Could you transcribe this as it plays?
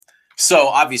So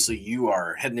obviously you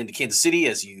are heading into Kansas City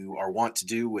as you are wont to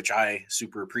do, which I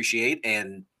super appreciate.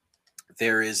 And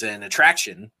there is an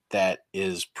attraction that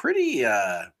is pretty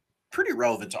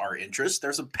relevant to our interest.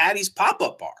 There's a Patty's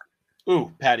pop-up bar.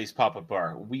 Ooh, Patty's Pop-Up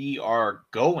Bar. We are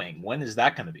going. When is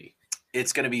that going to be?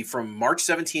 It's going to be from March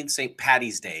 17th, St.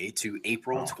 Patty's Day, to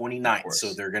April 29th.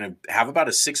 So they're going to have about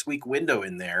a 6-week window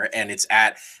in there, and it's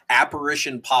at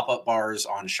Apparition Pop-Up Bars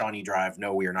on Shawnee Drive.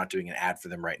 No, we are not doing an ad for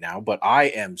them right now, but I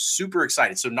am super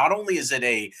excited. So not only is it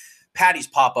a Patty's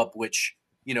pop-up, which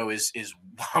is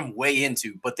I'm way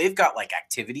into, but they've got like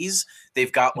activities.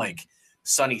 They've got like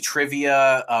Sunny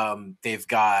trivia. They've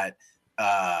got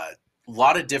a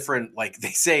lot of different, like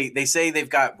they say they've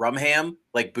got rum ham,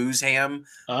 like booze ham.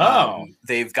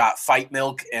 They've got fight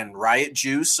milk and riot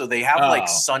juice. So they have like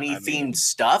Sunny themed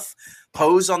stuff.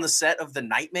 Pose on the set of The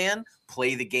Nightman,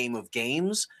 play the game of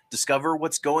games, discover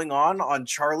what's going on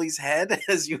Charlie's head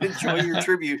as you enjoy your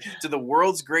tribute to the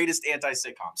world's greatest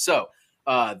anti-sitcom. So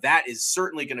that is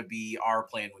certainly going to be our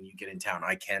plan when you get in town.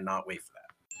 I cannot wait for that.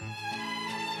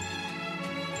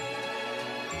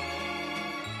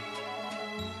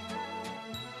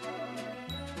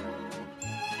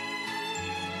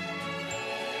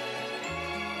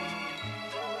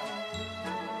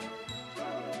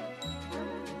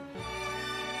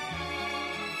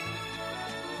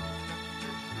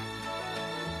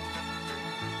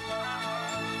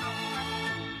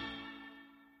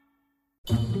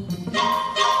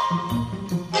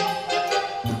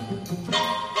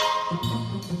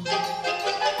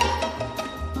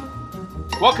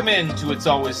 Welcome into It's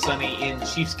Always Sunny in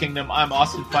Chiefs Kingdom. I'm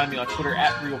Austin. Find me on Twitter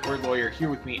at Real Bird Lawyer. Here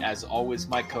with me, as always,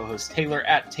 my co-host Taylor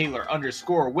at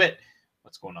Taylor_Wit.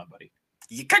 What's going on, buddy?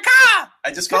 Caca!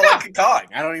 I just felt like cacawing.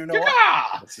 I don't even know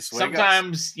why.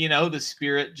 Sometimes, the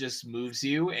spirit just moves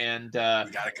you, and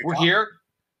we're here.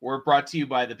 We're brought to you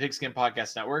by the Pigskin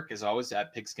Podcast Network, as always,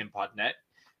 at pigskinpod.net.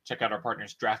 Check out our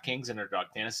partners, DraftKings and Underdog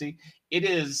Fantasy. It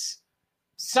is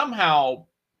somehow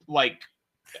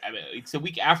it's the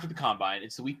week after the combine.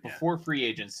 It's the week before free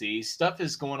agency. Stuff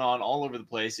is going on all over the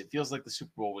place. It feels like the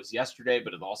Super Bowl was yesterday,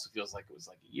 but it also feels like it was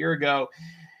like a year ago.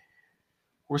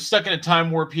 We're stuck in a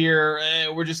time warp here.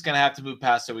 We're just going to have to move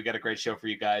past it. We got a great show for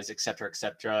you guys, etc.,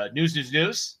 etc.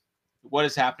 News. What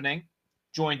is happening?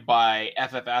 Joined by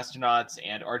FF Astronauts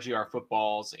and RGR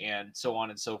Footballs and so on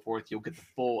and so forth. You'll get the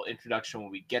full introduction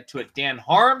when we get to it. Dan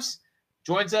Harms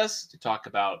joins us to talk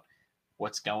about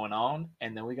what's going on,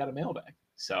 and then we got a mailbag.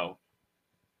 So,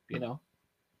 News.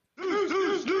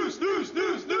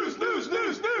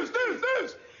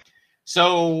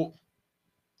 So,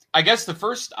 I guess the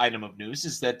first item of news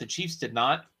is that the Chiefs did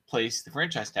not place the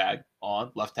franchise tag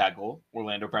on left tackle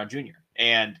Orlando Brown Jr.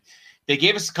 And they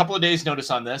gave us a couple of days notice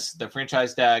on this. The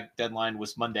franchise tag deadline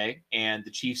was Monday, and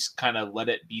the Chiefs kind of let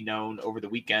it be known over the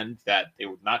weekend that they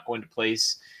were not going to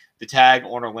place the tag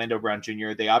on Orlando Brown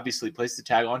Jr. They obviously placed the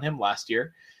tag on him last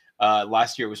year.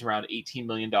 Last year it was around $18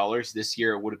 million. This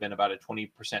year it would have been about a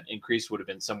 20% increase, would have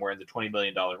been somewhere in the $20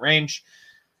 million range.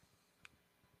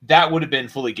 That would have been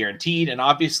fully guaranteed. And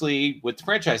obviously with the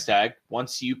franchise tag,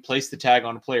 once you place the tag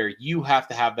on a player, you have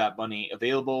to have that money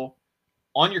available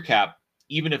on your cap,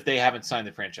 even if they haven't signed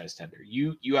the franchise tender.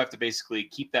 You have to basically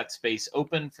keep that space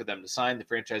open for them to sign the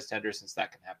franchise tender, since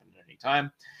that can happen at any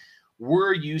time.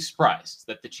 Were you surprised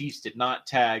that the Chiefs did not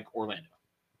tag Orlando?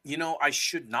 I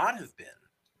should not have been,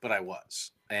 but I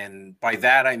was. And by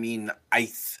that, I mean, I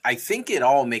think it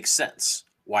all makes sense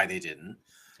why they didn't.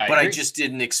 I just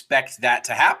didn't expect that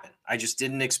to happen. I just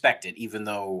didn't expect it, even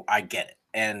though I get it.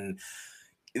 And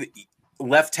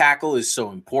left tackle is so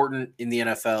important in the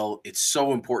NFL. It's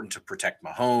so important to protect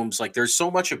Mahomes. Like, there's so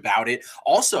much about it.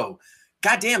 Also,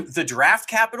 goddamn, the draft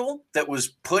capital that was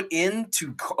put in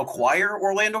to acquire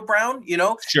Orlando Brown,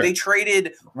 Sure. They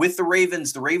traded with the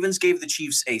Ravens. The Ravens gave the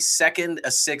Chiefs a second,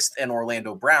 a sixth, and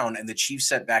Orlando Brown, and the Chiefs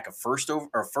sent back a first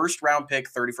round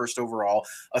pick, 31st overall,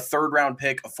 a third round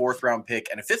pick, a fourth round pick,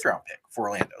 and a fifth round pick for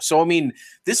Orlando. So, I mean,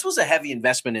 this was a heavy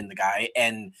investment in the guy,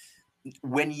 and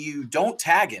when you don't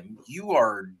tag him, you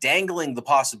are dangling the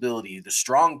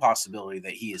strong possibility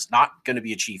that he is not going to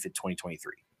be a Chief in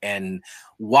 2023. And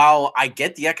while I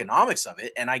get the economics of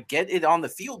it, and I get it on the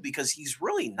field because he's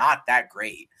really not that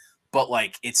great, but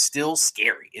it's still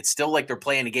scary. It's still like they're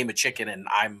playing a game of chicken, and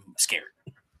I'm scared.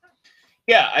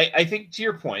 Yeah, I think to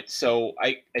your point. So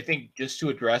I think just to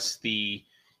address the,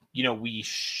 we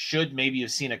should maybe have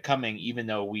seen it coming, even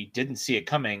though we didn't see it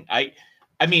coming. I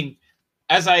mean,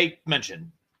 as I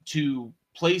mentioned, to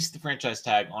place the franchise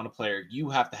tag on a player, you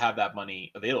have to have that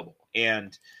money available.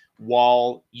 And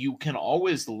while you can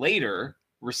always later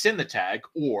rescind the tag,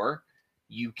 or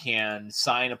you can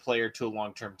sign a player to a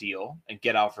long-term deal and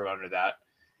get out from under that.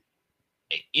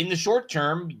 In the short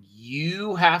term,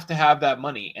 you have to have that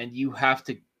money and you have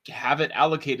to have it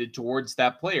allocated towards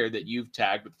that player that you've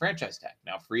tagged with franchise tag.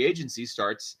 Now, free agency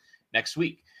starts next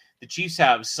week. The Chiefs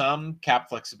have some cap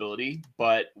flexibility,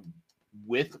 but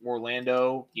with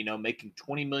Orlando, making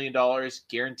 $20 million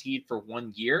guaranteed for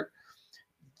 1 year,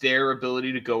 their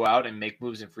ability to go out and make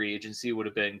moves in free agency would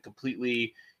have been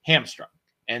completely hamstrung.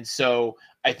 And so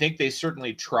I think they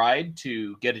certainly tried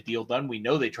to get a deal done. We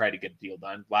know they tried to get a deal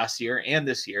done last year and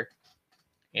this year.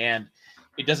 And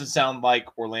it doesn't sound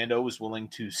like Orlando was willing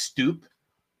to stoop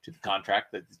to the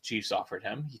contract that the Chiefs offered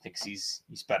him. He thinks he's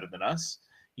better than us.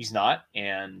 He's not.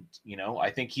 And, I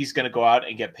think he's going to go out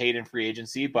and get paid in free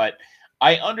agency. But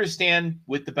I understand,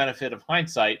 with the benefit of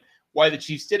hindsight, why the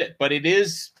Chiefs did it. But it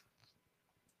is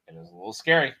a little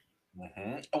scary.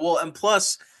 Mm-hmm. Well, and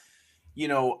plus,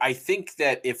 I think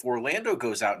that if Orlando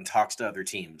goes out and talks to other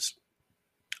teams,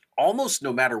 almost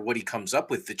no matter what he comes up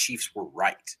with, the Chiefs were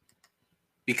right.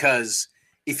 Because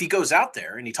if he goes out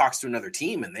there and he talks to another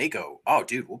team and they go, oh,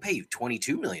 dude, we'll pay you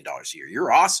 $22 million a year,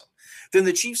 you're awesome, then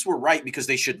the Chiefs were right, because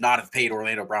they should not have paid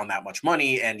Orlando Brown that much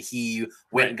money, and he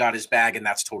went and got his bag, and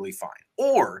that's totally fine.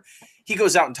 Or he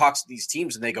goes out and talks to these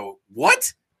teams and they go,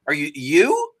 what? Are you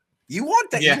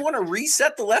want that? Yeah. You want to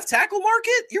reset the left tackle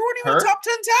market? You weren't even a top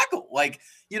 10 tackle. Like,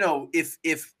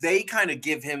 if they kind of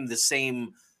give him the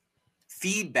same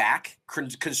feedback,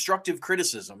 constructive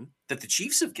criticism that the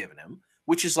Chiefs have given him,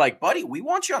 which is like, buddy, we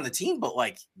want you on the team, but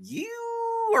like,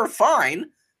 you are fine.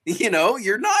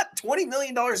 You're not $20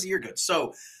 million a year good.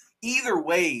 So either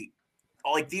way,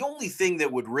 like, the only thing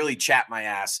that would really chap my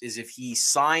ass is if he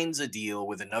signs a deal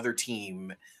with another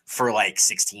team for like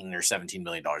 $16 or $17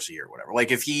 million a year or whatever.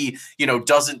 Like, if he,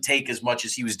 doesn't take as much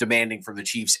as he was demanding from the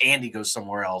Chiefs and he goes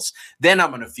somewhere else, then I'm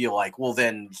going to feel like, well,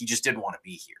 then he just didn't want to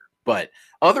be here. But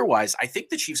otherwise, I think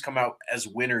the Chiefs come out as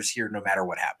winners here no matter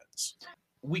what happens.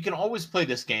 We can always play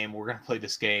this game. We're going to play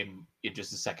this game in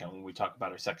just a second when we talk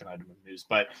about our second item of news.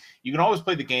 But you can always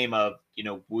play the game of,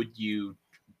 would you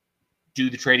do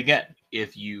the trade again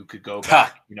if you could go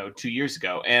back, 2 years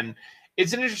ago? And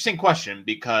it's an interesting question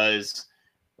because,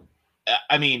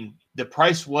 the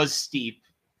price was steep.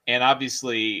 And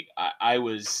obviously, I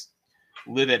was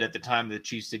livid at the time that the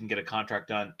Chiefs didn't get a contract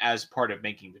done as part of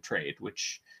making the trade,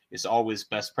 which is always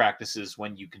best practices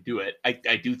when you can do it.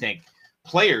 I do think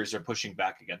players are pushing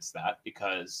back against that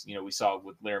because, we saw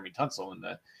with Laramie Tunsil and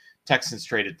the Texans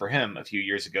traded for him a few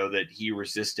years ago that he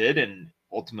resisted, and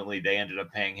ultimately they ended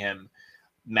up paying him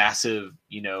massive,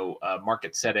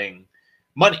 market setting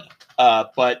money.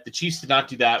 But the Chiefs did not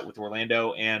do that with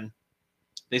Orlando, and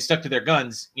they stuck to their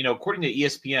guns. According to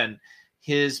ESPN,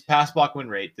 his pass block win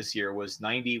rate this year was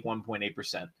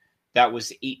 91.8%. That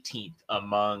was 18th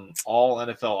among all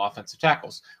NFL offensive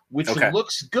tackles, which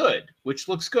looks good.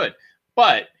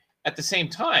 But at the same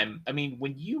time,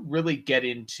 when you really get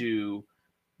into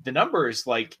the numbers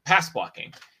like pass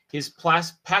blocking, his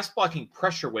pass blocking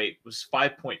pressure weight was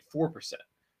 5.4%.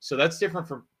 So that's different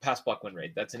from pass block win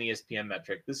rate. That's an ESPN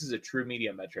metric. This is a true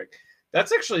media metric.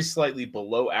 That's actually slightly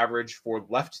below average for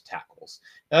left tackles.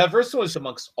 Now, the first one is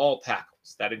amongst all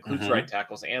tackles. That includes right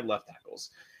tackles and left tackles.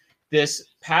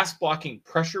 This pass blocking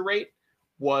pressure rate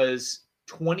was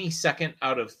 22nd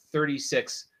out of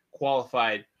 36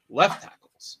 qualified left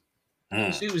tackles.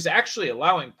 So he was actually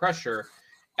allowing pressure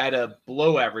at a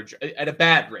below average, at a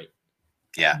bad rate.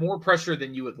 Yeah. More pressure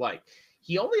than you would like.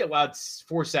 He only allowed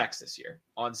 4 sacks this year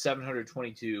on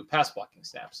 722 pass blocking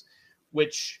snaps,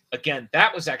 which, again,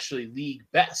 that was actually league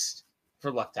best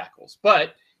for left tackles.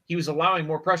 But he was allowing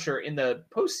more pressure in the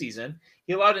postseason.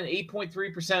 He allowed an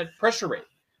 8.3% pressure rate,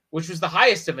 which was the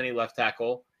highest of any left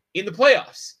tackle in the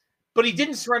playoffs. But he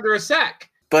didn't surrender a sack.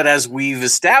 But as we've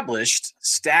established,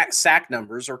 sack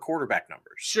numbers are quarterback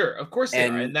numbers. Sure, of course they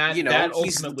are. And that,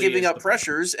 he's giving up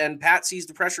pressures, and Pat sees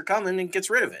the pressure coming and gets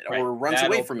rid of it, or runs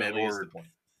away from it,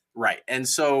 right. And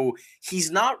so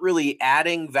he's not really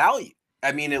adding value.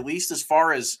 At least as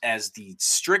far as the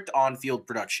strict on-field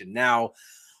production. Now,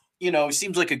 he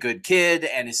seems like a good kid,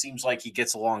 and it seems like he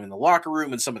gets along in the locker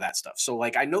room and some of that stuff. So,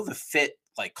 like, I know the fit,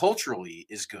 like, culturally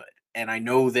is good. And I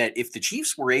know that if the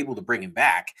Chiefs were able to bring him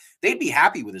back, they'd be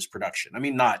happy with his production.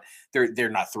 They're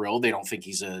not thrilled. They don't think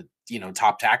he's a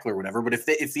top tackler or whatever. But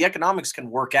if the economics can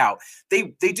work out,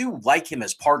 they do like him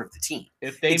as part of the team.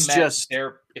 If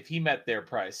he met their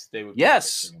price, they would.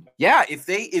 Yes, yeah.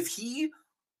 If he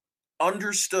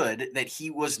understood that he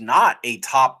was not a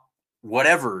top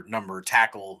whatever number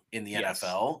tackle in the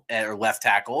NFL or left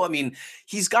tackle.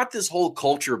 He's got this whole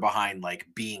culture behind like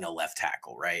being a left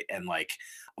tackle, right? And like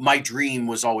my dream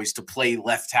was always to play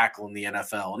left tackle in the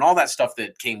NFL, and all that stuff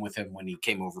that came with him when he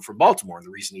came over from Baltimore. And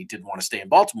the reason he didn't want to stay in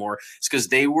Baltimore is because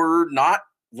they were not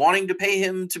wanting to pay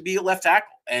him to be a left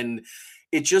tackle. And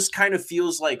it just kind of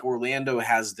feels like Orlando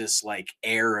has this like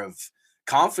air of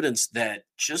confidence that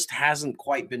just hasn't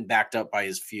quite been backed up by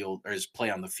his field or his play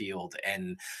on the field.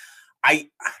 And I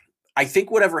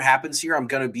think whatever happens here, I'm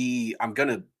going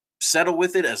to settle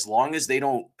with it as long as they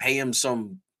don't pay him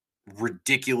some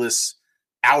ridiculous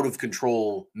out of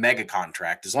control mega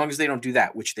contract. As long as they don't do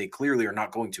that, which they clearly are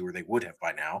not going to, or they would have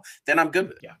by now, then I'm good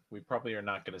with it. Yeah, we probably are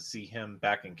not going to see him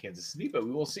back in Kansas City, but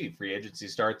we will see. Free agency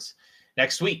starts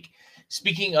next week.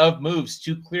 Speaking of moves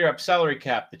to clear up salary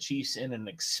cap, the Chiefs, in an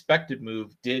expected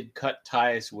move, did cut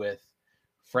ties with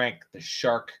Frank the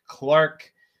Shark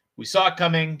Clark. We saw it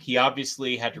coming. He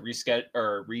obviously had to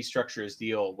restructure his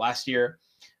deal last year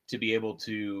to be able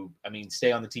to,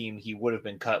 stay on the team. He would have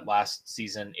been cut last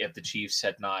season if the Chiefs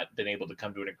had not been able to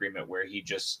come to an agreement where he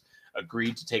just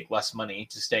agreed to take less money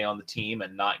to stay on the team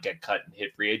and not get cut and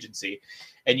hit free agency.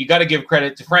 And you got to give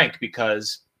credit to Frank,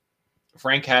 because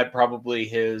Frank had probably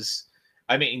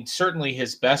certainly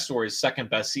his best or his second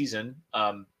best season.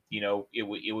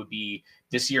 It would be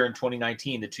this year in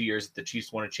 2019, the 2 years that the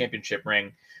Chiefs won a championship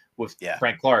ring with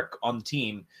Frank Clark on the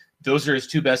team. Those are his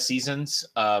two best seasons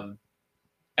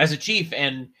as a Chief.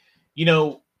 And,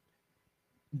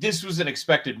 this was an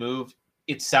expected move.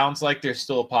 It sounds like there's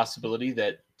still a possibility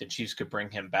that the Chiefs could bring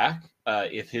him back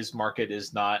if his market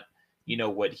is not,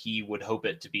 what he would hope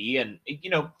it to be. And,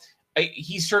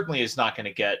 he certainly is not going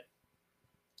to get,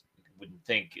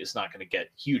 is not going to get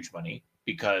huge money,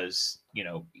 because,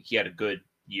 he had a good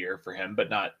year for him, but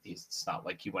it's not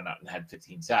like he went out and had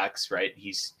 15 sacks, right?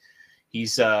 He's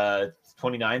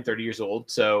 29, 30 years old.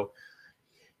 So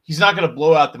he's not going to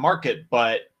blow out the market,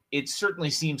 but it certainly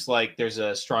seems like there's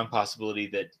a strong possibility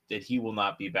that he will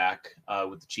not be back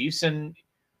with the Chiefs. And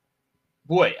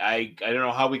boy, I don't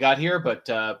know how we got here, but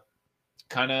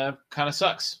kind of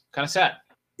sucks. Kind of sad.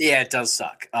 Yeah, it does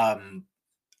suck.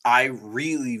 I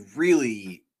really,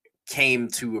 really came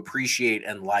to appreciate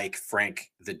and like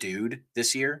Frank the Dude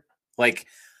this year. Like,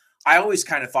 I always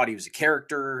kind of thought he was a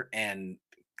character and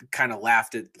kind of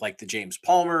laughed at like the James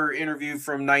Palmer interview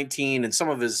from 19 and some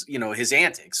of his, his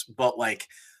antics. But like,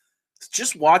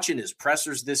 just watching his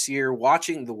pressers this year,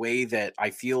 watching the way that I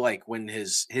feel like when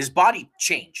his body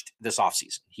changed this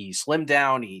offseason, he slimmed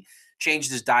down, he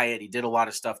changed his diet, he did a lot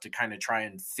of stuff to kind of try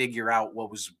and figure out what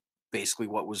was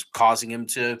causing him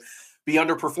to be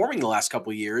underperforming the last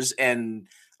couple of years. And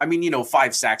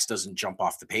 5 sacks doesn't jump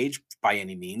off the page by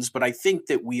any means, but I think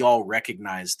that we all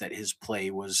recognize that his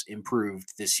play was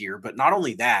improved this year. But not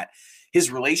only that, his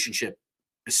relationship,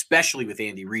 especially with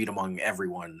Andy Reid among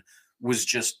everyone, was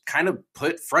just kind of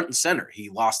put front and center. He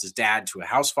lost his dad to a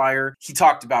house fire. He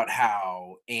talked about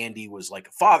how Andy was like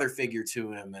a father figure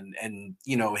to him. And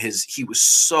he was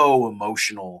so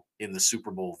emotional in the Super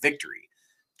Bowl victory,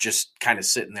 just kind of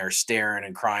sitting there staring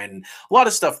and crying. A lot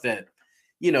of stuff that,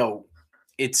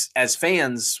 it's, as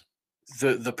fans,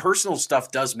 the personal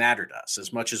stuff does matter to us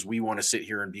as much as we want to sit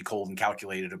here and be cold and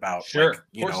calculated about, what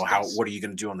are you going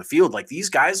to do on the field? Like,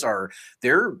 these guys are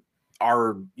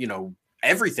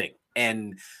everything.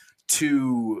 And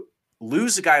to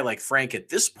lose a guy like Frank at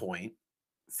this point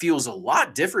feels a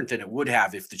lot different than it would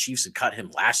have if the Chiefs had cut him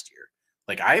last year.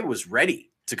 Like, I was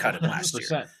ready to cut him last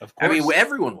year. Of course.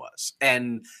 Everyone was.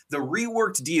 And the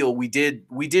reworked deal, we did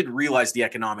realize the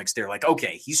economics there. Like,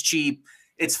 okay, he's cheap.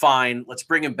 It's fine. Let's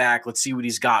bring him back. Let's see what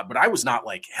he's got. But I was not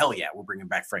like, hell yeah, we're bringing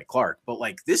back Frank Clark. But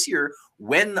like this year,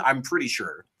 when I'm pretty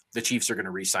sure the Chiefs are going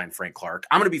to re-sign Frank Clark,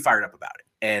 I'm going to be fired up about it.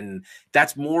 And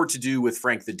that's more to do with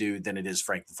Frank the Dude than it is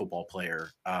Frank the football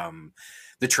player.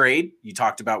 The trade you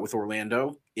talked about with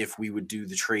Orlando, if we would do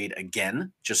the trade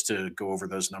again, just to go over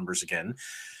those numbers again.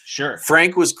 Sure.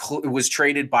 Frank was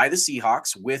traded by the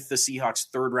Seahawks with the Seahawks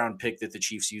 3rd round pick that the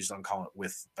Chiefs used on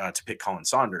to pick Colin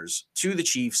Saunders to the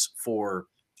Chiefs for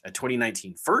a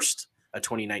 2019 first, a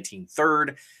 2019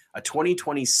 third, a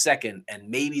 2020 second, and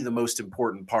maybe the most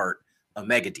important part, a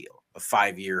mega deal, a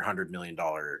 5-year, $100 million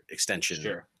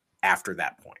extension after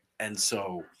that point. And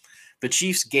so the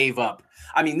Chiefs gave up.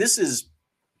 This is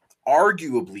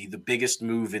arguably the biggest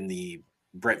move in the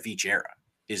Brett Veach era,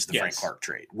 is the Frank Clark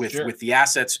trade with the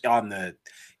assets on the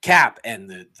cap and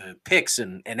the picks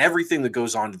and everything that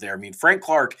goes on there. Frank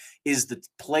Clark is the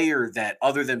player that,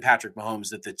 other than Patrick Mahomes,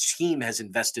 that the team has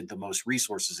invested the most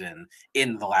resources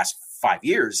in the last 5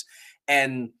 years.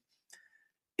 And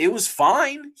it was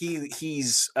fine.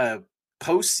 He's a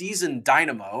postseason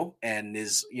dynamo and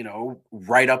is,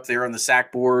 right up there on the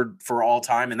sack board for all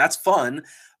time. And that's fun.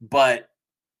 But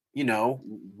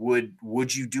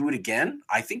would you do it again?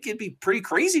 I think it'd be pretty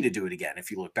crazy to do it again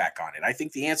if you look back on it. I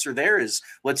think the answer there is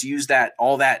let's use that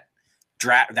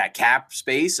draft, that cap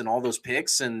space and all those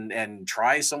picks and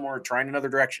try another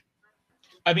direction.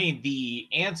 I mean, the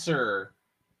answer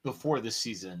before this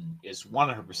season is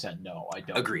 100% no. I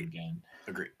don't agree again.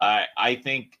 Agree. I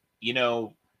think,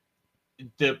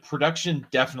 the production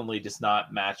definitely does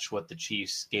not match what the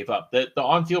Chiefs gave up, the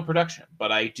on-field production.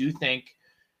 But I do think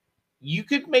you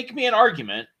could make me an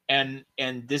argument, and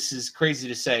this is crazy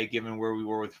to say given where we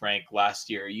were with Frank last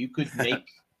year. You could make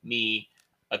me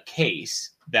a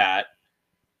case that,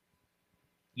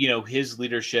 his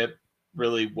leadership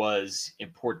really was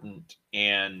important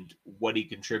and what he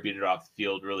contributed off the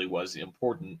field really was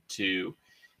important to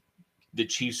the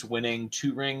Chiefs winning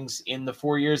 2 rings in the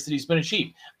 4 years that he's been a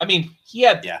Chief. I mean, he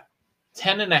had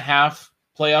 10.5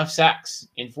 playoff sacks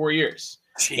in 4 years.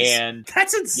 Jeez, and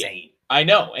that's insane. I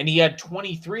know. And he had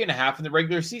 23.5 in the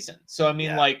regular season. So, I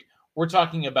mean, we're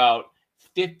talking about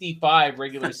 55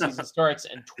 regular season starts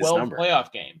and 12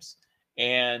 playoff games.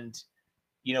 And,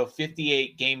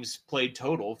 58 games played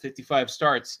total, 55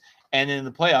 starts. And in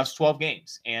the playoffs, 12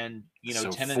 games. And, so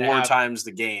 10.5 times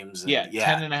the games.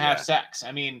 10.5 sacks.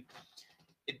 I mean,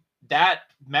 that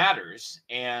matters.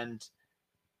 And,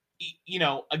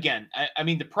 again, I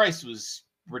mean, the price was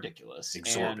ridiculous.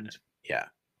 Exorbitant. And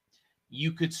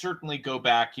you could certainly go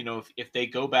back, if they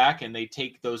go back and they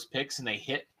take those picks and they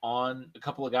hit on a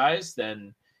couple of guys,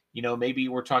 then, maybe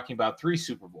we're talking about 3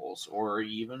 Super Bowls or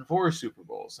even 4 Super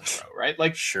Bowls in a row, right?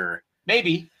 Like, sure.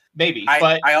 Maybe.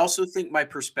 But I also think my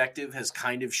perspective has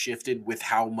kind of shifted with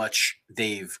how much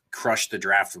they've crushed the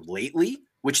draft lately,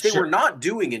 which they were not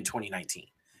doing in 2019.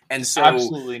 And so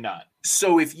absolutely not.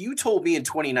 So if you told me in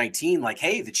 2019, like,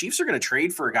 hey, the Chiefs are going to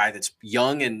trade for a guy that's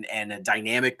young and a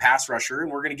dynamic pass rusher,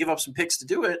 and we're going to give up some picks to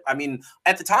do it. I mean,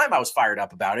 at the time I was fired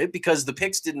up about it because the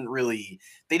picks didn't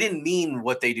mean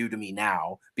what they do to me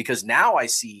now, because now I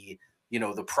see,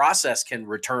 the process can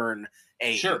return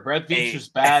Brett Veach was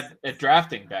bad at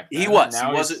drafting back then. He was.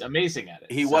 Now he wasn't amazing at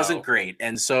it. He wasn't great.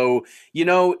 And so,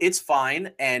 it's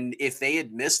fine. And if they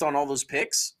had missed on all those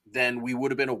picks, then we would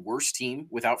have been a worse team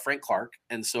without Frank Clark.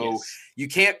 And so you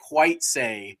can't quite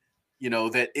say,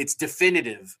 that it's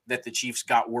definitive that the Chiefs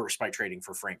got worse by trading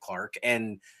for Frank Clark.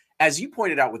 And as you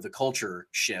pointed out with the culture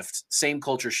shift, same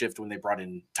culture shift when they brought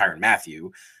in Tyrann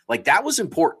Mathieu, like that was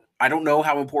important. I don't know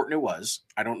how important it was.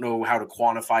 I don't know how to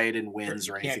quantify it in wins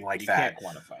or anything like that. You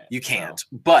can't quantify it. You can't.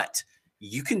 But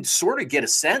you can sort of get a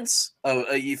sense of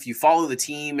if you follow the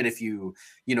team and if you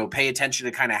pay attention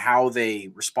to kind of how they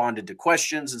responded to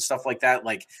questions and stuff like that.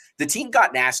 Like the team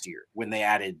got nastier when they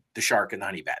added the Shark and the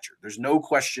Honey Badger. There's no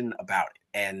question about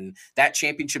it. And that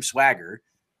championship swagger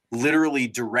literally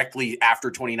directly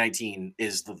after 2019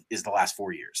 is the last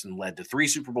 4 years and led to 3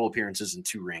 Super Bowl appearances and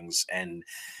 2 rings. And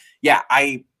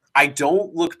I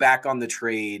don't look back on the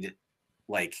trade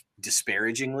like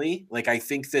disparagingly. Like I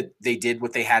think that they did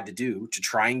what they had to do to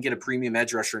try and get a premium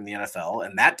edge rusher in the NFL,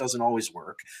 and that doesn't always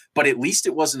work. But at least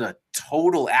it wasn't a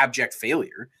total abject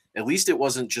failure. At least it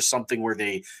wasn't just something where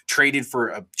they traded for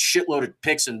a shitload of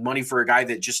picks and money for a guy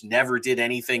that just never did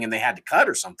anything and they had to cut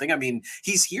or something. I mean,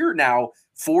 he's here now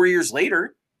 4 years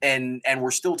later, and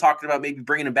we're still talking about maybe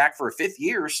bringing him back for a 5th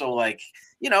year. So like,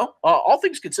 all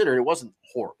things considered, it wasn't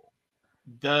horrible.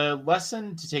 The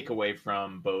lesson to take away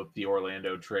from both the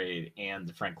Orlando trade and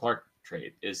the Frank Clark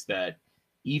trade is that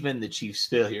even the Chiefs'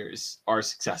 failures are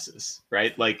successes,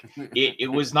 right? Like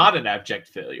it was not an abject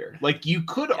failure. Like you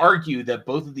could argue that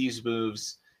both of these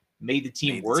moves made the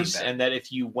team worse, and that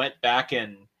if you went back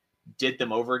and did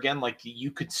them over again, like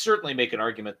you could certainly make an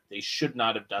argument that they should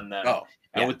not have done them.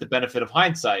 And with the benefit of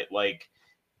hindsight,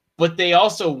 but they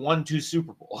also won 2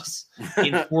 Super Bowls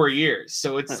in 4 years.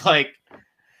 So it's like,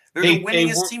 they're the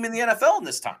winningest team in the NFL in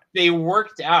this time. They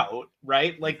worked out,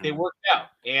 right? Like they worked out.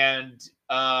 And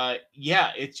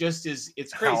it just is,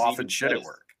 it's crazy. How often should it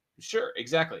work? Sure,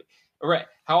 exactly. All right.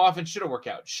 How often should it work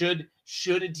out? Should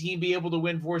a team be able to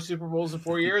win 4 Super Bowls in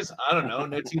 4 years? I don't know.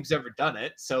 No team's ever done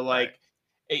it. So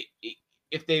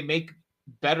if they make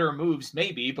better moves,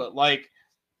 maybe, but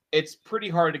it's pretty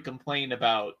hard to complain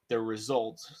about the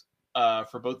results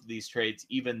for both of these trades,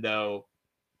 even though,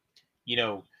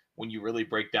 when you really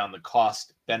break down the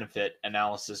cost benefit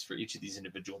analysis for each of these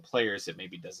individual players, it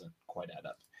maybe doesn't quite add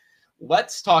up.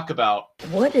 Let's talk about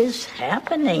what is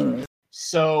happening.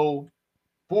 So,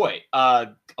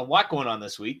 a lot going on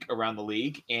this week around the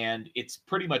league, and it's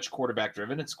pretty much quarterback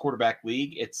driven. It's quarterback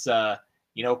league. It's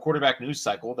quarterback news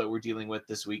cycle that we're dealing with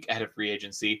this week ahead of free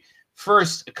agency.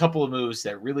 First, a couple of moves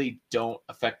that really don't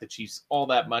affect the Chiefs all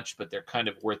that much, but they're kind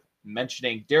of worth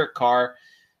mentioning. Derek Carr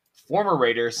former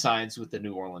Raider signs with the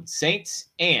New Orleans Saints.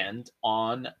 And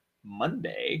on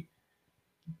Monday,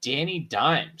 Danny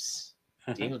Dimes,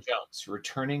 Daniel Jones,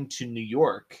 returning to New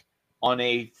York on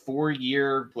a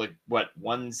 4-year, like what,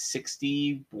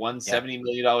 $170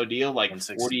 million deal, like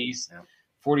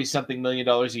 40 something million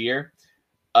dollars a year,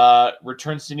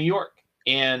 returns to New York.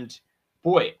 And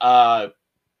boy,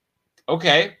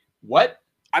 okay, what?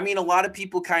 I mean, a lot of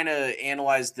people kind of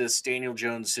analyze this Daniel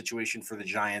Jones situation for the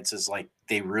Giants as like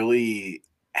they really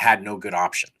had no good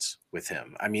options with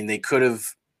him. I mean, they could have,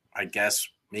 I guess,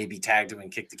 maybe tagged him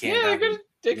and kicked the can down.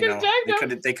 They could have tagged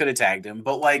him. They could have tagged him,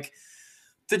 but like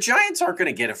the Giants aren't going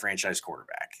to get a franchise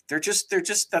quarterback. They're just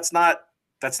that's not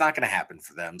going to happen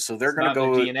for them. So they're going to go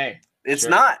DNA. It's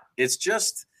not. It's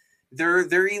just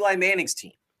they're Eli Manning's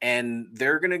team, and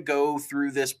they're going to go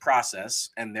through this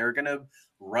process, and they're going to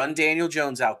run Daniel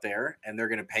Jones out there, and they're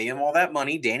going to pay him all that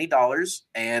money, Danny dollars,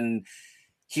 and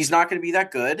he's not going to be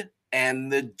that good.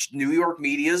 And the New York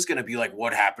media is going to be like,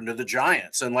 what happened to the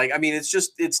Giants? And like, I mean,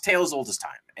 it's tale as old as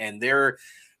time. And they're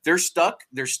stuck.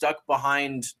 They're stuck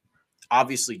behind,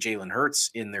 obviously, Jalen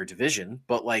Hurts in their division,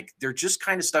 but like, they're just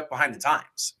kind of stuck behind the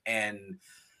times. And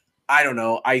I don't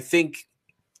know. I think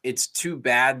it's too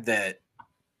bad that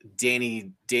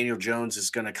Daniel Jones is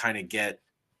going to kind of get,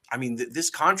 I mean, this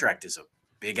contract is a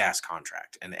big ass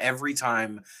contract. And every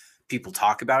time people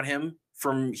talk about him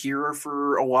from here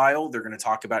for a while, they're going to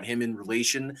talk about him in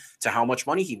relation to how much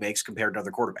money he makes compared to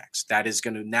other quarterbacks. That is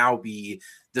going to now be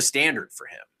the standard for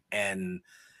him. And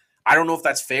I don't know if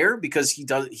that's fair because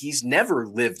he's never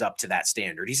lived up to that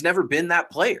standard. He's never been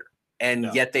that player.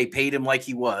 And yet they paid him like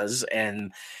he was.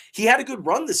 And he had a good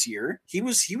run this year. He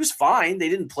was fine. They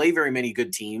didn't play very many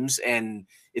good teams. And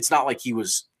it's not like he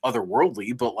was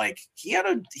otherworldly, but like he had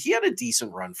a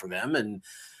decent run for them. And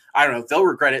I don't know, they'll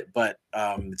regret it, but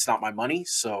it's not my money.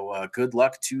 So good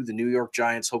luck to the New York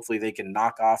Giants. Hopefully they can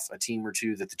knock off a team or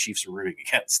two that the Chiefs are rooting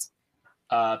against.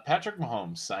 Patrick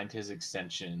Mahomes signed his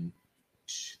extension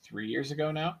 3 years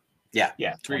ago now. Yeah.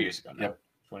 3 years ago now. Yep.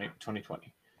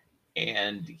 2020.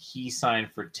 And he signed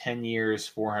for 10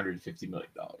 years, $450 million.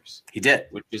 He did.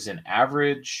 Which is an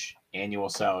average annual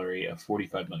salary of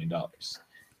 $45 million.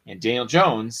 And Daniel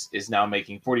Jones is now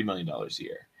making $40 million a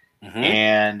year. Mm-hmm.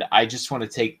 And I just want to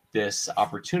take this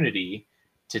opportunity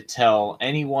to tell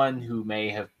anyone who may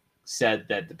have said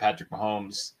that the Patrick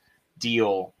Mahomes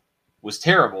deal was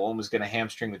terrible and was going to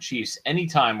hamstring the Chiefs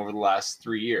anytime over the last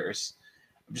 3 years.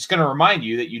 I'm just going to remind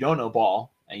you that you don't know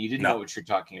ball and you didn't know what you're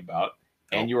talking about.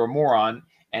 And you're a moron.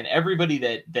 And everybody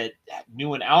that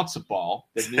knew an ounce of ball,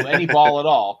 that knew any ball at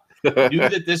all, knew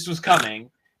that this was coming,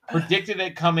 predicted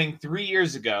it coming 3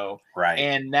 years ago,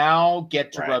 and now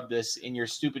get to rub this in your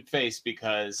stupid face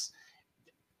because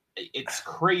it's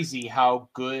crazy how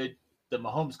good the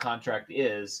Mahomes contract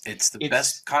is. It's the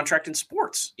best contract in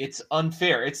sports. It's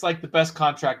unfair. It's like the best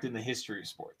contract in the history of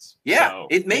sports. Yeah, so,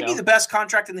 it may be the best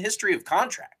contract in the history of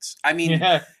contracts. I mean,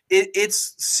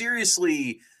 it's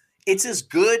seriously... It's as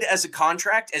good as a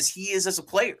contract as he is as a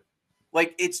player.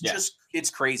 Like, it's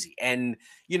crazy. And,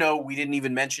 we didn't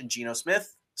even mention Geno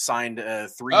Smith signed a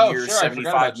 3-year,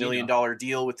 $75 million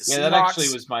deal with the Seahawks. Yeah, that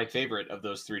actually was my favorite of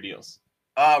those 3 deals.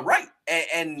 Right.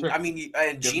 And I mean,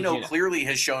 Geno clearly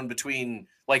has shown between,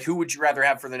 like, who would you rather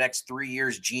have for the next 3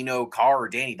 years, Geno, Carr, or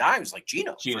Danny Dimes? Like,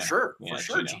 Geno. For sure. Yeah, for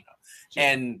sure, Geno.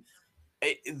 And,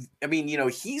 I mean,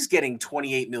 he's getting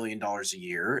 $28 million a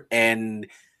year, and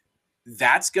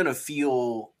that's going to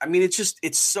feel, I mean,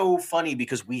 it's so funny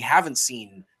because we haven't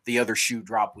seen the other shoe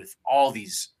drop with all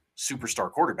these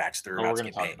superstar quarterbacks that are about to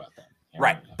get paid. About that. Yeah,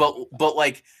 right. But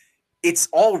like, it's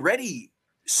already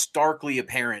starkly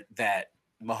apparent that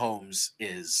Mahomes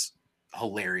is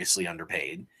hilariously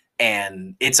underpaid,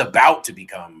 and it's about to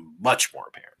become much more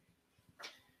apparent.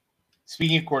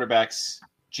 Speaking of quarterbacks,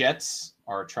 Jets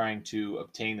are trying to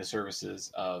obtain the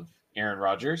services of Aaron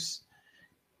Rodgers.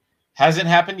 Hasn't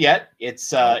happened yet.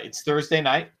 It's Thursday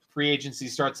night. Free agency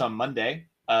starts on Monday.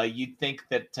 You'd think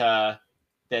that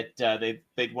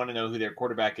they'd want to know who their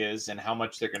quarterback is and how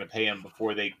much they're going to pay him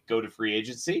before they go to free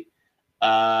agency.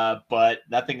 But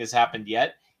nothing has happened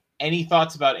yet. Any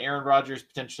thoughts about Aaron Rodgers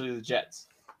potentially the Jets?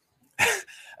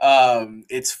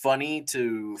 It's funny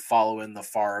to follow in the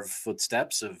Favre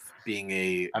footsteps of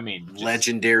being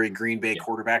legendary Green Bay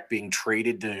quarterback being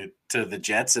traded to the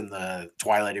Jets in the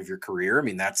twilight of your career. I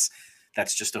mean, that's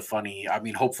just a funny, I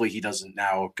mean, hopefully he doesn't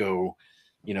now go,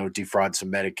 defraud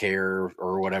some Medicare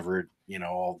or whatever,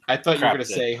 I thought you were going to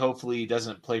say, hopefully he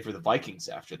doesn't play for the Vikings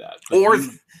after that.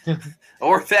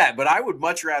 Or that, but I would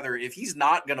much rather, if he's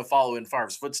not going to follow in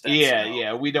Favre's footsteps.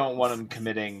 Yeah. We don't want him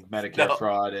committing Medicare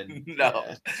fraud. And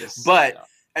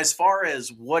as far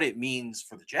as what it means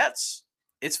for the Jets,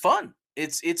 it's fun.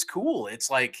 It's cool. It's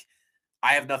like,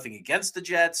 I have nothing against the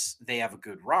Jets. They have a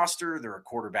good roster. They're a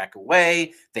quarterback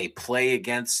away. They play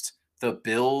against the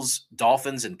Bills,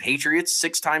 Dolphins, and Patriots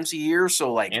 6 times a year.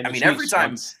 So, like, And I mean, Chiefs every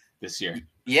time this year.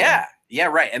 Yeah,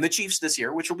 right. And the Chiefs this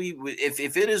year, which will be, if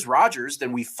it is Rodgers,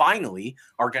 then we finally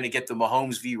are going to get the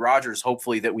Mahomes v. Rodgers,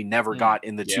 hopefully, that we never got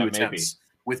in the 2 attempts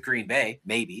with Green Bay,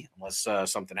 maybe, unless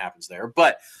something happens there.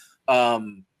 But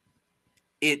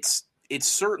it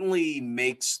certainly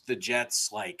makes the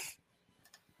Jets like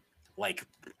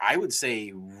I would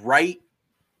say a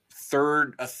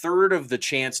third of the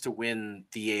chance to win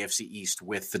the AFC East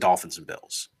with the Dolphins and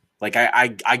Bills. Like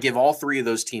I give all 3 of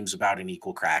those teams about an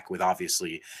equal crack, with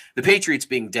obviously the Patriots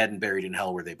being dead and buried in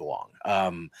hell where they belong.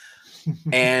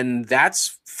 And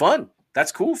that's fun.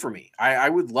 That's cool for me. I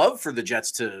would love for the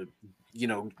Jets to,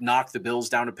 knock the Bills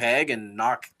down a peg and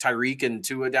knock Tyreek and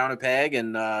Tua down a peg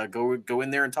and go in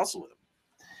there and tussle with them.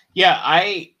 Yeah,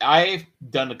 I've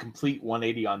done a complete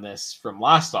 180 on this from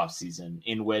last offseason,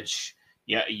 in which,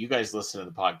 you guys listened to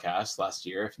the podcast last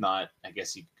year. If not, I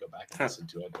guess you could go back and listen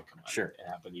to it. But come on, sure. It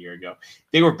happened a year ago.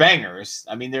 They were bangers.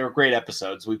 I mean, they were great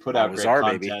episodes. We put out great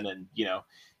content, baby. And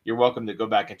you're welcome to go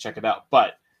back and check it out.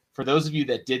 But for those of you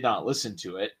that did not listen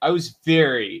to it, I was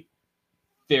very,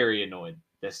 very annoyed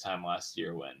this time last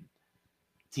year when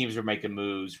teams were making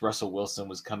moves. Russell Wilson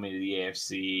was coming to the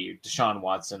AFC. Deshaun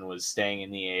Watson was staying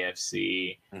in the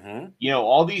AFC. Mm-hmm.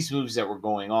 All these moves that were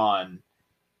going on,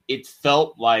 it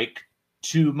felt like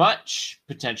too much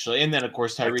potentially. And then of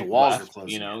course Tyreek left.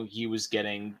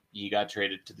 He got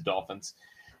traded to the Dolphins.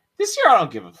 This year I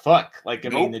don't give a fuck. Like, I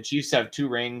mean, the Chiefs have 2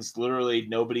 rings. Literally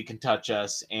nobody can touch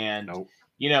us. And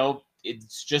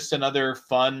it's just another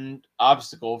fun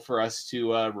obstacle for us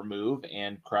to remove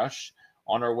and crush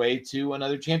on our way to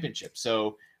another championship.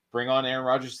 So bring on Aaron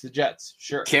Rodgers to the Jets.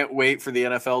 Sure. Can't wait for the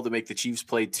NFL to make the Chiefs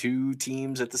play 2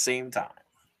 teams at the same time.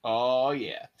 Oh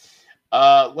yeah.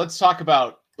 Let's talk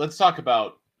about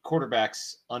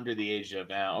quarterbacks under the age of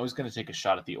now. I was going to take a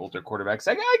shot at the older quarterbacks.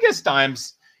 I guess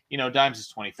Dimes, Dimes is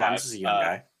 25. Dimes is a young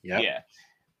guy. Yep. Yeah.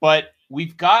 But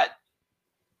we've got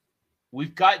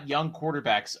young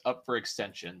quarterbacks up for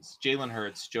extensions. Jalen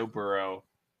Hurts, Joe Burrow,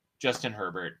 Justin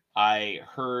Herbert. I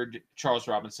heard Charles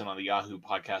Robinson on the Yahoo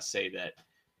podcast say that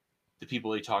the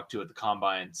people he talked to at the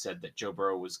Combine said that Joe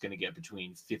Burrow was going to get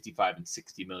between $55 and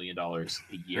 $60 million a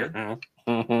year,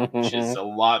 which is a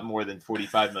lot more than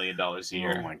 $45 million a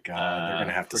year. Oh my God. They're going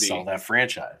to have to sell that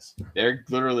franchise. They're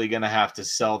literally going to have to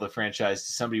sell the franchise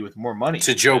to somebody with more money.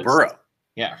 To Joe Burrow.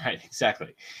 Yeah, right.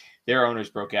 Exactly. Their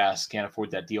owners broke ass, can't afford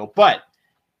that deal. But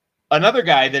another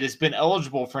guy that has been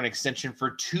eligible for an extension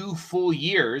for 2 full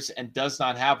years and does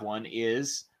not have one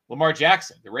is Lamar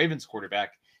Jackson, the Ravens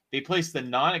quarterback. They placed the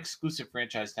non-exclusive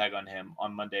franchise tag on him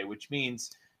on Monday, which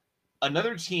means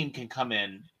another team can come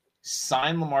in,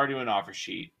 sign Lamar to an offer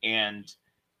sheet, and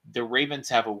the Ravens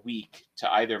have a week to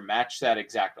either match that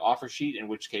exact offer sheet, in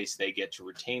which case they get to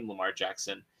retain Lamar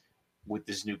Jackson with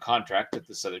this new contract that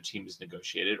this other team has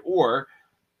negotiated, or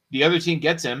the other team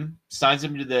gets him, signs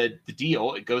him to the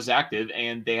deal, it goes active,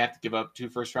 and they have to give up 2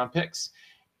 first-round picks.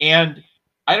 And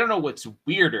I don't know what's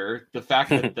weirder, the fact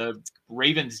that the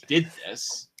Ravens did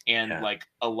this and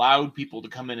allowed people to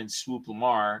come in and swoop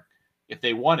Lamar if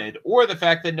they wanted, or the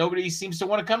fact that nobody seems to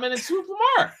want to come in and swoop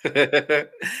Lamar.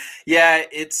 Yeah,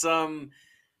 it's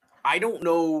I don't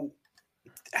know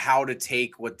how to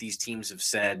take what these teams have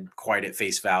said quite at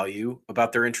face value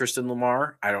about their interest in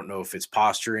Lamar. I don't know if it's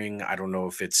posturing. I don't know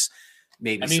if it's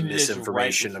maybe some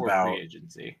misinformation about free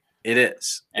agency. It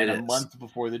is. And a month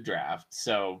before the draft.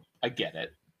 So I get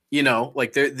it.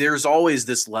 Like there's always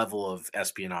this level of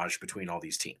espionage between all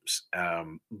these teams.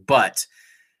 But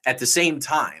at the same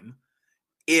time,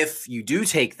 if you do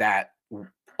take that,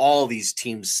 all these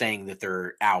teams saying that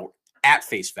they're out at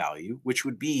face value, which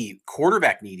would be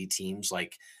quarterback needy teams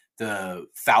like the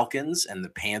Falcons and the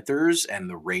Panthers and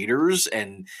the Raiders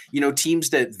and,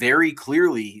 teams that very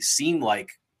clearly seem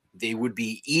like they would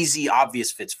be easy,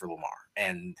 obvious fits for Lamar.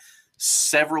 And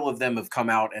several of them have come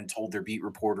out and told their beat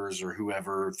reporters or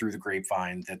whoever through the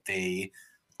grapevine that they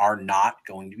are not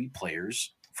going to be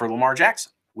players for Lamar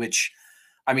Jackson, which,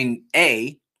 I mean,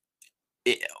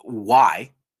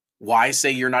 why? Why say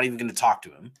you're not even going to talk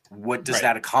to him? What does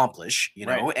that accomplish?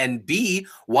 Right. And B,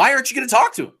 why aren't you going to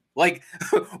talk to him? Like,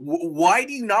 why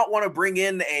do you not want to bring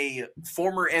in a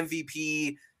former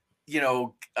MVP?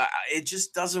 It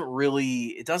just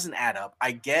it doesn't add up.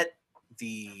 I get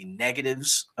the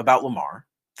negatives about Lamar,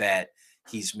 that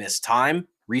he's missed time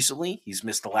recently. He's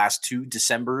missed the last 2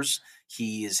 Decembers.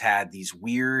 He has had these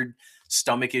weird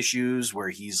stomach issues where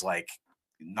he's like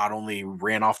not only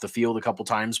ran off the field a couple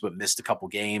times, but missed a couple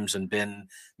games and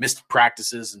missed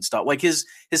practices and stuff. Like his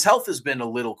health has been a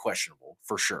little questionable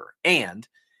for sure. And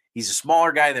he's a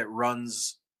smaller guy that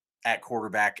runs at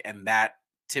quarterback, and that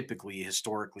typically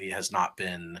historically has not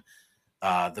been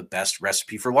the best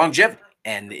recipe for longevity.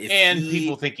 And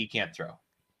people think he can't throw.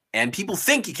 And people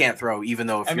think he can't throw, even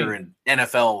though you're an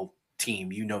NFL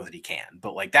team, you know that he can.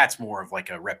 But like that's more of like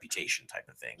a reputation type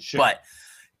of thing. Sure. But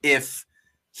if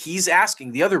he's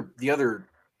asking, the other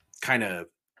kind of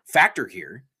factor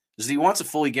here is that he wants a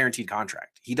fully guaranteed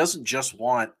contract. He doesn't just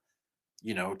want,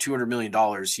 $200 million.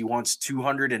 He wants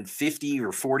 $250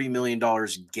 or $40 million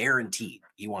guaranteed.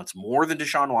 He wants more than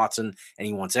Deshaun Watson, and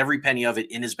he wants every penny of it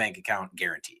in his bank account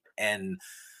guaranteed. And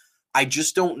I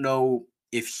just don't know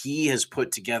if he has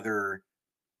put together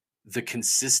the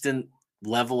consistent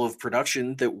level of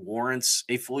production that warrants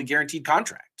a fully guaranteed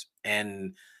contract.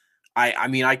 And I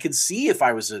mean, I could see if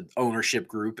I was an ownership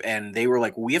group and they were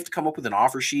like, well, we have to come up with an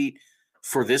offer sheet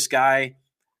for this guy,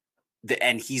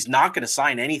 and he's not going to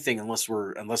sign anything unless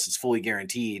it's fully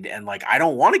guaranteed. And like, I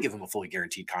don't want to give him a fully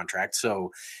guaranteed contract.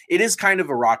 So it is kind of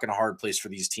a rock and a hard place for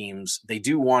these teams. They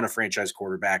do want a franchise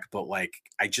quarterback, but like,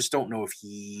 I just don't know if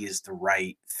he is the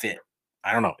right fit.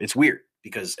 I don't know. It's weird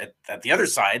because at the other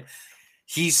side,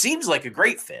 he seems like a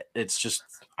great fit. It's just,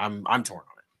 I'm torn on it.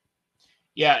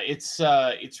 Yeah,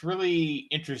 it's really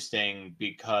interesting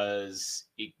because,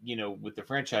 with the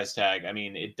franchise tag, I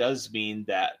mean, it does mean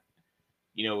that,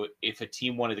 if a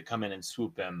team wanted to come in and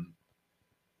swoop him,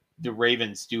 the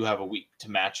Ravens do have a week to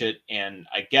match it. And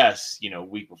I guess, a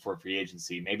week before free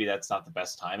agency, maybe that's not the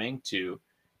best timing to,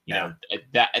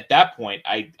 at that point,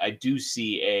 I do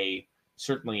see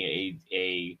certainly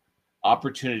a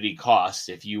opportunity cost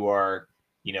if you are,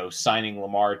 signing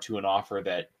Lamar to an offer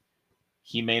that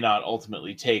he may not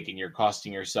ultimately take, and you're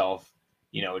costing yourself,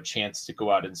 a chance to go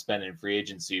out and spend in free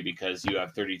agency because you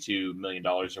have $32 million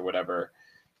or whatever,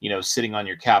 sitting on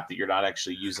your cap that you're not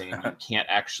actually using and you can't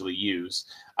actually use.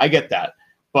 I get that,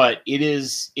 but it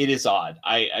is odd.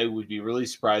 I would be really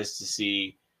surprised to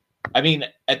see. I mean,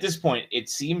 at this point, it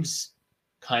seems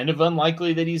kind of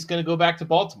unlikely that he's going to go back to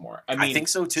Baltimore. I mean, I think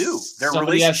so too. Their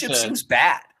relationship seems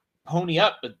bad. Pony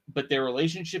up, but their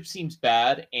relationship seems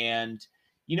bad. And,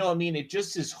 it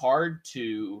just is hard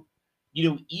to,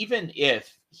 even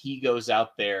if he goes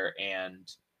out there and,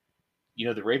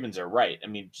 the Ravens are right. I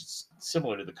mean, just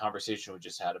similar to the conversation we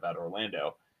just had about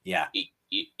Orlando. Yeah.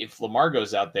 If Lamar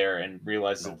goes out there and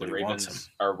realizes that the Ravens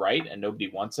are right and nobody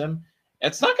wants him,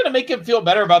 it's not going to make him feel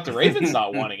better about the Ravens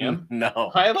not wanting him.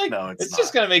 No, it's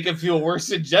just going to make him feel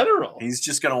worse in general. He's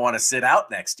just going to want to sit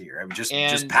out next year. I mean,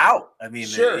 just pout. I mean,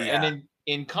 sure. Yeah. And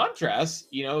in contrast,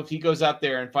 if he goes out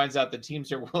there and finds out the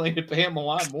teams are willing to pay him a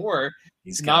lot more,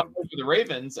 he's not for the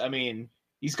Ravens. I mean,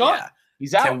 he's gone. Yeah.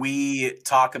 He's out. Can we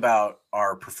talk about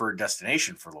our preferred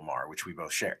destination for Lamar, which we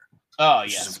both share? Oh,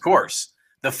 yes. Of course.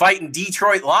 The fighting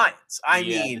Detroit Lions.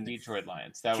 The Detroit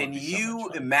Lions. Can you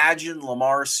imagine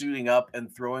Lamar suiting up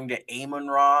and throwing to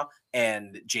Amon-Ra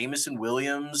and Jameson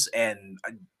Williams? And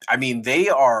I mean,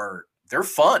 they're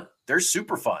fun. They're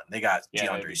super fun. They got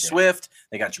DeAndre Swift.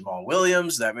 They got Jamal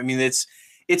Williams.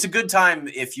 It's a good time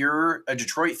if you're a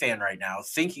Detroit fan right now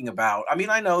thinking about. I mean,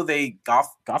 I know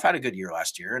Goff had a good year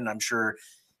last year, and I'm sure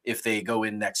if they go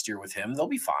in next year with him, they'll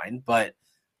be fine. But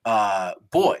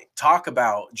boy, talk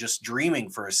about just dreaming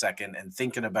for a second and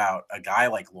thinking about a guy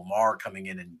like Lamar coming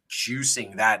in and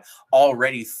juicing that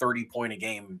already 30-point a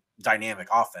game dynamic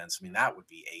offense. I mean, that would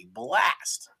be a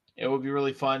blast. It would be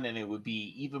really fun, and it would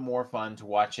be even more fun to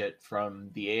watch it from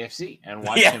the AFC and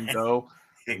watch him go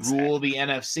rule the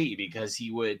NFC, because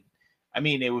he would. I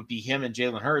mean, it would be him and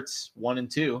Jalen Hurts 1 and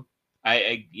 2.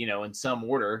 I in some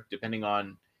order, depending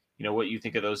on what you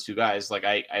think of those two guys. Like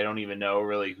I don't even know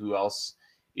really who else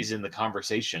is in the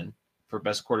conversation for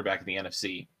best quarterback in the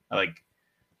NFC. I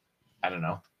don't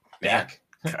know. Dak.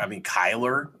 I mean,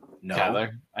 Kyler. No,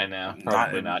 Kyler. I know.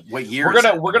 Probably not. What year?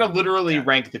 We're gonna literally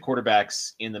rank the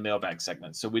quarterbacks in the mailbag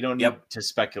segment, so we don't need to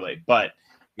speculate. But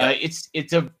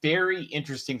it's a very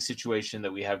interesting situation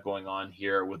that we have going on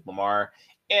here with Lamar,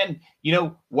 and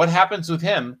what happens with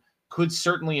him could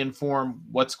certainly inform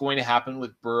what's going to happen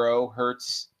with Burrow,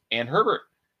 Hurts, and Herbert.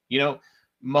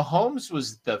 Mahomes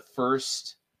was the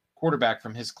first quarterback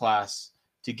from his class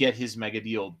to get his mega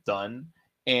deal done.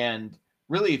 And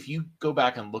really, if you go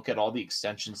back and look at all the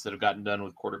extensions that have gotten done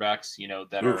with quarterbacks,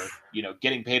 that are,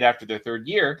 getting paid after their third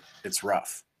year. It's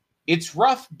rough.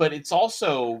 But it's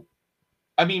also,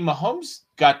 I mean, Mahomes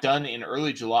got done in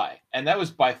early July, and that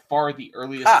was by far the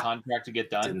earliest contract to get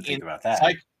done. Didn't think about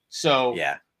that. So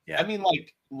yeah. I mean,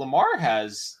 like Lamar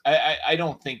has. I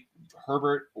don't think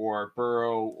Herbert or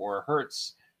Burrow or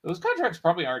Hurts. Those contracts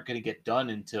probably aren't going to get done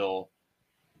until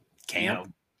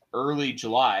early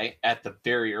July at the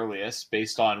very earliest,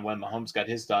 based on when Mahomes got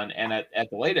his done, and at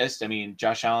the latest. I mean,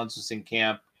 Josh Allen's was in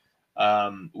camp.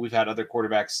 We've had other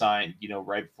quarterbacks signed,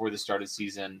 right before the start of the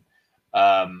season,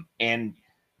 and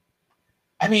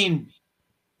I mean,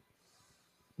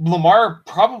 Lamar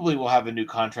probably will have a new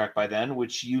contract by then,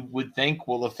 which you would think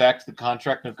will affect the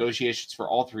contract negotiations for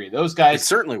all three of those guys. It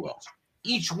certainly will.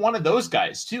 Each one of those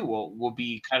guys too will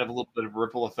be kind of a little bit of a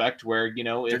ripple effect where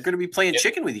they're going to be playing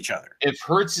chicken with each other. If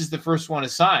Hurts is the first one to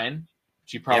sign,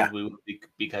 which he probably will be,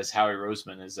 because Howie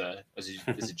Roseman is a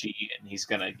G, and he's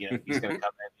gonna come in,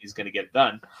 he's gonna get it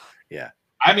done. Yeah,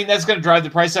 I mean that's gonna drive the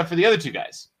price up for the other two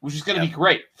guys, which is gonna be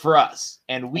great for us,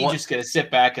 and we just gotta sit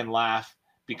back and laugh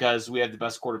because we have the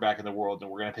best quarterback in the world,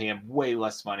 and we're gonna pay him way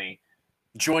less money.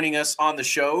 Joining us on the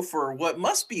show for what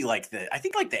must be like the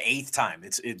 8th time.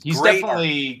 He's great.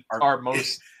 Definitely our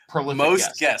most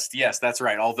prolific guest. Yes, that's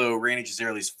right. Although Randy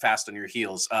Gisarelli's fast on your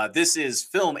heels. This is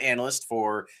film analyst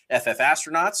for FF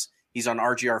Astronauts. He's on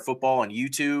RGR Football on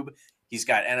YouTube. He's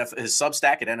got his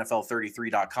Substack at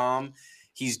NFL33.com.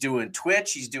 He's doing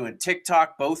Twitch. He's doing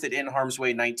TikTok, both at In Harm's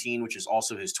Way 19, which is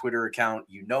also his Twitter account.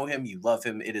 You know him. You love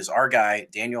him. It is our guy,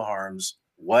 Daniel Harms.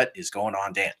 What is going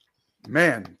on, Dan?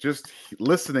 Man, just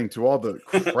listening to all the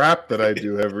crap that I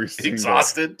do every single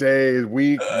day,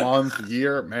 week, month,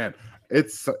 year, man,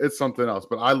 it's something else.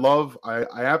 But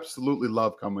I absolutely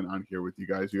love coming on here with you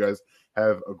guys. You guys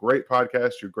have a great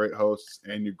podcast, you're great hosts,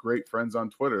 and you're great friends on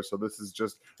Twitter. So this is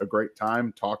just a great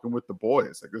time talking with the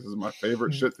boys. Like, this is my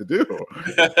favorite shit to do.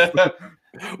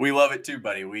 We love it too,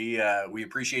 buddy. We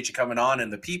appreciate you coming on,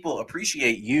 and the people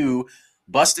appreciate you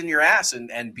busting your ass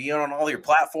and being on all your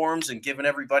platforms and giving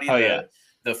everybody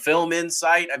the film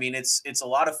insight. I mean, it's a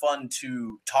lot of fun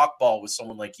to talk ball with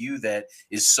someone like you that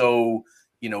is so,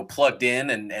 plugged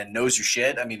in and knows your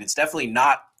shit. I mean, it's definitely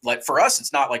not like, for us,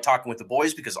 it's not like talking with the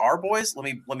boys, because our boys, let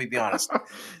me be honest,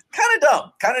 kind of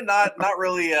dumb, kind of not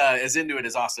really as into it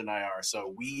as Austin and I are.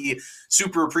 So we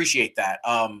super appreciate that.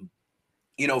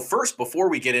 First, before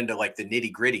we get into like the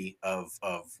nitty gritty of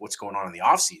what's going on in the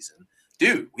off season,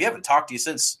 dude, we haven't talked to you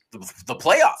since the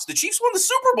playoffs. The Chiefs won the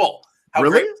Super Bowl. How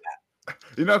really? Great is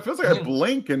that? It feels like I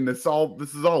blink and this is all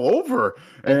over.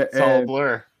 It's all a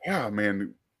blur. Yeah,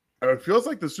 man. It feels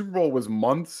like the Super Bowl was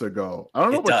months ago. I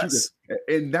don't know what you guys.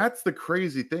 And that's the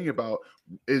crazy thing about,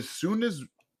 as soon as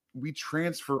we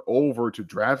transfer over to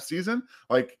draft season,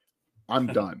 like, I'm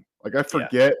done. Like, I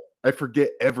forget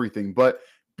everything. But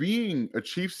being a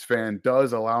Chiefs fan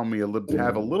does allow me to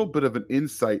have a little bit of an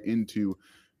insight into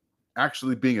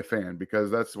actually being a fan, because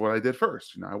that's what I did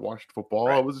first. I watched football.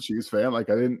 Right. I was a Chiefs fan.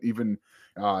 Like, I didn't even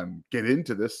get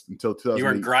into this until 2018. You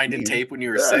weren't grinding tape when you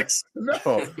were 6?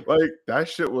 No, like, that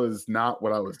shit was not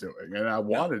what I was doing. And I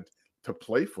wanted to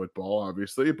play football,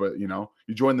 obviously, but you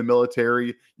join the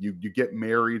military, you get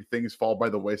married, things fall by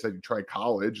the wayside, you try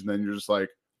college, and then you're just like,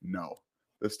 no,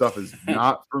 this stuff is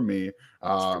not for me.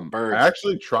 I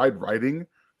actually tried writing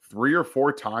 3 or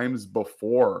 4 times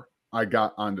before I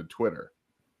got onto Twitter.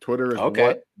 Twitter is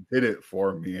what did it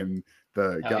for me, and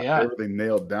got everything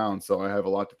nailed down. So I have a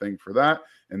lot to thank for that.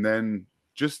 And then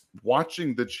just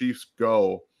watching the Chiefs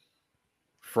go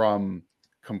from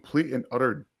complete and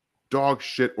utter dog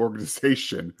shit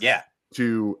organization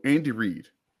to Andy Reid.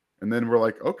 And then we're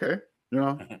like, okay,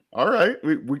 all right,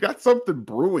 we got something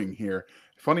brewing here.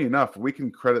 Funny enough, we can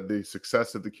credit the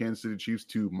success of the Kansas City Chiefs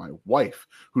to my wife,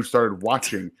 who started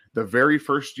watching the very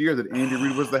first year that Andy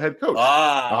Reid was the head coach.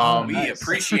 We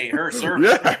appreciate her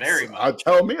service very much.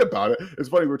 Tell me about it. It's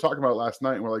funny, we were talking about it last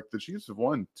night, and we're like, the Chiefs have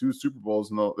won 2 Super Bowls,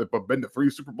 and they've been to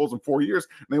 3 Super Bowls in 4 years,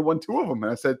 and they won 2 of them.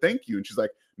 And I said, thank you. And she's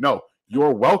like, no,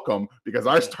 you're welcome, because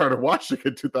I started watching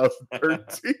in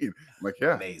 2013. I'm like,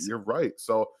 yeah, amazing. You're right.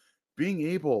 So being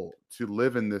able to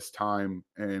live in this time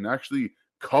and actually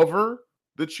cover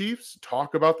the Chiefs,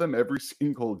 talk about them every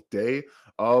single day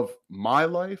of my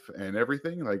life and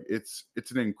everything, like, it's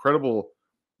an incredible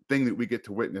thing that we get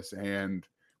to witness. And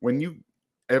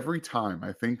every time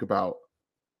I think about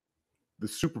the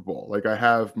Super Bowl, like, I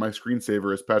have my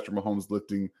screensaver as Patrick Mahomes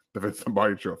lifting the Vince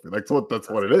Lombardi trophy. Like, that's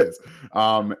what it is.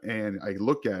 And I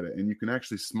look at it and you can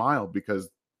actually smile, because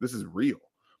this is real.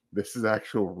 This is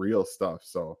actual real stuff.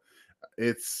 So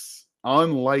it's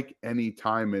unlike any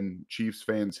time in Chiefs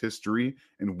fans history,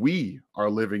 and we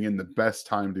are living in the best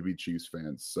time to be Chiefs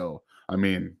fans. So, I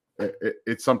mean,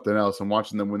 it's something else. And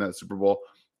watching them win that Super Bowl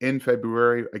in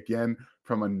February, again,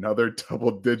 from another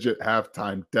double-digit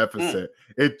halftime deficit,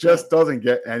 it just doesn't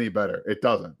get any better. It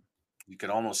doesn't. You could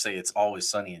almost say it's always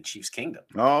sunny in Chiefs Kingdom.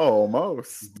 Oh,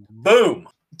 almost. Boom.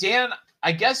 Dan,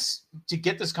 I guess to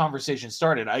get this conversation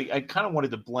started, I kind of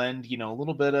wanted to blend, a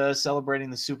little bit of celebrating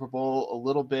the Super Bowl, a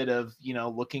little bit of,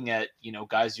 looking at,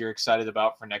 guys you're excited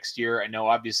about for next year. I know,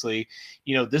 obviously,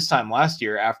 this time last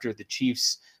year, after the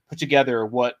Chiefs put together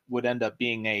what would end up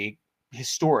being a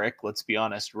historic, let's be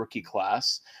honest, rookie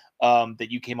class, that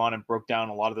you came on and broke down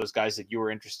a lot of those guys that you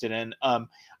were interested in.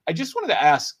 I just wanted to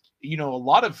ask, a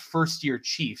lot of first-year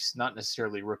Chiefs, not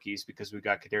necessarily rookies because we've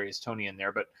got Kadarius Toney in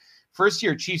there, but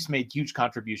first-year Chiefs made huge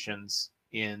contributions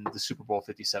in the Super Bowl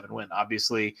 57 win.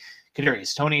 Obviously,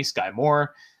 Kadarius Toney, Sky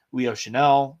Moore, Leo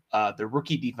Chanel, the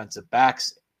rookie defensive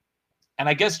backs. And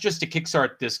I guess just to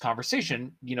kickstart this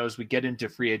conversation, as we get into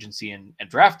free agency and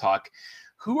draft talk,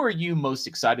 who are you most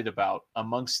excited about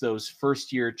amongst those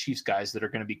first-year Chiefs guys that are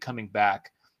going to be coming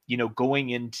back, going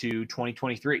into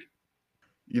 2023?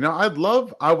 I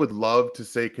would love to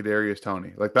say Kadarius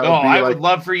Toney. Like that. I would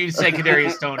love for you to say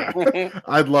Kadarius Toney.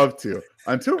 I'd love to.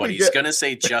 But he's gonna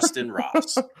say Justin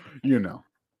Ross.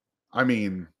 I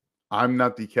mean, I'm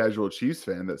not the casual Chiefs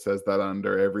fan that says that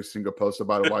under every single post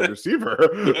about a wide receiver.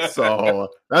 So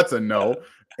that's a no.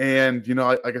 And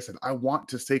like I said, I want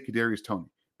to say Kadarius Toney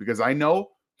because I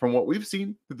know from what we've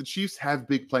seen that the Chiefs have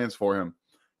big plans for him.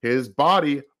 His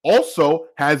body also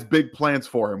has big plans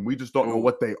for him. We just don't know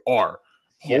what they are.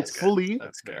 Hopefully,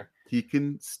 that's fair. He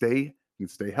can stay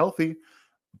healthy.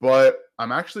 But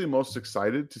I'm actually most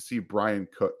excited to see Brian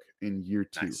Cook in year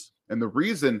 2. Nice. And the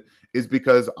reason is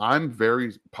because I'm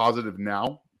very positive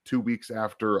now, 2 weeks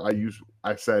after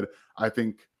I said I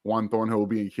think Juan Thornhill will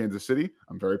be in Kansas City.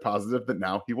 I'm very positive that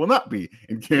now he will not be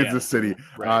in Kansas City.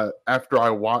 Right. After I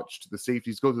watched the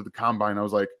safeties go through the combine, I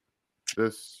was like,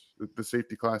 the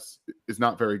safety class is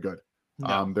not very good.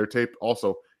 No. Their tape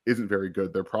also isn't very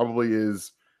good. There probably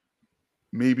is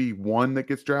maybe one that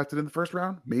gets drafted in the first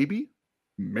round. Maybe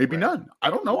none.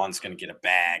 I don't know. One's going to get a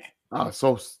bag.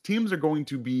 So teams are going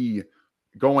to be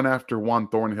going after Juan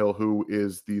Thornhill, who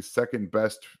is the second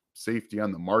best safety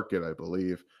on the market, I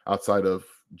believe, outside of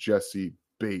Jesse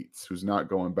Bates, who's not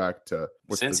going back to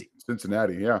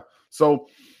Cincinnati. Yeah. So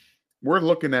we're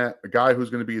looking at a guy who's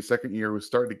going to be his second year, who's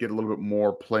starting to get a little bit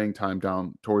more playing time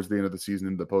down towards the end of the season,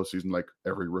 into the postseason, like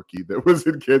every rookie that was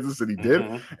in Kansas City did.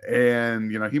 Mm-hmm.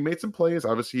 And, he made some plays.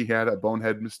 Obviously, he had a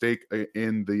bonehead mistake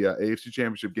in the AFC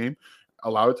Championship game,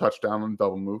 allowed a touchdown on a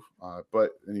double move.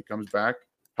 But then he comes back,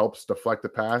 helps deflect the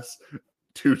pass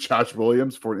to Josh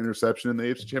Williams for an interception in the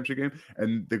AFC Championship game.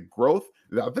 And the growth,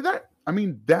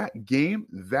 that game,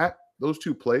 those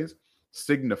two plays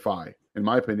signify, in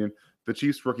my opinion, the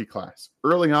Chiefs rookie class.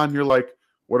 Early on, you're like,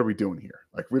 what are we doing here?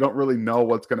 Like, we don't really know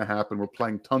what's going to happen. We're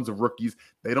playing tons of rookies.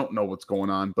 They don't know what's going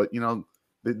on, but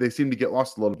they seem to get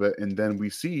lost a little bit. And then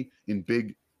we see in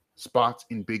big spots,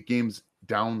 in big games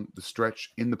down the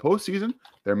stretch in the postseason,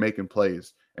 they're making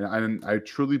plays. And I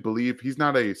truly believe he's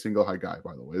not a single high guy,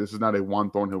 by the way. This is not a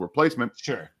Juan Thornhill replacement.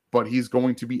 Sure. But he's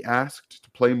going to be asked to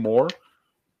play more.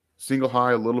 Single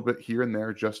high a little bit here and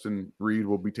there. Justin Reid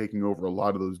will be taking over a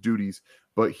lot of those duties,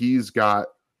 but he's going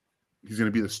to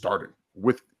be the starter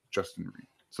with Justin Reid.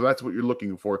 So that's what you're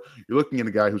looking for. You're looking at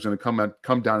a guy who's going to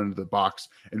come down into the box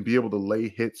and be able to lay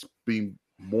hits, being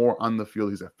more on the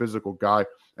field. He's a physical guy,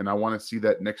 and I want to see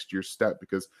that next year's step,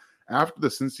 because after the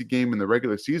Cincy game in the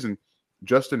regular season,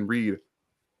 Justin Reid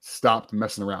stopped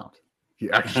messing around.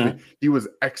 He was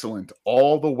excellent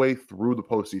all the way through the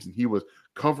postseason. He was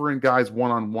covering guys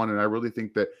one-on-one, and I really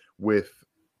think that with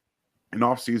an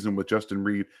offseason with Justin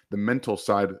Reid, the mental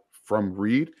side from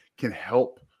Reid can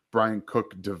help Brian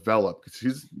Cook develop, because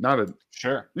he's not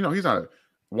he's not a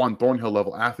Juan Thornhill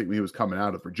level athlete when he was coming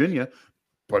out of Virginia,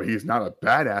 but he's not a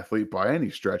bad athlete by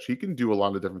any stretch. He can do a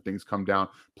lot of different things, come down,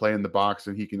 play in the box,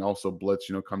 and he can also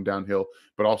blitz, come downhill,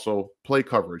 but also play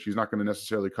coverage. He's not going to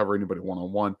necessarily cover anybody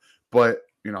one-on-one, but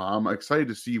I'm excited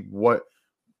to see what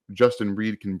Justin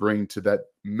Reid can bring to that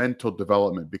mental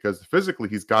development, because physically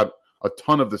he's got a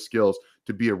ton of the skills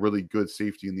to be a really good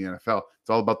safety in the NFL. It's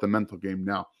all about the mental game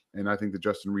now. And I think that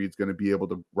Justin Reid's going to be able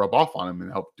to rub off on him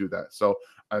and help do that. So,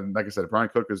 like I said, Brian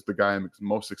Cook is the guy I'm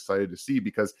most excited to see,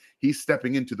 because he's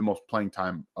stepping into the most playing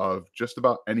time of just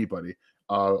about anybody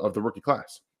of the rookie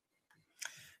class.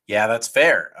 Yeah, that's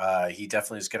fair. He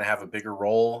definitely is going to have a bigger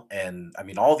role. And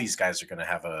all these guys are going to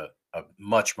have a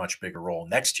much, much bigger role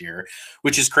next year,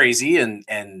 which is crazy. And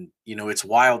it's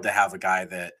wild to have a guy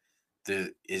that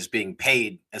is being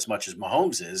paid as much as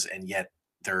Mahomes is, and yet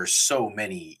there are so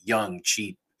many young,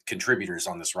 cheap contributors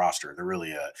on this roster. They're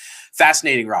really a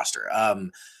fascinating roster.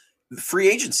 free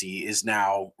agency is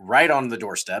now right on the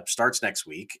doorstep, starts next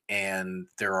week, and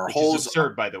there are Which holes. is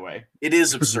absurd, by the way. It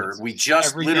is absurd. We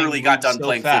just Everything literally got moves done so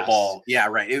playing fast. football. Yeah,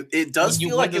 right. It does When you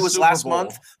feel win like the it was Super last Bowl-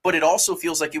 month, but it also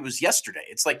feels like it was yesterday.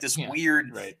 It's like this Yeah,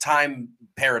 weird right. time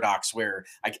paradox where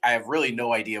I have really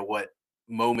no idea what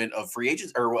moment of free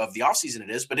agents or of the offseason it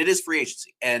is, but it is free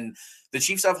agency. And the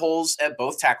Chiefs have holes at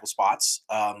both tackle spots.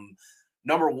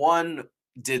 Number one,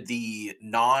 did the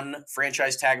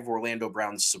non-franchise tag of Orlando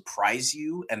Brown surprise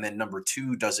you? And then number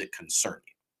two, does it concern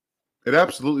you? It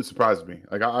absolutely surprised me.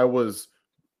 Like I was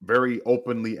very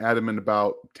openly adamant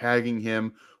about tagging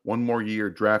him one more year,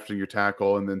 drafting your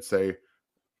tackle, and then say,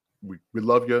 we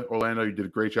love you, Orlando. You did a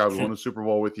great job. We won the Super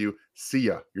Bowl with you. See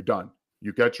ya. You're done.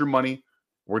 You got your money.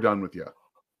 We're done with you.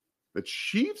 The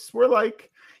Chiefs were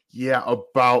like, yeah,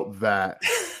 about that.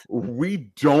 We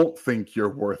don't think you're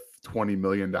worth $20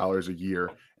 million a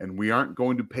year, and we aren't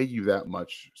going to pay you that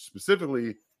much,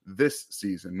 specifically this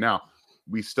season. Now,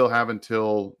 we still have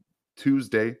until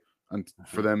Tuesday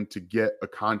for them to get a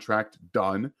contract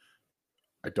done.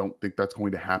 I don't think that's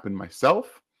going to happen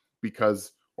myself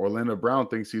because Orlando Brown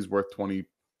thinks he's worth $23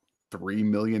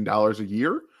 million a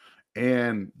year,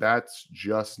 and that's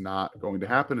just not going to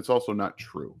happen. It's also not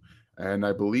true. And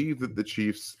I believe that the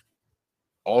Chiefs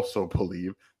also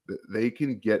believe that they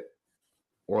can get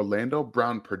Orlando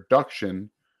Brown production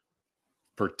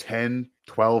for $10,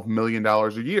 $12 million a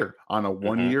year on a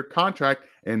one-year contract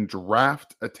and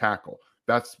draft a tackle.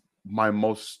 That's what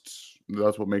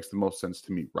makes the most sense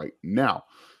to me right now.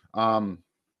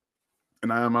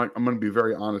 And I'm going to be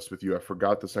very honest with you. I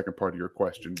forgot the second part of your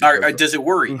question. Does it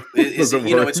worry you? Is it,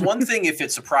 worry? It's one thing if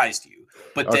it surprised you,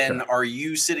 but then Okay. are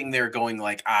you sitting there going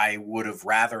like, I would have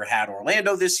rather had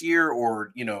Orlando this year,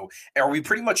 or, are we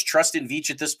pretty much trusting Veach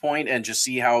at this point and just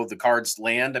see how the cards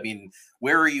land? I mean,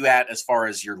 where are you at as far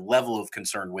as your level of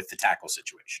concern with the tackle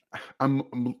situation?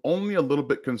 I'm only a little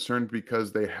bit concerned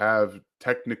because they have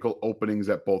technical openings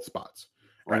at both spots.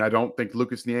 Right. And I don't think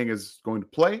Lucas Niang is going to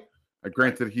play.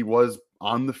 Granted, he was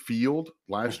on the field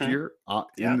last year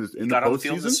in the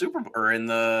postseason. In the Super Bowl or in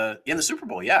the Super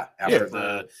Bowl, after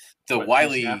the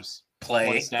Wiley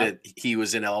play that he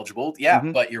was ineligible.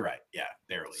 But you're right,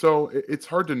 barely. So it's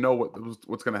hard to know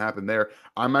what's going to happen there.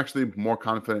 I'm actually more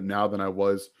confident now than I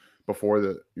was before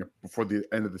the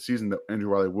end of the season that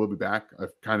Andrew Wiley will be back.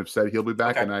 I've kind of said he'll be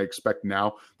back, and I expect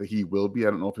now that he will be.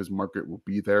 I don't know if his market will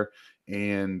be there,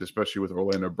 and especially with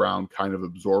Orlando Brown kind of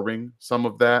absorbing some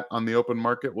of that on the open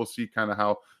market, we'll see kind of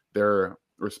how their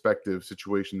respective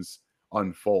situations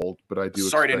unfold. But I do.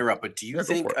 Sorry to interrupt, but do you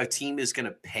think a team is going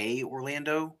to pay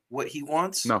Orlando what he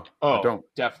wants? No, I don't.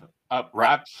 Definitely.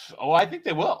 I think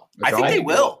they will. I think they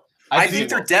will. I think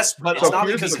they're desperate. But it's not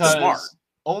because they're smart.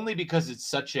 Only because it's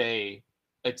such a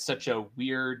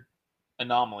weird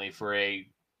anomaly for a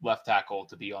left tackle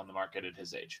to be on the market at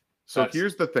his age. So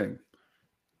here's the thing.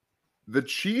 The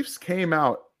Chiefs came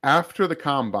out after the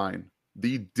combine,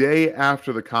 the day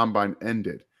after the combine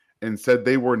ended, and said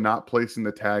they were not placing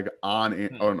the tag on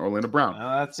Orlando Brown.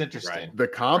 That's interesting. Right. The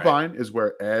combine is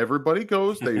where everybody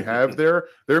goes. They have their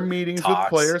meetings with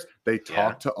players. They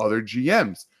talk to other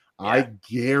GMs. Yeah. I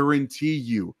guarantee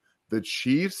you the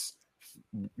Chiefs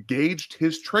gauged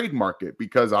his trade market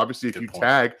because obviously if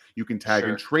tag, you can tag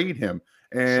and trade him.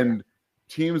 And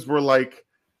teams were like,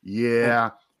 yeah,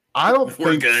 I don't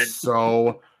think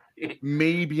so.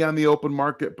 Maybe on the open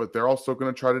market, but they're also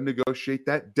going to try to negotiate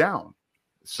that down.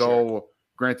 So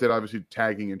granted, obviously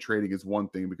tagging and trading is one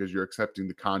thing because you're accepting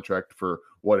the contract for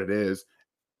what it is,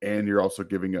 and you're also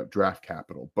giving up draft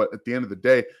capital. But at the end of the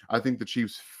day, I think the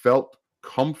Chiefs felt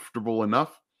comfortable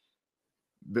enough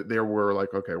that they were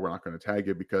like, okay, we're not going to tag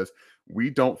you because we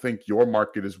don't think your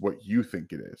market is what you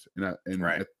think it is. And at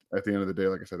the end of the day,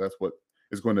 like I said, that's what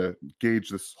is going to gauge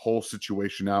this whole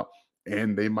situation out.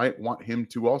 And they might want him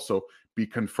to also be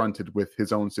confronted with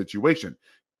his own situation.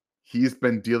 He's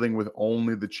been dealing with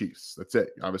only the Chiefs. That's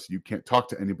it. Obviously, you can't talk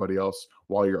to anybody else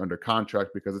while you're under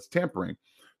contract because it's tampering.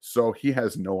 So he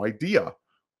has no idea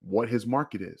what his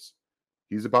market is.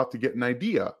 He's about to get an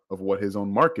idea of what his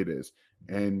own market is.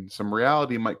 And some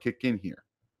reality might kick in here.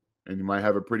 And you might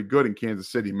have it pretty good in Kansas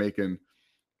City making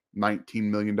 $19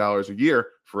 million a year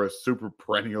for a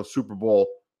perennial Super Bowl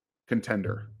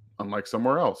contender. Unlike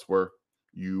somewhere else where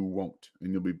you won't.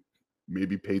 And you'll be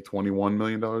maybe paid $21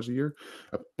 million a year.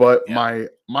 But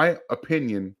my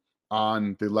opinion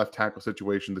on the left tackle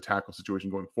situation, the tackle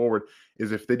situation going forward,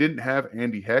 is if they didn't have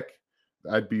Andy Heck,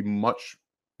 I'd be much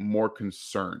more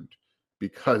concerned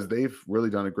because they've really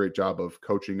done a great job of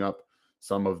coaching up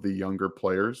some of the younger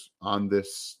players on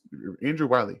this. Andrew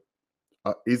Wiley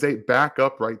is a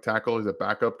backup right tackle, is a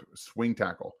backup swing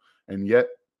tackle. And yet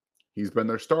He's been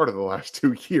their starter the last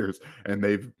 2 years, and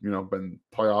they've been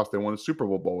playoffs. They won a Super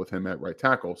Bowl with him at right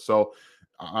tackle. So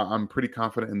I'm pretty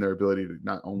confident in their ability to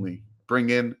not only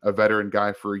bring in a veteran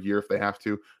guy for a year if they have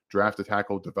to, draft a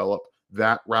tackle, develop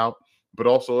that route, but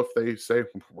also if they say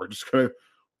we're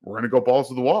gonna go balls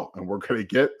to the wall and we're gonna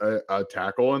get a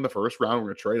tackle in the first round, we're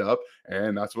gonna trade up,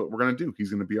 and that's what we're gonna do.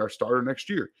 He's gonna be our starter next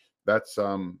year. That's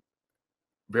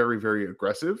very, very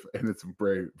aggressive, and it's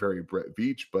very, very Brett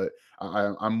Veach, but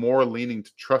I'm more leaning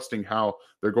to trusting how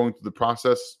they're going through the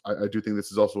process. I do think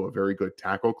this is also a very good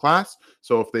tackle class.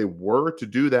 So if they were to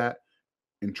do that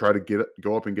and try to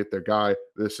go up and get their guy,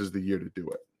 this is the year to do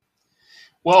it.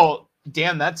 Well,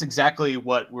 Dan, that's exactly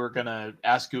what we're going to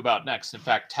ask you about next. In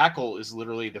fact, tackle is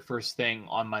literally the first thing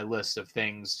on my list of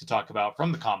things to talk about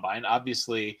from the Combine.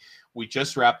 Obviously, we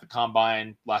just wrapped the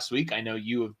Combine last week. I know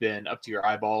you have been up to your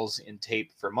eyeballs in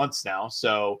tape for months now.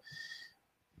 So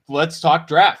let's talk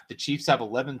draft. The Chiefs have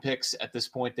 11 picks at this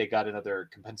point. They got another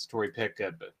compensatory pick,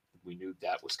 but we knew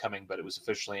that was coming, but it was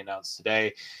officially announced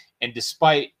today. And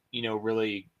despite,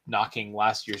 really knocking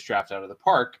last year's draft out of the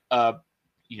park,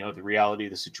 the reality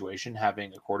of the situation,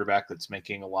 having a quarterback that's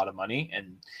making a lot of money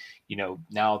and,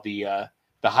 now the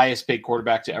highest paid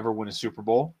quarterback to ever win a Super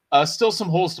Bowl, still some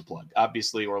holes to plug.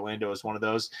 Obviously, Orlando is one of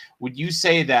those. Would you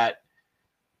say that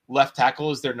left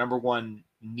tackle is their number one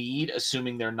need,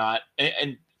 assuming they're not,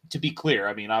 and to be clear,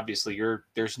 I mean, obviously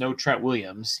there's no Trent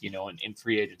Williams, in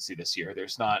free agency this year.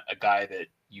 There's not a guy that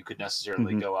you could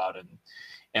necessarily go out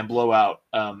and blow out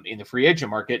in the free agent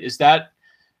market. Is that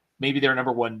maybe their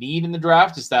number one need in the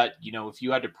draft? Is that, if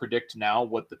you had to predict now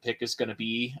what the pick is going to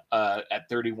be at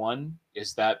 31,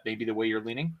 is that maybe the way you're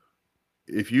leaning?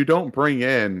 If you don't bring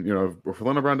in, if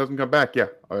Orlando Brown doesn't come back, yeah,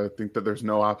 I think that there's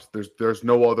no there's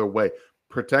no other way.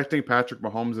 Protecting Patrick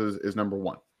Mahomes is number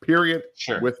one, period.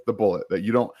 Sure. With the bullet that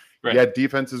you don't, right. Yeah,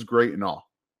 defense is great and all.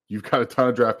 You've got a ton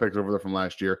of draft picks over there from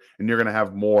last year, and you're going to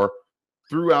have more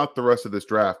throughout the rest of this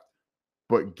draft.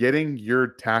 But getting your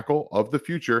tackle of the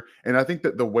future, and I think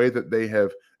that the way that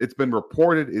it's been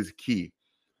reported is key.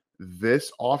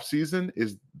 This offseason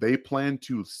is they plan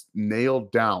to nail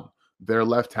down their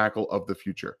left tackle of the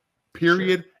future.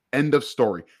 Period. Sure. End of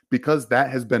story. Because that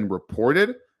has been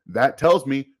reported, that tells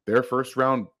me their first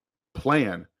round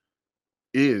plan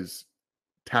is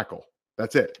tackle.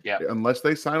 That's it. Yeah. Unless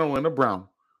they sign Orlando Brown,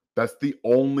 that's the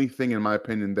only thing, in my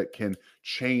opinion, that can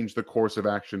change the course of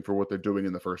action for what they're doing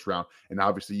in the first round. And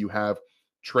obviously, you have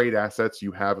trade assets.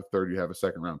 You have a third. You have a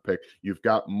second round pick. You've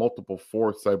got multiple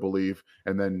fourths, I believe.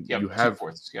 And then you have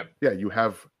fourths. Yep. Yeah, you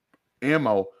have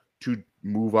ammo to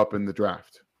move up in the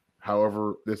draft.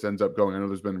 However this ends up going. I know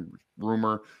there's been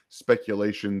rumor,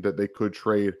 speculation that they could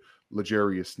trade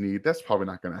L'Jarius Sneed. That's probably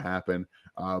not going to happen.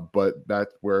 But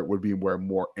that's where it would be where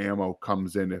more ammo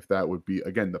comes in, if that would be,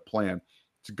 again, the plan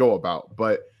to go about.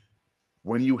 But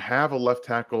when you have a left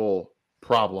tackle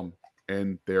problem,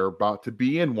 and they're about to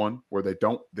be in one where they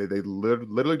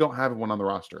literally don't have one on the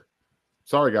roster.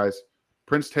 Sorry, guys.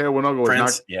 Prince Teo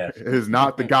Winogo is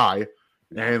not the guy,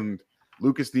 and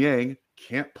Lucas Niang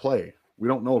can't play. We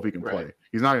don't know if he can play.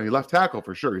 He's not going to be left tackle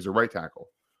for sure. He's a right tackle.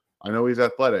 I know he's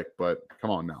athletic, but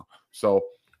come on now. So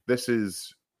this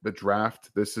is the draft.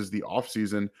 This is the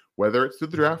offseason, whether it's through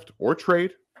the draft or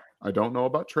trade. I don't know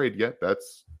about trade yet.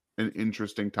 That's an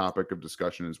interesting topic of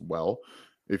discussion as well.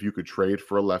 If you could trade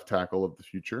for a left tackle of the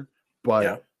future.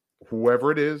 But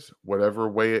whoever it is, whatever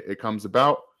way it comes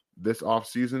about, this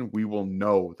offseason, we will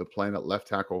know the plan at left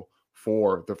tackle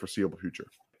for the foreseeable future.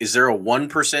 Is there a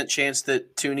 1% chance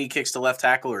that Thuney kicks to left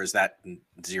tackle, or is that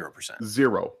 0%?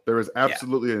 Zero. There is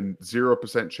absolutely a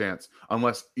 0% chance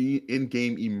unless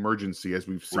in-game emergency, as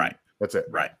we've seen. Right. That's it.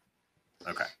 Right.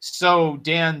 Okay. So,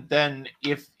 Dan, then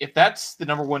if that's the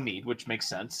number one need, which makes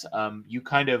sense, you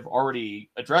kind of already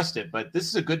addressed it, but this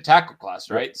is a good tackle class,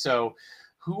 right? Yep. So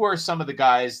who are some of the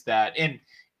guys that,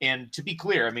 and to be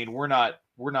clear, I mean, we're not,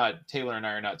 Taylor and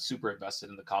I are not super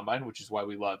invested in the Combine, which is why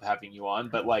we love having you on.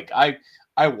 But like, I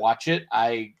watch it,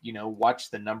 watch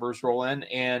the numbers roll in,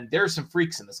 and there are some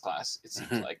freaks in this class, it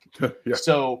seems like. Yeah.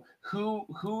 So who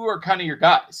are kind of your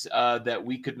guys that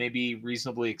we could maybe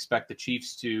reasonably expect the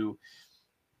Chiefs to,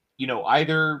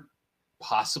 either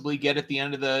possibly get at the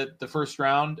end of the first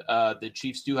round? The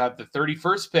Chiefs do have the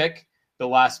 31st pick, the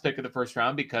last pick of the first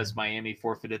round, because Miami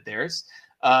forfeited theirs.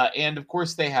 And of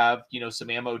course they have, some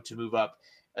ammo to move up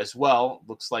as well.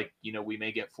 Looks like, we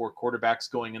may get 4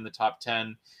 quarterbacks going in the top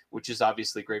 10, which is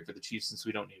obviously great for the Chiefs since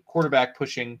we don't need a quarterback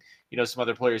pushing, some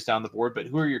other players down the board. But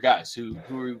who are your guys? Who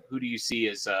do you see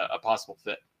as a possible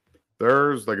fit?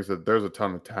 There's, like I said, there's a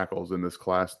ton of tackles in this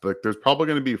class. Like, there's probably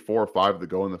going to be 4 or 5 that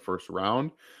go in the first round.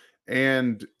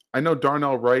 And I know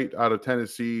Darnell Wright out of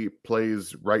Tennessee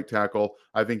plays right tackle.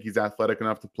 I think he's athletic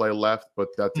enough to play left, but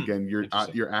that's again,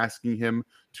 you're asking him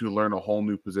to learn a whole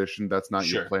new position. That's not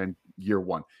your plan year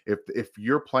one. If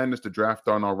your plan is to draft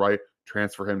Darnell Wright,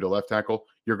 transfer him to left tackle,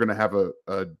 you're going to have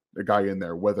a guy in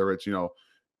there, whether it's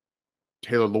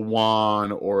Taylor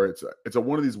Lewan or it's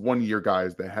one of these 1 year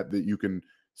guys that you can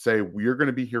say we're going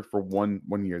to be here for one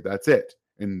year. That's it.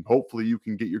 And hopefully you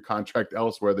can get your contract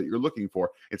elsewhere that you're looking for.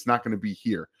 It's not going to be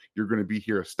here. You're going to be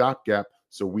here a stopgap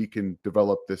so we can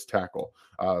develop this tackle.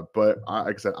 But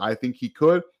like I said, I think he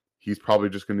could. He's probably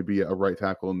just going to be a right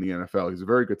tackle in the NFL. He's a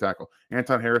very good tackle.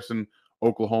 Anton Harrison,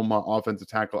 Oklahoma offensive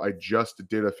tackle. I just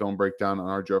did a film breakdown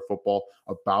on RJR Football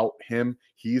about him.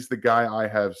 He's the guy I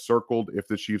have circled. If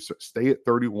the Chiefs stay at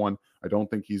 31, I don't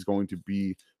think he's going to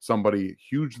be somebody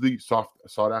hugely sought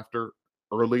after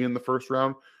early in the first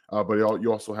round. But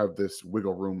you also have this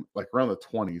wiggle room, like around the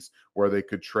 20s, where they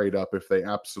could trade up if they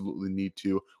absolutely need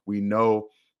to. We know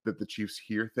that the Chiefs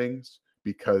hear things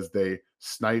because they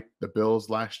sniped the Bills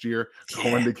last year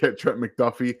going to get Trent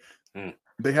McDuffie.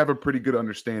 They have a pretty good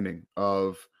understanding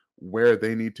of where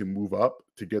they need to move up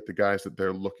to get the guys that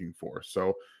they're looking for.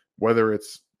 So whether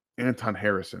it's Anton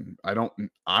Harrison,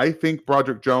 I think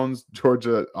Broderick Jones,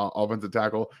 Georgia offensive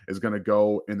tackle, is going to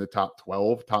go in the top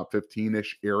 12, top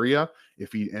 15-ish area.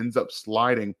 If he ends up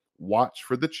sliding, watch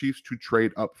for the Chiefs to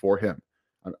trade up for him.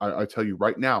 I tell you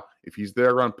right now, if he's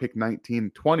there around pick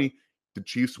 19, 20, the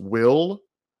Chiefs will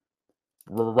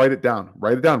write it down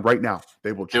right now.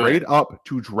 They will trade up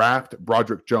to draft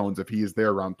Broderick Jones if he is there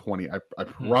around 20. I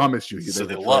promise you, so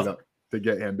they will love trade up to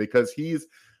get him because he's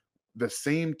the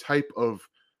same type of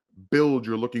build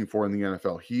you're looking for in the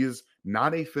NFL. He is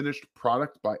not a finished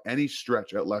product by any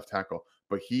stretch at left tackle,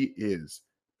 but he is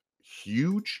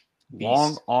huge,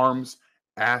 long arms,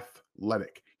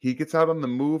 athletic. He gets out on the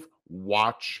move.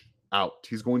 Watch out.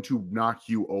 He's going to knock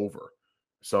you over.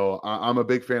 So I'm a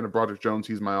big fan of Broderick Jones.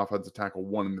 He's my offensive tackle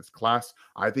 1 in this class.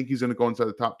 I think he's going to go inside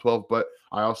the top 12, but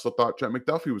I also thought Trent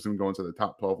McDuffie was going to go inside the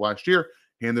top 12 last year.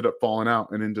 He ended up falling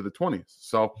out and into the 20s.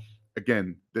 So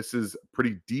again, this is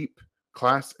pretty deep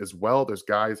class as well. There's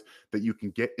guys that you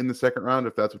can get in the second round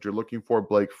if that's what you're looking for.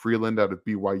 Blake Freeland out of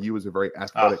BYU is a very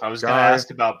athletic guy. I was going to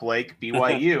ask about Blake,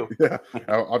 BYU. Yeah,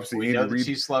 obviously we Andy know the Reid,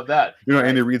 Chiefs love that. right?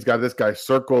 Andy Reid's got this guy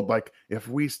circled. Like, if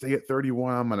we stay at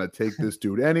 31, I'm going to take this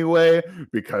dude anyway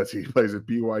because he plays at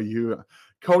BYU.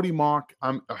 Cody Mock,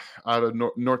 I'm out of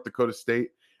North Dakota State.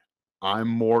 I'm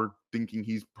more thinking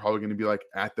he's probably going to be like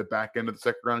at the back end of the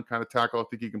second round kind of tackle. I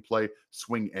think he can play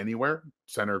swing anywhere,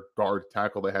 center, guard,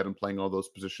 tackle. They had him playing all those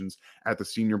positions at the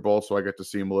Senior Bowl, so I get to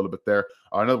see him a little bit there.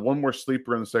 Another one more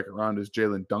sleeper in the second round is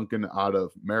Jalen Duncan out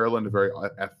of Maryland, a very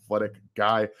athletic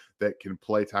guy that can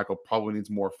play tackle. Probably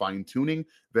needs more fine tuning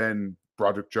than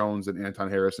Broderick Jones and Anton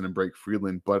Harrison and Blake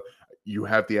Freeland, but you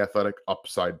have the athletic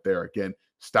upside there. Again,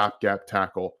 stopgap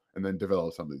tackle and then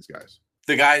develop some of these guys.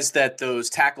 The guys that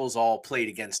those tackles all played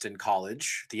against in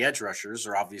college, the edge rushers,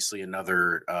 are obviously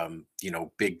another,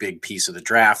 big piece of the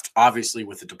draft. Obviously,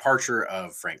 with the departure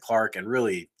of Frank Clark, and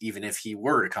really, even if he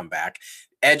were to come back,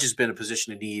 edge has been a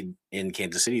position of need in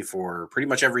Kansas City for pretty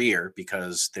much every year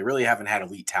because they really haven't had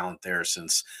elite talent there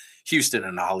since Houston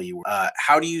and Hollywood.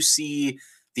 How do you see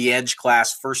the edge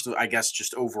class? First, I guess,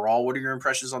 just overall, what are your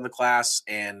impressions on the class?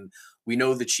 And we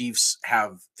know the Chiefs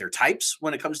have their types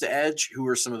when it comes to edge. Who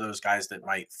are some of those guys that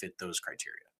might fit those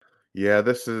criteria? Yeah,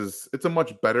 it's a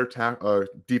much better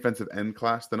defensive end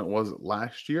class than it was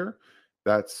last year.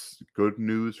 That's good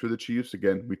news for the Chiefs.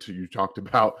 Again, you talked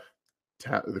about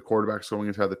the quarterbacks going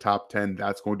into the top 10.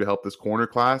 That's going to help this corner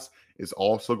class. Is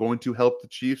also going to help the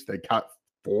Chiefs. They got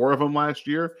 4 of them last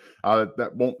year.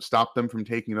 That won't stop them from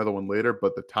taking another one later,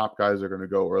 but the top guys are going to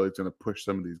go early. It's going to push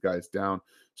some of these guys down.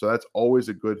 So that's always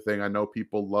a good thing. I know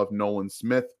people love Nolan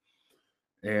Smith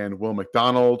and Will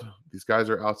McDonald. These guys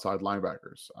are outside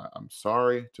linebackers. I'm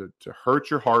sorry to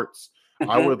hurt your hearts.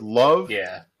 I would love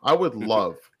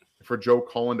for Joe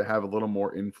Cullen to have a little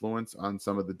more influence on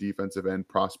some of the defensive end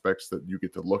prospects that you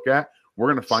get to look at. We're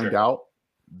going to find out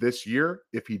this year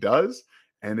if he does.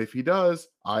 And if he does,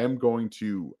 I am going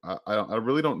to, I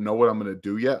really don't know what I'm going to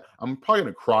do yet. I'm probably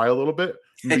going to cry a little bit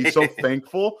and be so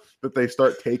thankful that they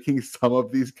start taking some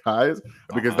of these guys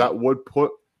because that would put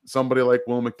somebody like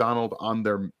Will McDonald on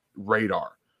their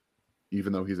radar,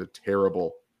 even though he's a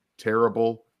terrible,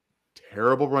 terrible,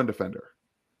 terrible run defender.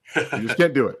 You just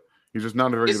can't do it. He's just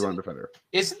not a very good run defender.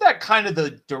 Isn't that kind of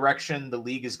the direction the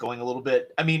league is going a little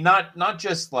bit? I mean, not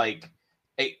just like,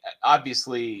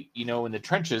 obviously, in the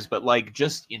trenches, but like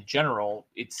just in general,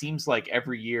 it seems like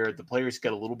every year the players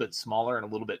get a little bit smaller and a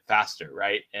little bit faster,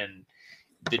 right? And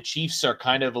the Chiefs are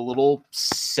kind of a little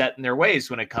set in their ways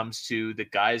when it comes to the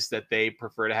guys that they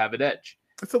prefer to have at edge.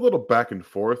 It's a little back and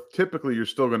forth. Typically, you're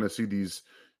still going to see these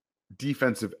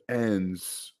defensive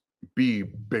ends be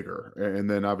bigger. And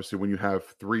then obviously when you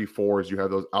have 3-4s, you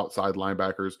have those outside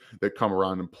linebackers that come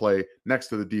around and play next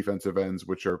to the defensive ends,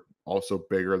 which are also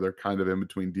bigger. They're kind of in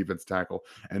between defense tackle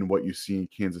and what you see in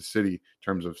Kansas City in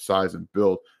terms of size and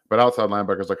build. But outside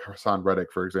linebackers like Hassan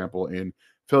Reddick, for example, in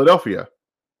Philadelphia,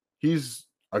 he's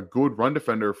a good run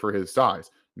defender for his size.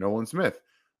 Nolan Smith,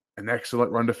 an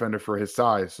excellent run defender for his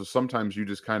size. So sometimes you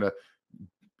just kind of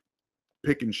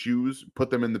pick and choose,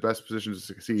 put them in the best position to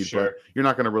succeed. Sure. But you're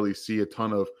not going to really see a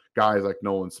ton of guys like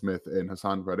Nolan Smith and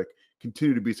Hassan Reddick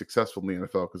continue to be successful in the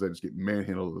NFL because they just get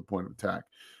manhandled at the point of attack.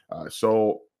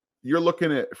 So you're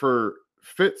looking at, for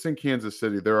fits in Kansas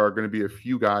City, there are going to be a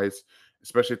few guys,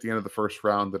 especially at the end of the first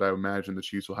round, that I imagine the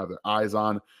Chiefs will have their eyes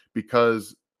on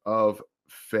because of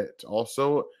fit.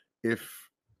 Also, if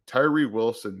Tyree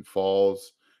Wilson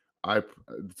falls,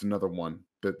 it's another one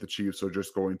that the Chiefs are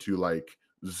just going to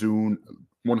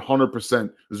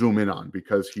 100% zoom in on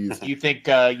because he's. You think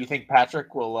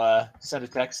Patrick will send a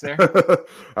text there?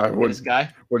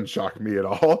 Wouldn't shock me at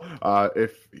all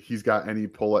if he's got any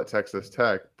pull at Texas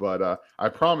Tech. But I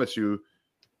promise you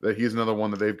that he's another one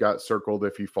that they've got circled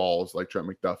if he falls, like Trent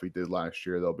McDuffie did last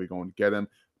year. They'll be going to get him.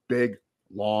 Big,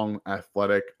 long,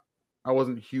 athletic. I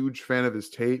wasn't a huge fan of his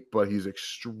tape, but he's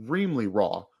extremely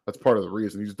raw. That's part of the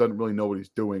reason. He just doesn't really know what he's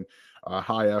doing.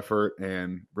 High effort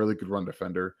and really good run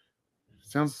defender.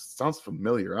 Sounds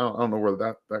familiar. I don't know where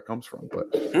that comes from, but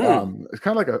it's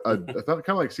kind of like kind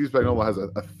of like Steve Spagnuolo has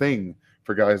a thing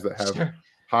for guys that have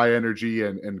high energy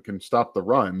and can stop the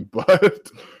run.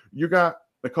 But you got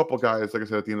a couple guys, like I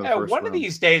said, at the end of the first round. One of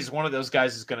these days, one of those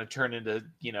guys is going to turn into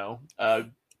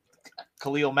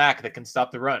Khalil Mack that can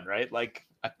stop the run, right? Like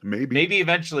maybe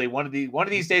eventually one of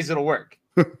these days it'll work.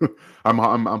 I'm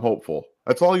hopeful.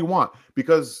 That's all you want,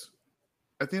 because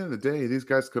at the end of the day, these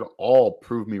guys could all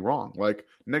prove me wrong. Like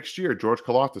next year, George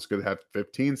Karlaftis could have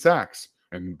 15 sacks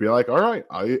and be like, all right,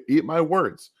 I eat my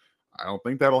words. I don't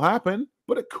think that'll happen,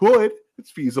 but it could. It's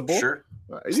feasible. Sure.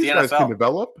 These guys can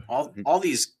develop. All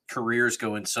these careers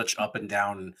go in such up and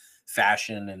down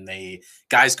fashion, and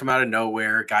guys come out of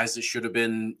nowhere, guys that should have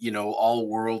been, all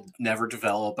world, never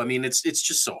develop. I mean, it's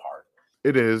just so hard.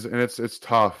 It is, and it's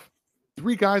tough.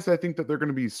 3 guys I think that they're going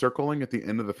to be circling at the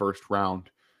end of the first round.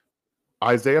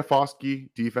 Isaiah Foskey,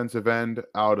 defensive end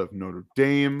out of Notre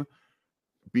Dame,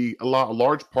 be a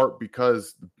large part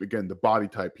because, again, the body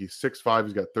type. He's 6'5",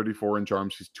 he's got 34-inch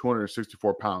arms, he's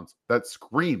 264 pounds. That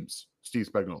screams Steve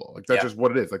Spagnuolo. Like that's just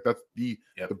what it is. Like that's the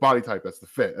body type, that's the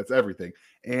fit, that's everything.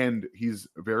 And he's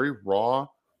a very raw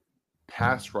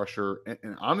pass rusher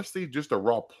and honestly just a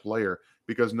raw player,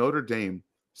 because Notre Dame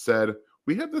said,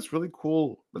 we have this really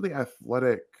cool, really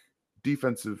athletic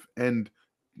defensive end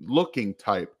looking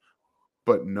type.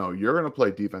 But no, you're going to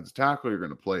play defensive tackle. You're going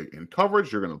to play in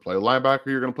coverage. You're going to play linebacker.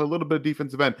 You're going to play a little bit of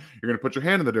defensive end. You're going to put your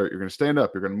hand in the dirt. You're going to stand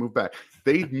up. You're going to move back.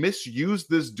 They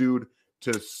misused this dude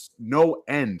to no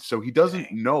end. So he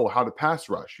doesn't know how to pass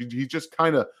rush. He's just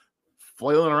kind of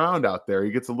flailing around out there.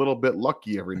 He gets a little bit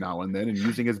lucky every now and then and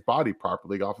using his body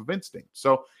properly off of instinct.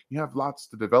 So you have lots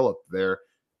to develop there.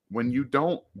 When you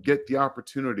don't get the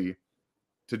opportunity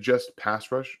to just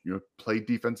pass rush, play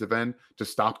defensive end, to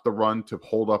stop the run, to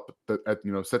hold up,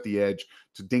 set the edge,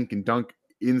 to dink and dunk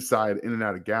inside, in and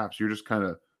out of gaps, you're just kind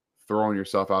of throwing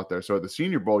yourself out there. So at the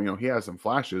Senior Bowl, he has some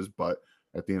flashes, but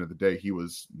at the end of the day, he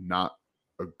didn't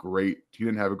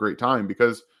have a great time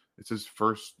because it's his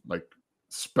first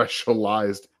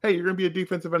specialized, hey, you're going to be a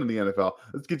defensive end in the NFL.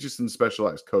 Let's get you some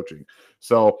specialized coaching.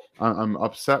 So I'm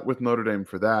upset with Notre Dame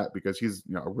for that, because he's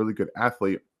a really good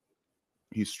athlete.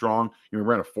 He's strong. He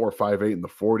ran a 4.58 in the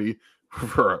 40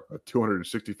 for a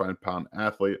 265-pound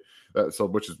athlete,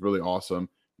 which is really awesome.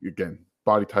 Again,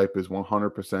 body type is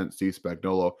 100% Steve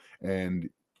Spagnuolo, and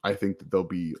I think that they'll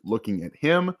be looking at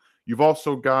him. You've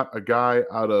also got a guy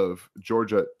out of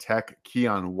Georgia Tech,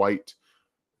 Keon White,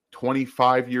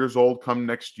 25 years old come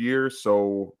next year,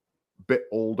 so a bit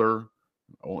older.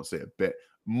 I won't say a bit,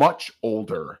 much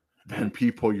older than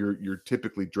people you're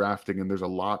typically drafting, and there's a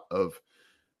lot of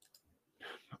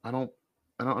I don't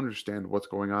understand what's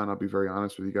going on. I'll be very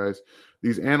honest with you guys.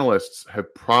 These analysts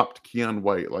have propped Keon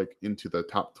White into the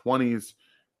top 20s,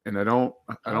 and I don't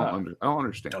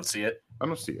understand. Don't see it. I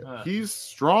don't see it. He's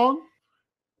strong.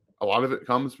 A lot of it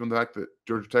comes from the fact that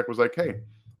Georgia Tech was like, hey,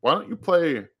 why don't you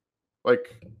play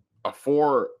a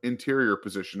 4 interior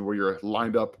position where you're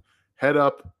lined up, head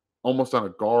up, almost on a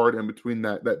guard in between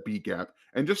that B gap,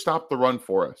 and just stop the run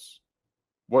for us.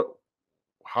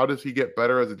 How does he get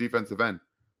better as a defensive end?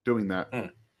 doing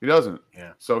that. He doesn't.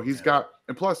 Yeah. So he's got,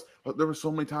 and plus there were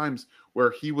so many times where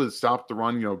he would stop the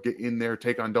run, get in there,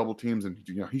 take on double teams, and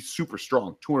he's super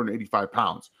strong, 285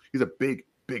 pounds. He's a big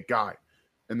guy.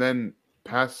 And then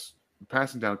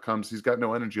passing down comes, he's got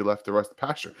no energy left to rest the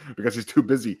pasture because he's too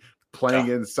busy playing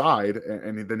inside,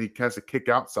 and then he has to kick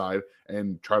outside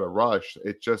and try to rush.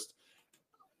 It just,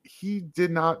 he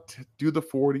did not do the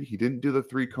 40. He didn't do the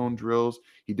 3-cone drills.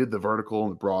 He did the vertical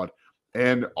and the broad.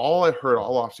 And all I heard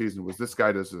all offseason was this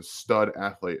guy is a stud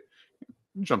athlete.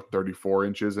 He jumped 34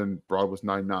 inches and broad was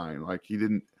 9'9". Like, he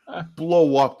didn't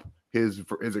blow up his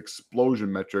explosion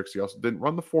metrics. He also didn't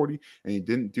run the 40, and he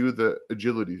didn't do the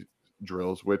agility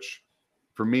drills, which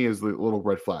for me is a little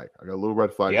red flag. I got a little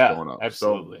red flag going up.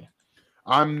 Absolutely. So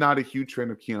I'm not a huge fan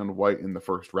of Keon White in the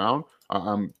first round.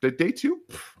 The day 2,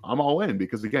 I'm all in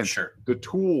because, again, the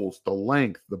tools, the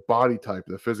length, the body type,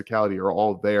 the physicality are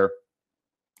all there.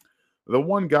 The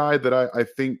one guy that I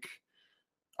think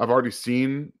I've already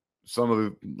seen some of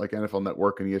the like NFL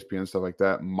Network and ESPN stuff like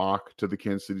that mock to the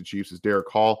Kansas City Chiefs is Derek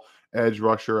Hall, edge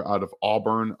rusher out of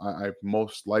Auburn. I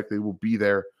most likely will be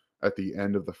there at the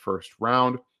end of the first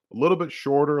round. A little bit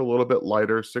shorter, a little bit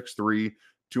lighter, 6'3",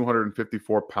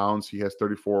 254 pounds. He has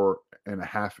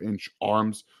 34.5-inch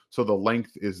arms. So the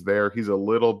length is there. He's a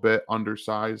little bit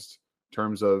undersized in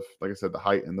terms of, like I said, the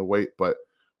height and the weight, but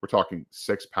we're talking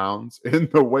 6 pounds in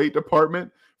the weight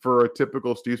department for a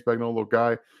typical Steve Spagnuolo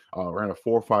guy. Ran a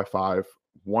 4.55,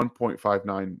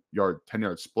 1.59 yard,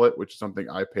 10-yard split, which is something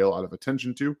I pay a lot of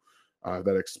attention to.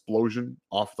 That explosion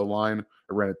off the line.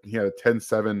 He had a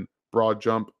 10.7 broad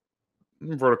jump.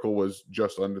 Vertical was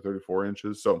just under 34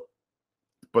 inches. So,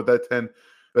 but that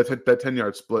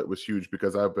 10-yard split was huge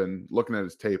because I've been looking at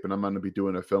his tape, and I'm going to be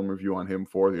doing a film review on him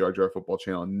for the RJR Football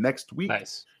Channel next week.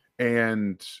 Nice.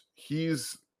 And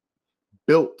he's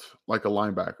built like a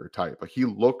linebacker type. Like, he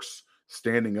looks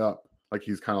standing up like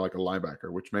he's kind of like a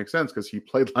linebacker, which makes sense because he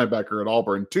played linebacker at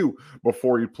Auburn too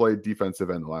before he played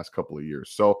defensive end the last couple of years.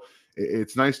 So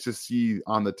it's nice to see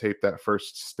on the tape that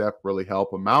first step really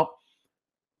help him out.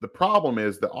 The problem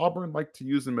is that Auburn like to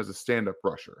use him as a stand-up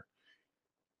rusher.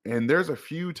 And there's a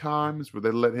few times where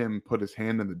they let him put his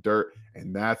hand in the dirt,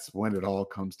 and that's when it all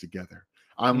comes together.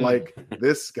 I'm like,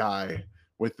 this guy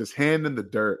with his hand in the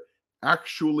dirt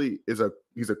actually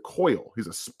he's a coil, he's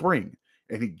a spring,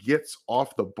 and he gets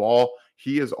off the ball.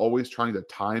 He is always trying to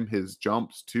time his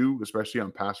jumps too, especially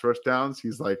on pass rush downs.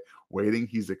 He's like waiting.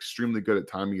 He's extremely good at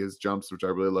timing his jumps, which I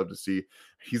really love to see.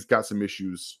 He's got some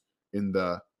issues in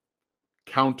the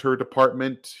counter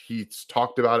department. He's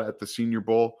talked about it at the Senior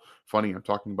Bowl. Funny, I'm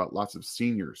talking about lots of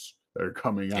seniors that are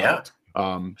coming out.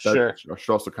 That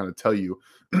should also kind of tell you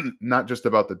not just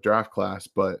about the draft class,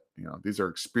 but these are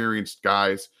experienced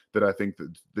guys that I think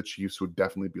that the Chiefs would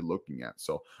definitely be looking at.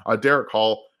 So Derek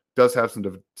Hall does have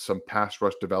some pass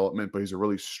rush development, but he's a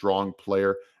really strong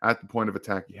player at the point of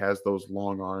attack. He has those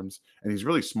long arms, and he's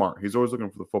really smart. He's always looking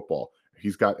for the football.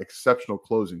 He's got exceptional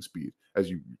closing speed, as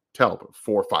you tell, but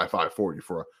 4.55 40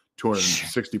 for a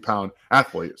 260-pound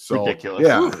athlete. So ridiculous.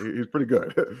 Yeah, he's pretty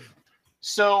good.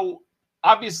 So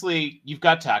obviously, you've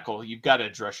got tackle, you've got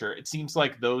edge rusher. It seems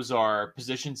like those are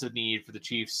positions of need for the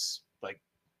Chiefs, like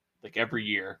every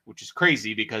year, which is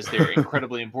crazy because they're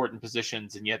incredibly important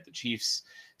positions, and yet the Chiefs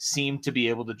seem to be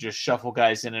able to just shuffle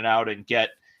guys in and out and get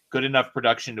good enough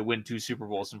production to win 2 Super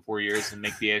Bowls in 4 years and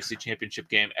make the AFC Championship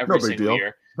game every single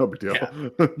year. No big deal.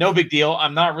 Yeah. No big deal.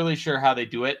 I'm not really sure how they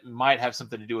do it. It might have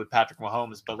something to do with Patrick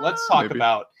Mahomes, but let's talk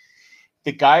about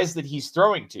the guys that he's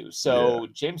throwing to. So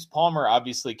James Palmer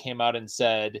obviously came out and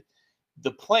said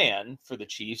the plan for the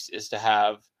Chiefs is to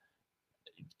have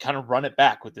kind of run it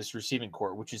back with this receiving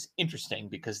core, which is interesting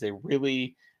because they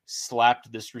really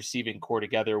slapped this receiving core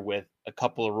together with a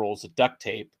couple of rolls of duct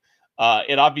tape.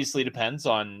 It obviously depends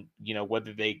on,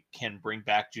 whether they can bring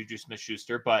back Juju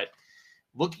Smith-Schuster, but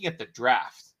looking at the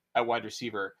draft at wide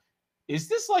receiver, is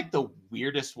this like the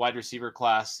weirdest wide receiver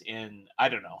class in, I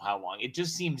don't know how long. It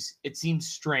seems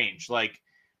strange. Like,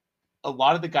 a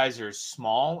lot of the guys are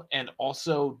small and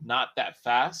also not that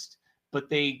fast, but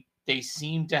they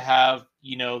seem to have,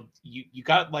 you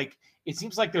got like, it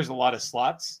seems like there's a lot of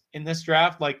slots in this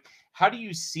draft. Like, how do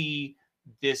you see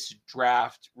this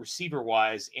draft receiver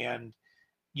wise? And,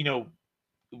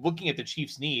 looking at the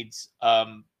Chiefs' needs,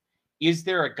 is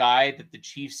there a guy that the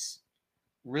Chiefs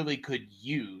really could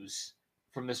use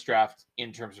from this draft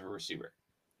in terms of a receiver?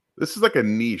 This is like a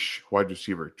niche wide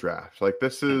receiver draft. Like,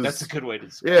 that's a good way to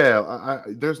describe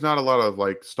it. There's not a lot of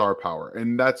like star power.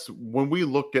 And that's when we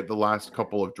look at the last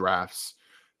couple of drafts,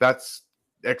 that's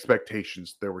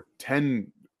expectations. There were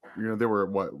 10 there were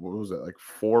what was it, like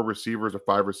 4 receivers or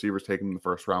 5 receivers taken in the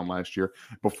first round last year.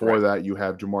 Before that, you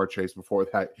have Jamar Chase. Before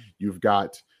that, you've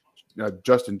got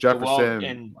Justin Jefferson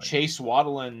and Chase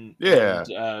Waddle and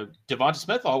Devonta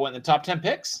Smith all went in the top 10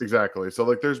 picks. Exactly.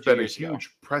 So there's been a huge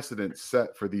precedent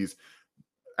set for these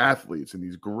athletes and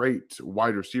these great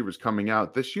wide receivers coming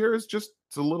out. This year is just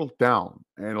a little down,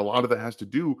 and a lot of that has to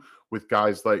do with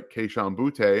guys like Kayshon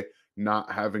Boutte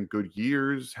not having good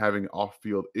years, having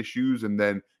off-field issues, and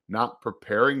then not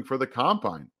preparing for the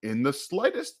combine in the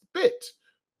slightest bit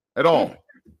at all.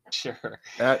 Sure.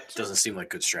 That doesn't seem like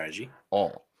good strategy.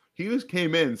 All. He just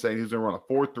came in saying he was going to run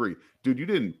a 4.3. Dude, you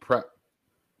didn't prep.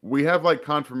 We have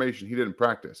confirmation he didn't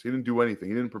practice. He didn't do anything.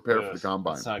 He didn't prepare for the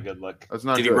combine. That's not a good look. That's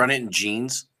not Did good. He run it in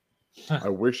jeans? I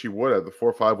wish he would have. The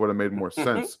 4.5 would have made more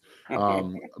sense.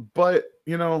 But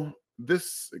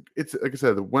it's like I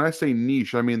said, when I say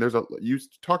niche, I mean you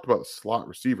talked about slot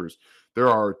receivers. There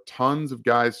are tons of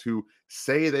guys who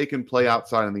say they can play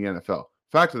outside in the NFL.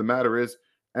 Fact of the matter is,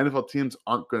 NFL teams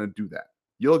aren't going to do that.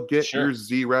 You'll get your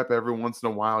Z rep every once in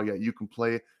a while. Yeah, you can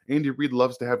play. Andy Reid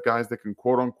loves to have guys that can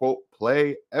quote unquote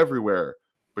play everywhere.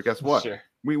 But guess what? Sure.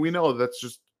 We know that's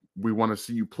just, we want to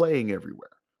see you playing everywhere.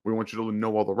 We want you to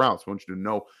know all the routes. We want you to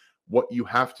know what you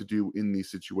have to do in these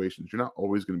situations. You're not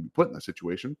always going to be put in that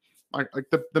situation. Like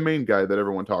the main guy that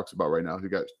everyone talks about right now, who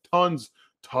got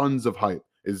tons of hype,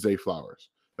 is Zay Flowers.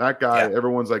 That guy,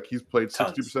 everyone's like, he's played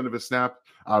 60% of his snap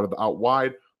out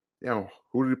wide.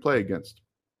 Who did he play against?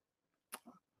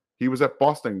 He was at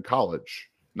Boston College,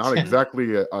 not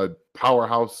exactly a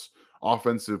powerhouse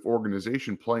offensive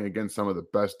organization, playing against some of the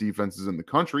best defenses in the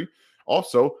country.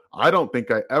 Also, I don't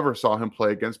think I ever saw him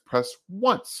play against press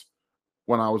once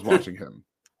when I was watching him.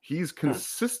 He's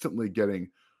consistently getting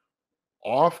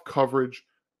off coverage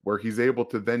where he's able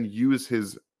to then use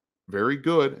his very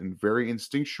good and very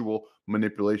instinctual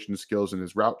manipulation skills in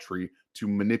his route tree to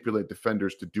manipulate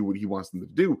defenders to do what he wants them to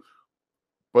do.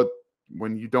 But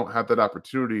when you don't have that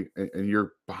opportunity and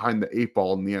you're behind the 8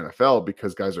 ball in the NFL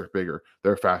because guys are bigger,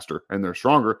 they're faster, and they're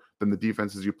stronger than the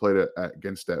defenses you played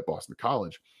against at Boston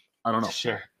College, I don't know.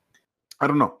 Sure. I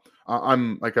don't know.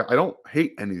 I'm like, I don't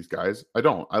hate any of these guys. I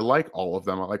don't. I like all of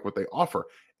them. I like what they offer.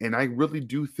 And I really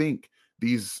do think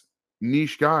these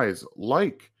niche guys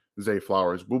like Zay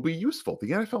Flowers will be useful.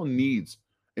 The NFL needs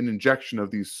an injection of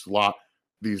these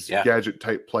gadget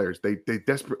type players. They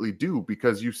desperately do,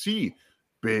 because you see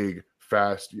big,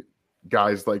 fast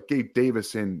guys like Gabe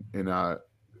Davis in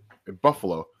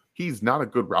Buffalo. He's not a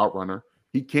good route runner.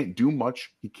 He can't do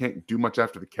much. He can't do much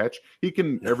after the catch. He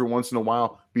can every once in a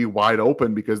while be wide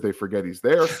open because they forget he's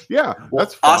there. Yeah,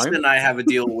 that's fine. Austin and I have a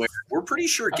deal where we're pretty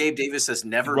sure Gabe Davis has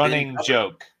never running been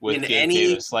joke with in Gabe any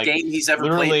Davis. Like, game he's ever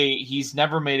literally, played. He's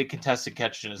never made a contested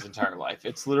catch in his entire life.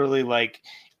 It's literally like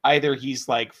either he's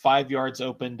like 5 yards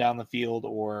open down the field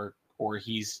or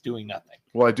he's doing nothing.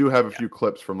 Well, I do have a few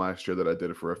clips from last year that I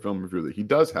did for a film review that he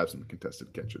does have some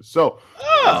contested catches. So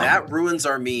that ruins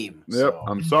our meme. Yep, so.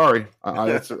 I'm sorry.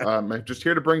 I'm just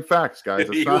here to bring facts, guys.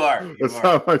 That's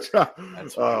not my job.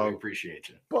 That's why we appreciate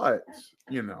you. But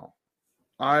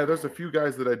there's a few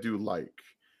guys that I do like,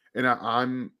 and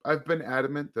I've been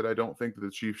adamant that I don't think that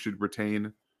the Chiefs should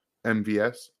retain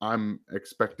MVS. I'm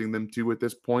expecting them to at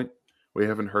this point. We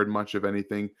haven't heard much of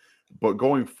anything. But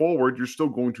going forward, you're still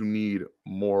going to need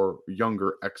more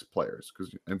younger X players,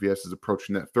 because MVS is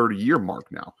approaching that 30-year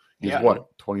mark now. He's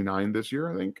 29 this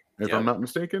year, I think, if I'm not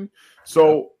mistaken.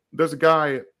 So there's a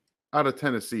guy out of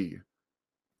Tennessee,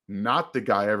 not the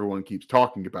guy everyone keeps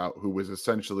talking about, who was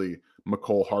essentially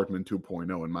McCole Hardman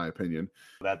 2.0, in my opinion.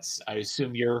 I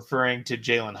assume you're referring to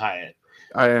Jalen Hyatt.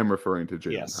 I am referring to Jalen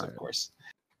Hyatt. Yes, of course.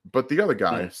 But the other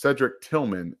guy, Cedric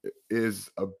Tillman, is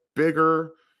a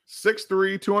bigger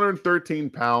 6'3", 213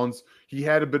 pounds. He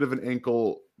had a bit of an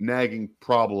ankle nagging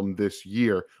problem this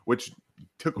year, which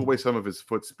took away some of his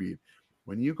foot speed.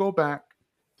 When you go back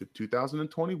to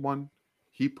 2021,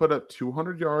 he put up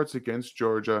 200 yards against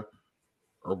Georgia,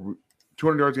 or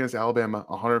 200 yards against Alabama,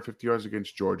 150 yards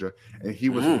against Georgia, and he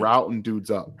was routing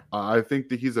dudes up. I think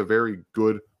that he's a very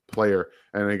good player,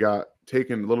 and I got a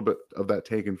little bit of that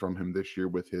taken from him this year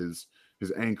with his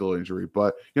ankle injury.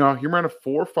 But he ran a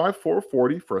 4.54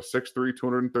 40 for a 6'3",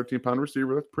 213-pound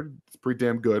receiver. That's pretty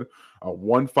damn good. A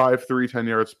 1.53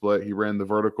 10-yard split. He ran the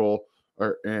vertical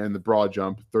and the broad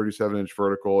jump, 37-inch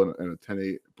vertical and a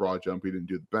 10.8 broad jump. He didn't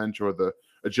do the bench or the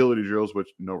agility drills, which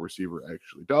no receiver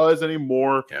actually does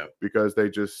anymore because they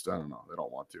just, I don't know, they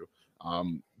don't want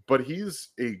to. But he's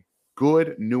a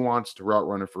good, nuanced route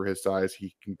runner for his size.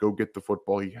 He can go get the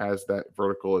football. He has that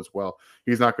vertical as well.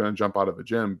 He's not going to jump out of a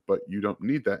gym, but you don't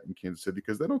need that in Kansas City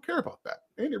because they don't care about that.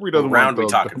 Andy Reid doesn't want to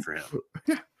talking for him.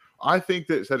 Yeah. I think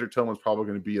that Cedric Tillman's probably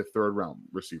going to be a 3rd round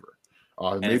receiver.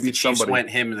 And maybe if the Chiefs somebody went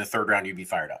him in the 3rd round, you'd be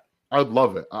fired up. I'd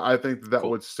love it. I think that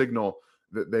Cool. would signal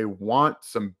that they want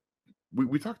some.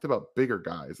 We talked about bigger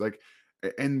guys,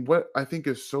 and what I think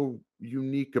is so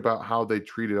unique about how they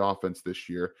treated offense this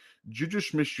year, Juju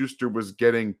Smith-Schuster was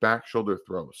getting back shoulder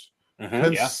throws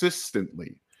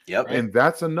consistently. Yep. And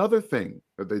that's another thing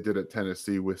that they did at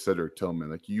Tennessee with Cedric Tillman.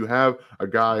 Like, you have a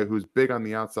guy who's big on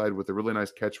the outside with a really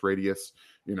nice catch radius.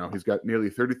 You know, he's got nearly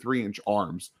 33-inch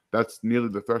arms. That's nearly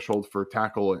the threshold for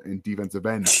tackle and defensive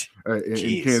end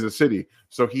in Kansas City.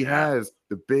 So he has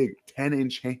the big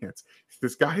 10-inch hands.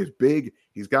 This guy is big.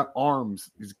 He's got arms.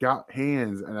 He's got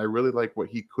hands. And I really like what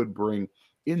he could bring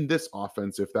in this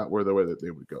offense if that were the way that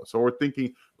they would go. So we're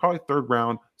thinking probably 3rd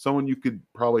round, someone you could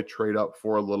probably trade up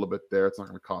for a little bit there. It's not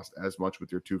going to cost as much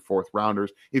with your 2 4th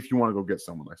rounders if you want to go get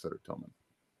someone like Cedric Tillman.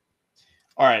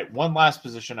 All right, one last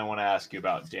position I want to ask you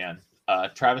about, Dan.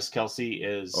 Travis Kelce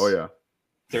is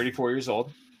 34 years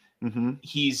old. Mm-hmm.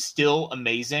 He's still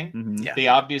amazing. Mm-hmm. Yeah. They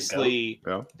obviously,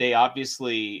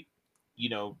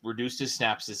 reduced his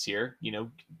snaps this year,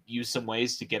 used some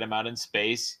ways to get him out in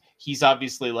space. He's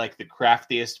obviously like the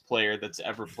craftiest player that's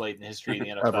ever played in the history of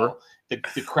the NFL,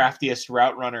 the craftiest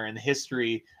route runner in the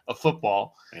history of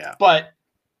football. Yeah. But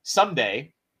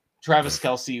someday Travis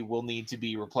Kelce will need to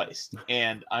be replaced.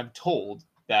 And I'm told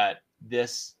that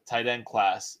this tight end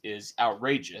class is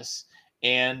outrageous.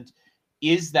 And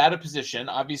is that a position?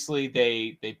 Obviously,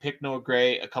 they picked Noah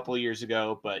Gray a couple of years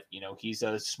ago, but he's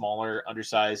a smaller,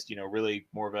 undersized, really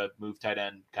more of a move tight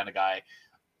end kind of guy.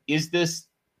 Is this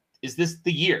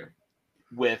the year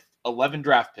with 11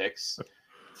 draft picks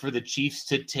for the Chiefs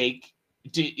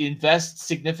to invest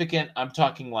significant? I'm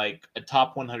talking like a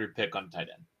top 100 pick on tight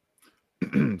end.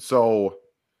 So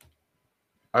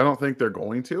I don't think they're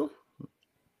going to.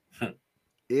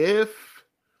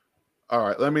 All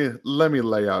right, let me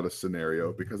lay out a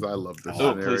scenario because I love this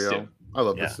scenario. I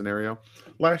love this scenario.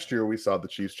 Last year we saw the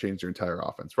Chiefs change their entire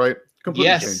offense, right?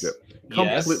 Completely change it.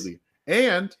 Completely.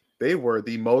 And they were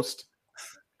the most,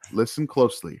 listen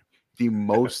closely, the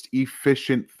most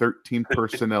efficient 13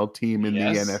 personnel team in the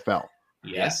NFL.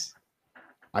 Yes.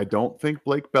 I don't think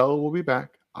Blake Bell will be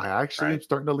back. I actually am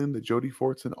starting to lean that Jody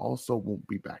Fortson also won't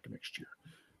be back next year.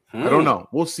 I don't know.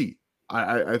 We'll see.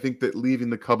 I think that leaving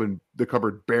the cupboard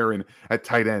barren at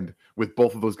tight end with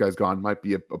both of those guys gone might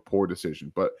be a poor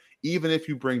decision. But even if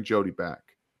you bring Jody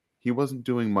back, he wasn't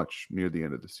doing much near the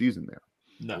end of the season there.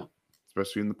 No.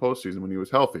 Especially in the postseason when he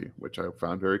was healthy, which I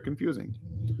found very confusing.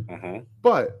 Mm-hmm.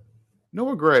 But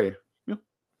Noah Gray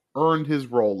earned his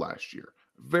role last year.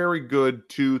 Very good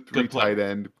 2-3 tight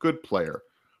end, good player.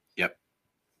 Yep.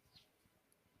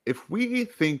 If we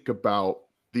think about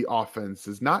the offense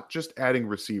as not just adding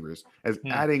receivers, as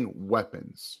adding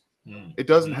weapons, it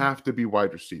doesn't have to be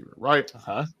wide receiver, right?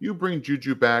 You bring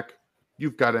Juju back,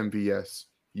 you've got MVS,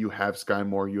 you have Sky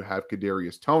Moore, you have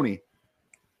Kadarius Toney.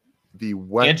 The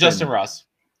weapon and Justin Ross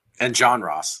and John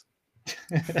Ross.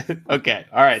 Okay,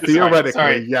 all right.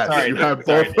 Theoretically, yes, you have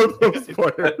both of those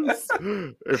players.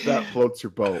 If that floats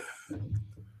your boat.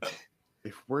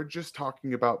 If we're just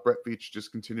talking about Brett Veach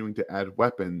just continuing to add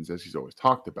weapons, as he's always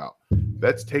talked about,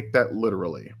 let's take that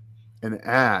literally and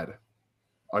add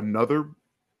another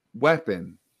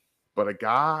weapon, but a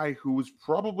guy who's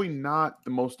probably not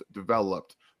the most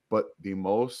developed, but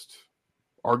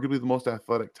arguably the most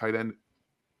athletic tight end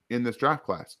in this draft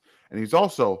class. And he's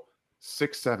also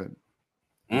 6'7",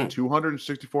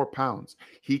 264 pounds.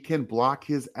 He can block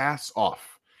his ass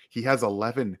off. He has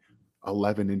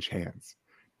 11-inch hands.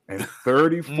 And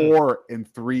 34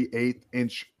 and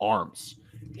 3/8-inch arms.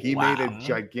 He made a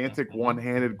gigantic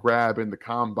one-handed grab in the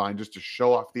combine just to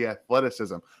show off the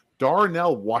athleticism.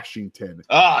 Darnell Washington.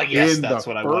 Oh, yes, in that's the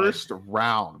what I wanted. first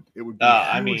round. It would be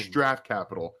huge draft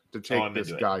capital to take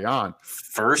this guy on.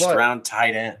 First round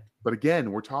tight end. But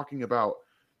again, we're talking about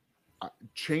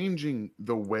changing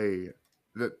the way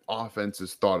that offense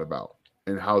is thought about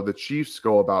and how the Chiefs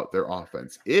go about their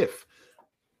offense. If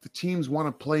the teams want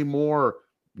to play more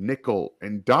nickel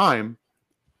and dime,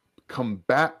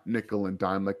 combat nickel and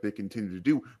dime like they continue to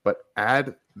do, but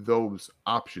add those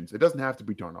options. It doesn't have to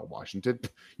be Darnell Washington.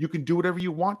 You can do whatever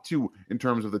you want to in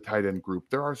terms of the tight end group.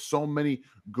 There are so many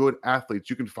good athletes.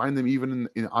 You can find them even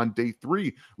on day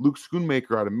 3. Luke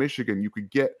Schoonmaker out of Michigan. You could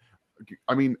get,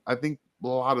 I think a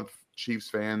lot of Chiefs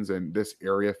fans and this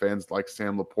area fans like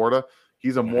Sam Laporta.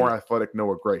 He's a more athletic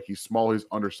Noah Gray. He's small. He's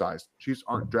undersized. Chiefs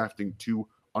aren't drafting two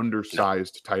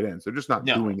undersized tight ends. They're just not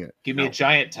doing it. Give me a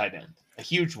giant tight end, a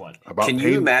huge one. Can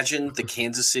you imagine the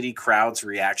Kansas City crowd's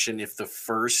reaction if the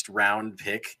first round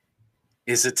pick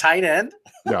is a tight end.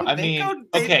 Yeah. I They mean, go-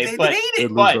 they- okay, they but hate it.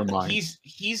 They'd lose their but mind.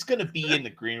 he's going to be in the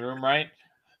green room, right?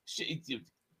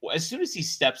 As soon as he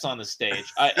steps on the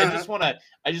stage, I just want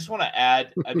to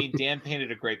add. I mean, Dan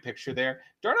painted a great picture there.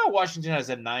 Darnell Washington has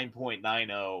a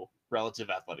 9.90 relative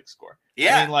athletic score.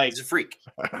 Yeah, I mean, like, he's a freak.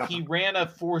 he ran a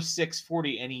 4.6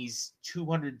 40 and he's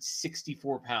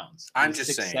 264 pounds. I'm He's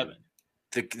just saying. 6'7".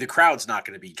 The crowd's not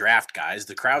going to be draft guys.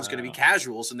 The crowd's going to be No.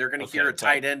 casuals, and they're going to hear a Okay,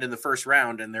 tight end in the first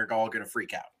round, and they're all going to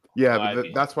freak out. Yeah, I'd but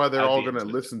be- that's why they're I'd all be going to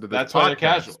into it. listen to this That's why they're podcast,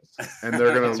 casuals. and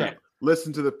they're going That's to right.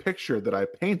 listen to the picture that I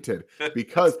painted.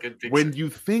 Because That's a good picture. when you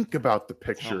think about the Oh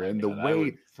picture my and God, the I way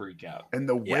would freak out.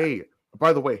 way,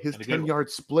 by the way, his And a good 10-yard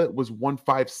split was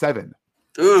 157.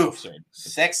 Ooh, Absurd.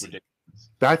 It's sexy. ridiculous.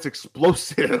 That's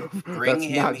explosive. Bring That's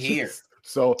him not here. just-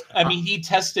 So I mean, he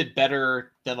tested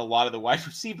better than a lot of the wide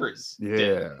receivers. did.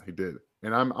 yeah, he did.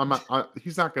 And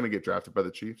he's not going to get drafted by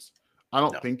the Chiefs. I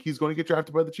don't No. think he's going to get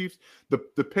drafted by the Chiefs. The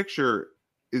picture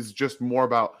is just more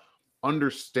about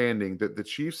understanding that the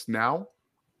Chiefs now,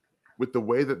 with the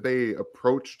way that they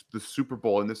approached the Super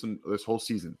Bowl in this whole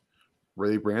season, where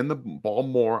they ran the ball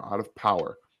more out of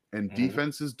power, and Mhm.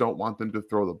 defenses don't want them to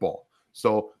throw the ball.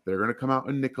 So they're going to come out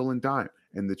and nickel and dime.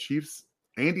 And the Chiefs,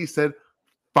 Andy said,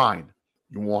 fine.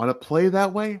 You want to play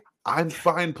that way? I'm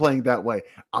fine playing that way.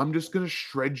 I'm just going to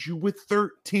shred you with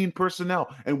 13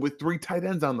 personnel and with 3 tight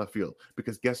ends on the field.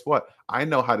 Because guess what? I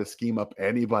know how to scheme up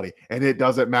anybody, and it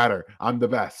doesn't matter. I'm the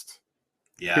best.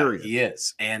 Yeah, Period. he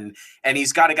is. And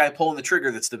he's got a guy pulling the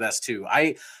trigger that's the best too.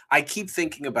 I keep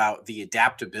thinking about the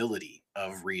adaptability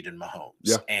of Reed and Mahomes.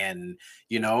 Yeah. And,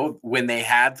 when they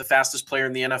had the fastest player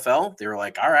in the NFL, they were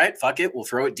like, all right, fuck it. We'll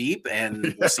throw it deep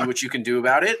and we'll see what you can do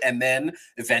about it. And then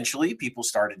eventually people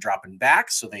started dropping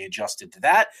back. So they adjusted to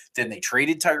that. Then they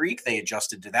traded Tyreek. They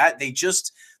adjusted to that.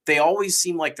 They always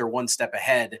seem like they're one step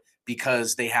ahead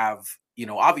because they have,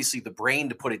 obviously the brain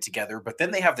to put it together, but then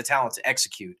they have the talent to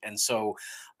execute. And so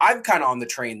I'm kind of on the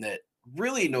train that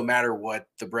really no matter what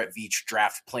the Brett Veach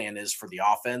draft plan is for the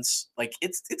offense, like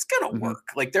it's going to Mhm. work.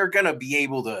 Like they're going to be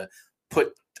able to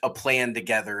put a plan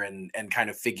together and kind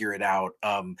of figure it out.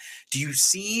 Do you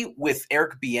see with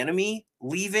Eric Bieniemy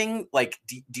leaving, like,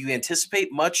 do you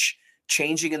anticipate much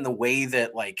changing in the way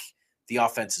that like the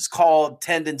offense is called,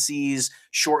 tendencies,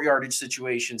 short yardage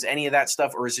situations, any of that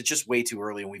stuff? Or is it just way too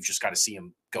early and we've just got to see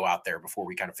him go out there before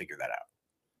we kind of figure that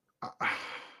out?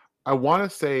 I want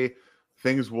to say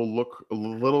things will look a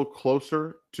little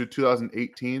closer to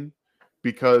 2018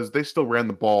 because they still ran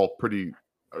the ball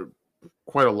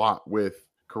quite a lot with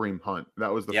Kareem Hunt.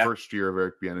 That was the first year of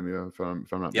Eric Bieniemy, if I'm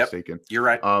not mistaken. You're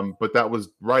right. But that was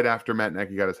right after Matt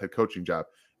Nagy got his head coaching job.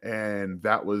 And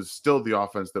that was still the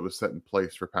offense that was set in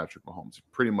place for Patrick Mahomes. He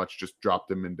pretty much just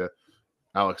dropped him into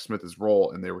Alex Smith's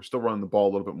role, and they were still running the ball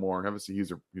a little bit more. And obviously,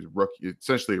 he's a rookie,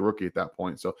 essentially a rookie at that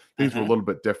point. So things were a little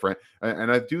bit different.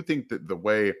 And I do think that the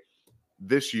way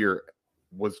this year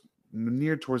was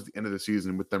near towards the end of the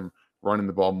season with them running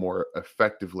the ball more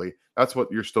effectively, that's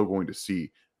what you're still going to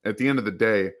see. At the end of the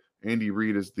day, Andy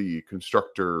Reid is the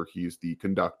constructor, he's the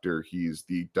conductor, he's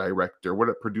the director,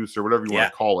 producer, whatever you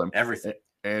want to call him. Everything.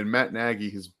 And Matt Nagy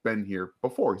has been here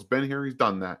before. He's been here. He's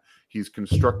done that. He's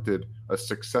constructed a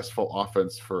successful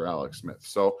offense for Alex Smith.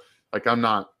 So, like, I'm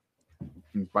not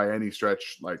by any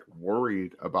stretch like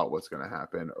worried about what's going to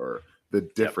happen or the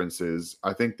differences.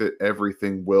 I think that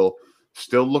everything will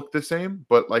still look the same,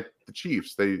 but like the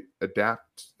Chiefs, they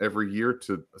adapt every year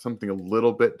to something a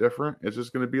little bit different. It's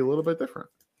just going to be a little bit different.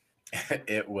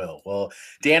 It will. Well,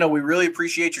 Dano, we really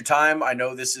appreciate your time. I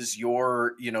know this is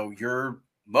your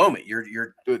moment.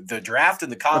 You're the draft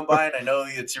and the combine. I know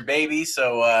it's your baby.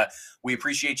 So we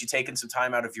appreciate you taking some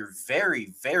time out of your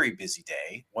very, very busy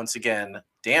day. Once again,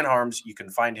 Dan Harms, you can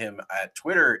find him at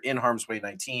Twitter in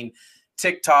Harmsway19,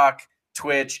 TikTok,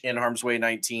 Twitch in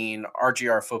Harmsway19,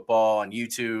 RGR Football on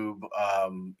YouTube.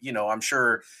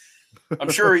 I'm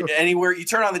sure anywhere you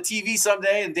turn on the TV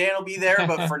someday and Dan will be there.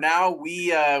 But for now,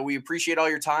 we appreciate all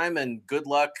your time and good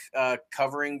luck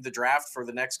covering the draft for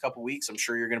the next couple weeks. I'm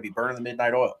sure you're going to be burning the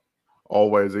midnight oil.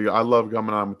 Always. I love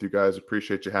coming on with you guys.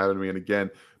 Appreciate you having me. And again,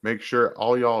 make sure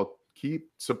all y'all keep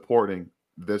supporting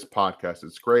this podcast.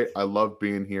 It's great. I love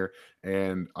being here,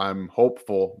 and I'm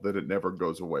hopeful that it never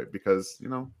goes away because,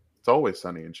 it's always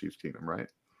sunny in Chiefs Kingdom, right?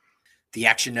 The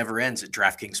action never ends at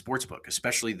DraftKings Sportsbook,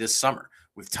 especially this summer.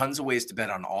 With tons of ways to bet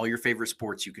on all your favorite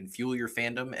sports, you can fuel your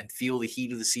fandom and feel the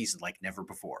heat of the season like never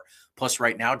before. Plus,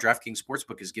 right now, DraftKings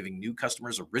Sportsbook is giving new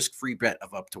customers a risk-free bet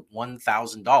of up to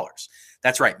 $1,000.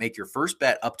 That's right. Make your first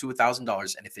bet up to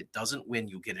 $1,000, and if it doesn't win,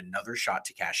 you'll get another shot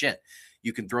to cash in.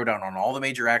 You can throw down on all the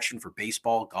major action for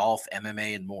baseball, golf,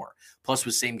 MMA, and more. Plus,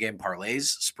 with same-game parlays,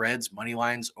 spreads, money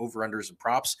lines, over-unders, and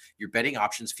props, your betting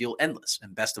options feel endless.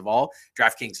 And best of all,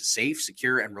 DraftKings is safe,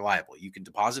 secure, and reliable. You can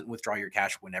deposit and withdraw your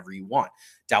cash whenever you want.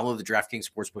 Download the DraftKings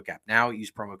Sportsbook app now.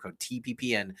 Use promo code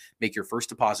TPPN. Make your first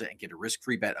deposit and get a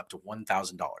risk-free bet up to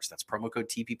 $1,000. That's promo code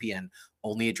TPPN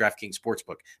only at DraftKings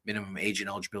Sportsbook. Minimum age and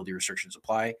eligibility restrictions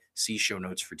apply. See show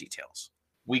notes for details.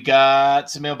 We got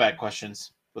some mailbag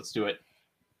questions. Let's do it.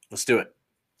 Let's do it.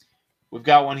 We've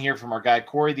got one here from our guy,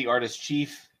 Corey, the artist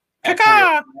chief.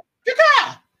 Kaka!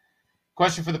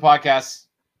 Question for the podcast.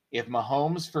 If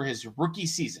Mahomes for his rookie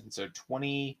season, so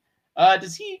 20,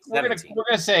 does he, we're going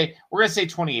to say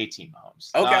 2018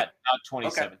 Mahomes. Okay. Not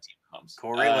 2017 Mahomes.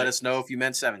 Corey, let us know if you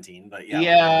meant 17, but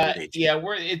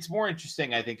it's more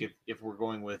interesting, I think, if we're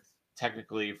going with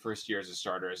technically first year as a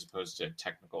starter as opposed to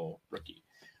technical rookie.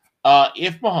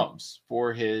 If Mahomes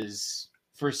for his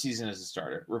first season as a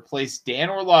starter replaced Dan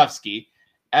Orlovsky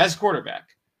as quarterback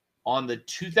on the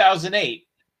 2008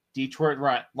 Detroit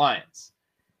Lions,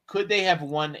 could they have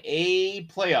won a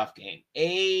playoff game,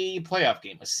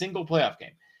 a single playoff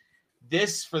game?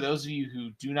 This, for those of you who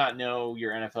do not know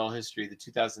your NFL history, the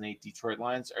 2008 Detroit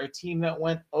Lions are a team that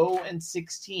went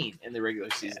 0-16 in the regular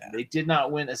season. Yeah. They did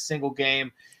not win a single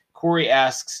game. Corey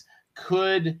asks,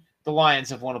 could the Lions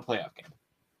have won a playoff game?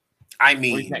 I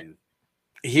mean,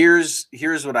 here's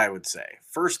what I would say.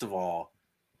 First of all,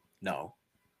 no,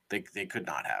 they could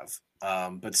not have.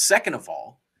 But second of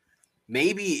all,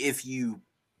 maybe if you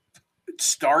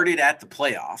started at the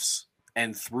playoffs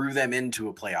and threw them into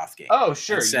a playoff game. Oh,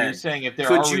 sure. You're saying if they're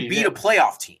could you beat a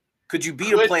playoff team? Could you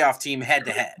beat a playoff team head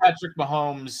to head? Patrick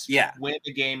Mahomes win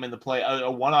the game in the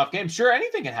a one-off game? Sure,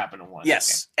 anything can happen in one.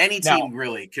 Yes, any team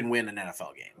really can win an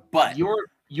NFL game. But your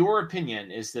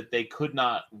opinion is that they could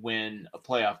not win a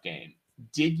playoff game.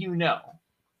 Did you know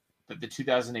that the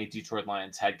 2008 Detroit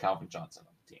Lions had Calvin Johnson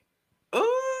on the team?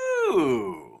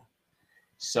 Ooh.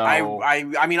 So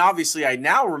I mean, obviously, I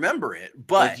now remember it,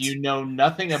 but you know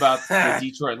nothing about the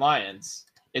Detroit Lions.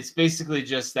 It's basically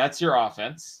just that's your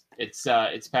offense. It's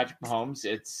Patrick Mahomes.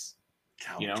 It's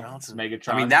Calvin Johnson.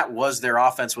 Megatron. I mean, that was their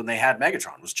offense when they had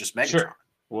Megatron. It was just Megatron. Sure.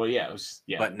 Well, yeah, it was.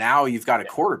 Yeah. But now you've got a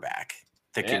quarterback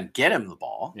that can get him the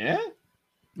ball. Yeah.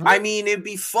 I mean, it'd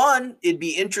be fun. It'd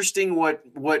be interesting what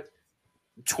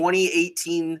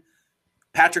 2018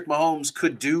 Patrick Mahomes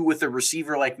could do with a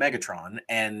receiver like Megatron.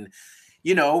 And,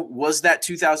 was that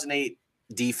 2008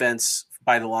 defense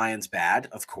by the Lions bad?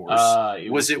 Of course.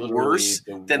 Was it worse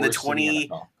than the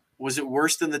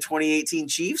 2018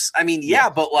 Chiefs? I mean,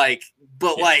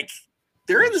 but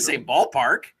they're in the same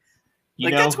ballpark.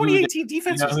 That 2018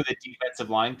 defense. You know who the defensive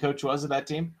line coach was of that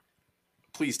team?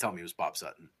 Please tell me it was Bob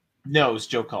Sutton. No, it was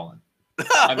Joe Cullen.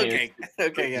 Okay,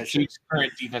 yeah, sure.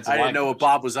 Current defensive I didn't line know coach. what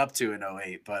Bob was up to in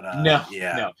 2008, but no.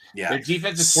 Yeah. Their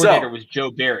defensive coordinator was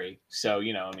Joe Barry. So,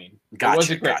 it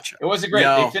wasn't great. Gotcha. It wasn't great.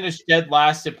 No. They finished dead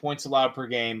last at points allowed per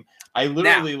game. I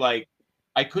literally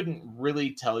I couldn't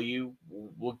really tell you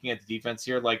looking at the defense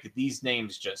here. These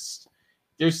names just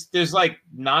there's these are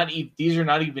not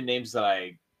even names that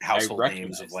I household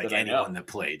recognize names of anyone that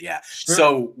played. Yeah. Sure.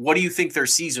 So what do you think their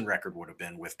season record would have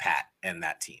been with Pat and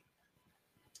that team?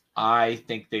 I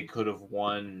think they could have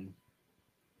won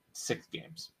 6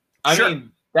 games. Sure. I mean,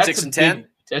 that's 6 and 10.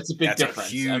 That's a big difference.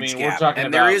 A huge I mean, gap. we're talking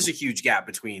and about there is a huge gap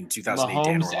between 2008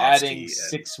 Mahomes Dan adding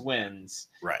 6 wins.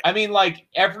 Right. I mean,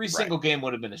 every single game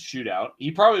would have been a shootout. He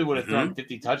probably would have thrown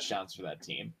 50 touchdowns for that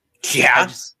team. Yeah.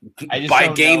 I just by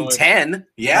game 10.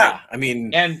 Yeah. Right. I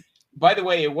mean, and by the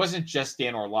way, it wasn't just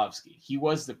Dan Orlovsky. He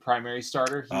was the primary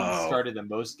starter. He started the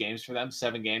most games for them,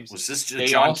 7 games. Was this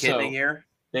just John Kitna year?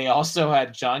 They also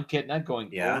had John Kitna going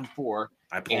 0-4.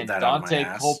 I pulled that Dante out of my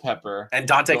ass. Culpepper. And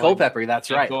Dante Culpepper, that's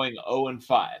right. Going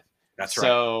 0-5. That's right.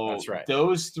 So that's right.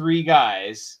 Those 3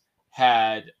 guys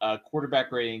had a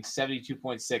quarterback rating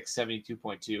 72.6,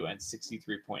 72.2, and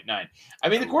 63.9. I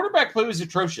mean, the quarterback play was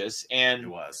atrocious. And it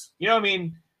was.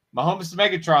 Mahomes to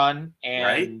Megatron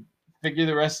and figure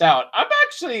the rest out. I'm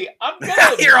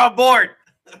You're on board.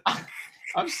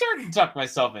 I'm starting to tuck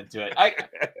myself into it. I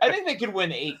think they could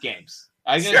win 8 games.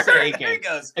 I'm going to say 8 games. There it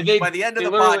goes. By the end of the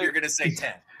pod, you're going to say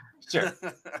 10. Sure.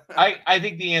 I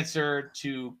think the answer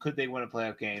to could they win a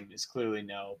playoff game is clearly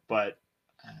no, but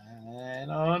I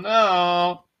don't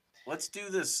know. Let's do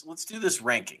this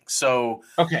ranking. So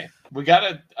okay, we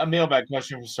got a mailbag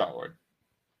question from Starlord.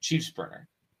 Chiefs Burner.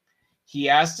 He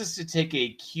asked us to take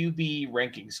a QB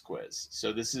rankings quiz.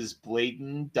 So this is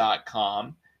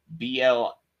Bladen.com,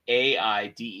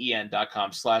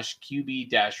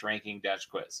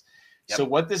 BLAIDEN.com/QB-ranking-quiz. Yep. So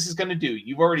what this is going to do,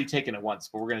 you've already taken it once,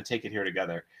 but we're going to take it here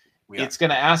together. it's going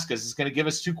to ask us. It's going to give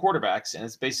us two quarterbacks, and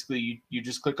it's basically you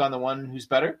just click on the one who's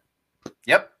better.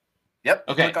 Yep. Okay.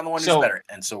 Click on the one who's better,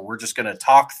 and so we're just going to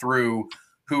talk through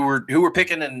who we're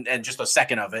picking and just a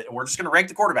second of it, and we're just going to rank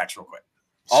the quarterbacks real quick.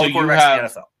 All the quarterbacks in the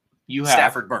NFL. You have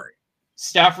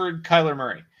Stafford, Kyler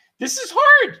Murray. This is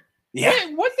hard. Yeah.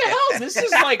 What the hell? This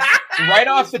is like right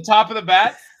off the top of the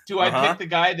bat. Do I pick the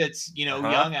guy that's,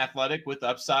 young, athletic with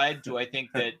upside? Do I think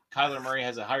that Kyler Murray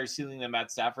has a higher ceiling than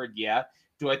Matt Stafford? Yeah.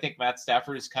 Do I think Matt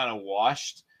Stafford is kind of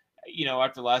washed?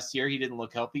 After last year, he didn't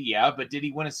look healthy. Yeah. But did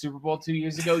he win a Super Bowl 2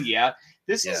 years ago? Yeah.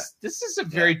 This is a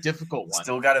very difficult one.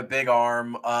 Still got a big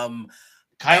arm.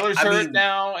 Kyler's hurt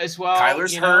now as well.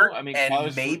 Kyler's hurt. I mean, and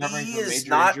Kyler's maybe is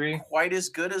not injury. Quite as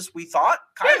good as we thought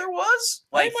Kyler was.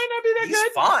 He might not be that he's good.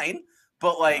 He's fine.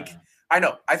 But I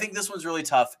know. I think this one's really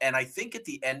tough. And I think at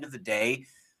the end of the day,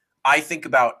 I think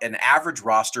about an average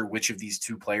roster, which of these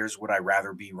two players would I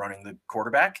rather be running the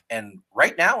quarterback? And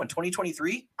right now in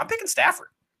 2023, I'm picking Stafford.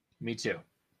 Me too.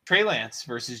 Trey Lance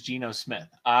versus Geno Smith.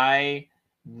 I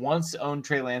once owned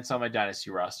Trey Lance on my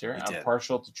dynasty roster. I'm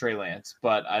partial to Trey Lance,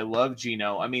 but I love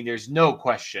Geno. I mean, there's no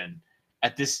question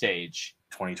at this stage,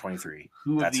 2023,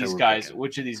 which of these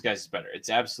guys is better? It's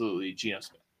absolutely Geno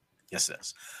Smith. Yes, it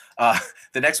is.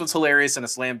 The next one's hilarious and a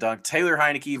slam dunk. Taylor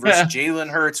Heineke versus Jalen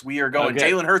Hurts. We are going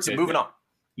Jalen Hurts and moving on.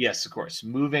 Yes, of course.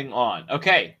 Moving on.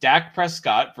 Okay, Dak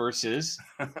Prescott versus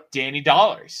Danny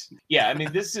Dollars. Yeah, I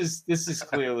mean this is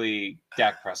clearly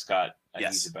Dak Prescott.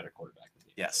 He's a better quarterback.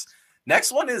 Yes.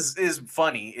 Next one is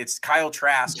funny. It's Kyle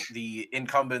Trask, the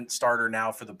incumbent starter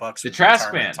now for the Bucs. The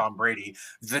Trask man, Tom Brady,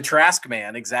 the Trask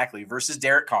man, exactly, versus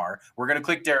Derek Carr. We're gonna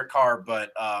click Derek Carr,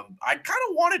 but I kind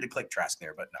of wanted to click Trask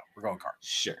there, but no, we're going Carr.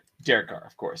 Sure, Derek Carr,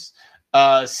 of course.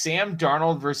 Sam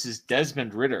Darnold versus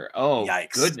Desmond Ritter. Oh,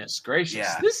 yikes. Goodness gracious!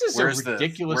 Yeah. This is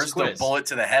ridiculous. Where's quiz. The bullet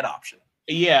to the head option?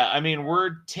 Yeah, I mean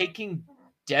we're taking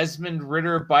Desmond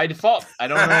Ritter by default. I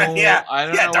don't know. I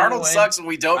don't know. Darnold sucks, and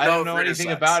we don't know. I don't know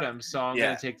anything about him, so I'm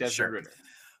going to take Desmond Ritter.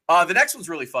 The next one's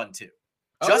really fun too.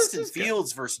 Justin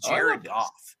Fields versus Jared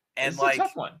Goff, and this is a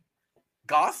tough one.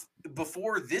 Goff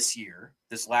before this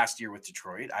last year with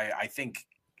Detroit, I think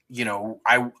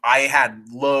I had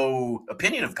low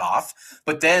opinion of Goff,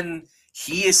 but then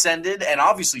he ascended, and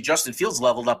obviously Justin Fields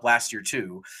leveled up last year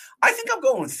too. I think I'm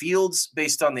going with Fields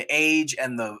based on the age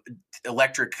and the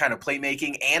electric kind of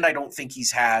playmaking, and I don't think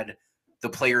he's had the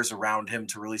players around him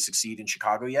to really succeed in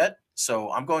Chicago yet.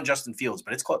 So I'm going Justin Fields,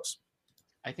 but it's close.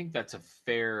 I think that's a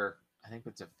fair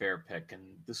pick, and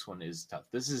this one is tough.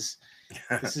 This is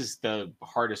the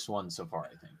hardest one so far,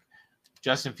 I think.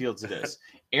 Justin Fields it is.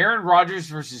 Aaron Rodgers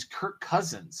versus Kirk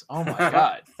Cousins. Oh my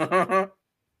God.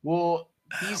 Well,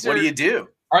 what do you do?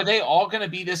 Are they all going to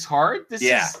be this hard?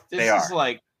 They are.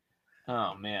 Like,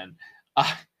 oh man.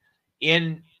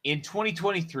 In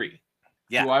 2023,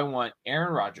 do I want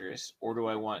Aaron Rodgers or do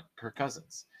I want Kirk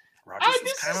Cousins? Rodgers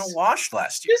was kind of washed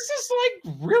last year. This is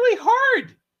like really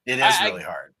hard. It is really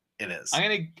hard. It is.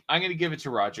 I'm gonna give it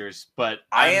to Rodgers, but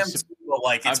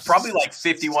it's probably like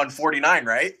 51-49,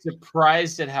 right?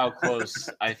 Surprised at how close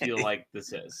I feel like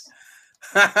this is.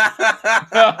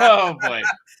 Oh boy.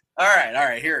 All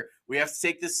right. Here, we have to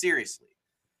take this seriously.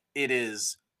 It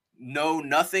is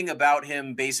nothing about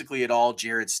him basically at all.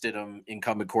 Jarrett Stidham,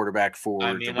 incumbent quarterback for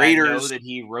the Raiders. I know that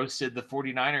he roasted the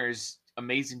 49ers'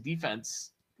 amazing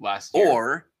defense last year.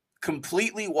 Or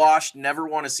completely washed, never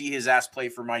want to see his ass play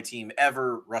for my team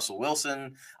ever, Russell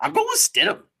Wilson. I'm going with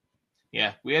Stidham.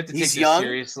 Yeah, we have to take this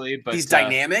seriously, but he's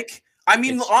dynamic. I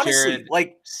mean, honestly,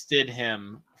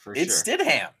 Stidham for sure. It's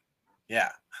Stidham.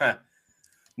 Yeah.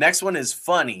 Next one is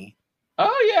funny.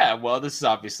 Oh, yeah. Well, this is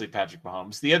obviously Patrick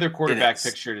Mahomes. The other quarterback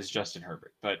pictured is Justin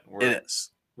Herbert, but it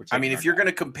is. I mean, if you're going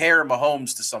to compare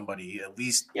Mahomes to somebody, at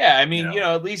least. Yeah, I mean,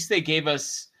 at least they gave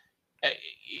us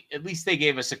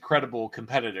a credible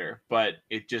competitor, but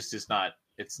it just is not.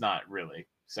 It's not really.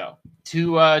 So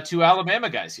two Alabama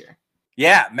guys here.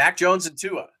 Yeah, Mac Jones and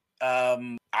Tua.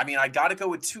 I mean, I got to go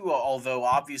with Tua, although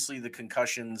obviously the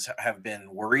concussions have been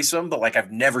worrisome, but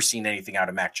I've never seen anything out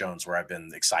of Mac Jones where I've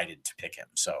been excited to pick him.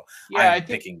 So yeah, I'm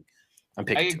picking.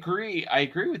 I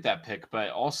agree with that pick, but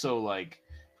also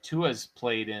Tua's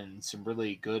played in some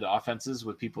really good offenses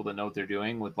with people that know what they're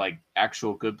doing with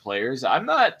actual good players. I'm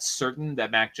not certain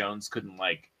that Mac Jones couldn't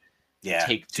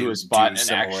take Tua's spot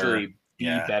and actually be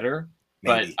better.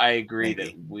 Maybe. But I agree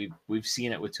that we've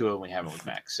seen it with Tua and we haven't with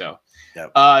Mac. So,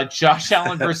 Josh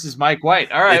Allen versus Mike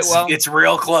White. All right, it's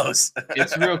real close.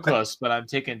 It's real close, but I'm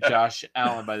taking Josh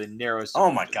Allen by the narrowest.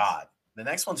 Oh my God! The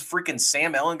next one's freaking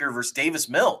Sam Ellinger versus Davis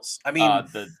Mills. I mean,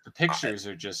 the pictures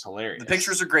are just hilarious. The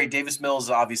pictures are great. Davis Mills is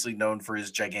obviously known for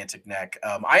his gigantic neck.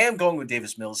 I am going with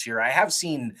Davis Mills here. I have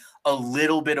seen a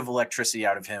little bit of electricity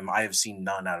out of him. I have seen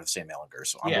none out of Sam Ellinger.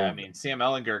 So Sam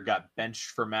Ellinger got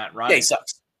benched for Matt Ryan. Yeah, he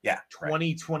sucks. Yeah,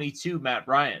 2022 Matt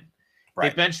Ryan.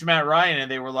 Right. They benched Matt Ryan,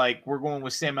 and they were like, "We're going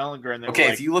with Sam Ellinger." And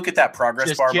if you look at that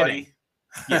progress bar, buddy.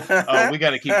 Yeah. We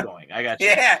got to keep going. I got you.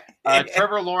 Yeah.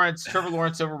 Trevor Lawrence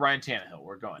over Ryan Tannehill.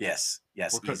 We're going. Yes,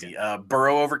 easy.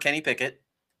 Burrow over Kenny Pickett.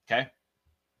 Okay.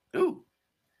 Ooh.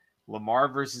 Lamar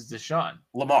versus Deshaun.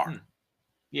 Lamar.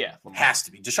 Yeah, Lamar. Has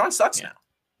to be. Deshaun sucks now.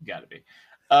 Got to be.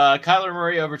 Kyler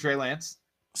Murray over Trey Lance.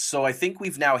 So I think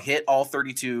we've now hit all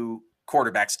 32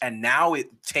 quarterbacks, and now it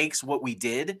takes what we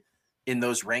did in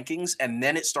those rankings, and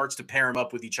then it starts to pair them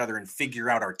up with each other and figure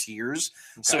out our tiers.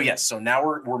 Okay. So yes, so now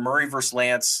we're Murray versus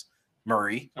Lance.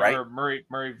 Murray, right? Or Murray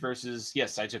versus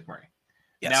I took Murray.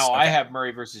 Yes, now I have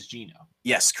Murray versus Geno.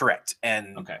 Yes, correct.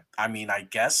 And okay, I mean, I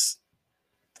guess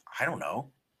I don't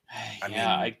know.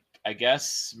 I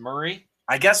guess Murray.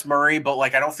 I guess Murray, but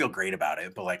like I don't feel great about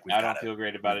it. But like I don't feel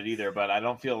great about it either. But I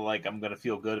don't feel like I'm going to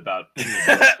feel good about.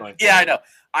 Yeah, I know.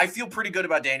 I feel pretty good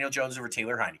about Daniel Jones over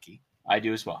Taylor Heineke. I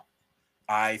do as well.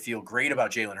 I feel great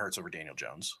about Jalen Hurts over Daniel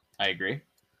Jones. I agree.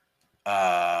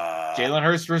 Jalen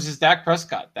Hurts versus Dak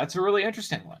Prescott. That's a really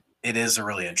interesting one. It is a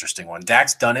really interesting one.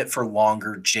 Dak's done it for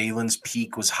longer. Jalen's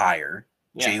peak was higher.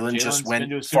 Yeah, Jalen just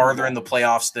went farther in the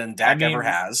playoffs than Dak ever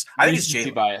has. I think it's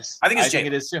Jalen. Bias. I think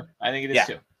it is too. I think it is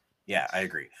too. Yeah, I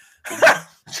agree.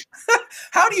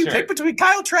 How do you pick between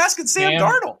Kyle Trask and Sam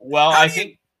Darnold? Well,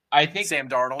 I think Sam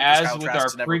Darnold, as with our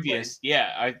previous,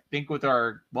 I think with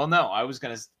our, no, I was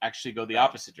going to actually go the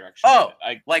opposite direction. Oh,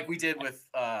 like we did with,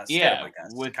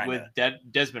 with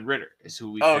Desmond Ritter is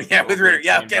who we. Oh yeah, with Ritter.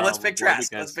 Yeah, okay, let's pick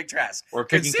Trask. Let's pick Trask. Or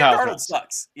picking Sam Kyle Darnold Trask.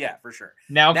 Sucks. Yeah, for sure.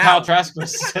 Now Kyle Trask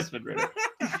versus Desmond Ritter.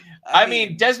 I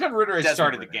mean, Desmond Ritter has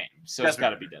started the game, so it's got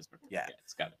to be Desmond. Yeah,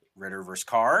 it's got to be Ritter versus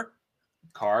Carr.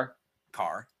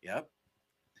 Yep.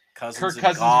 Kirk Cousins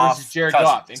versus Jared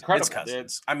Goff. Incredible. It's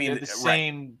Cousins. I mean, they're the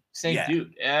same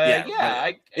dude.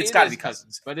 It's got to be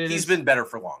Cousins, but he's been better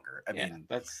for longer. I mean,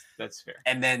 that's fair.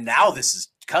 And then now this is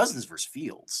Cousins versus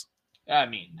Fields. I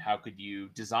mean, how could you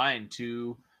design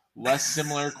two less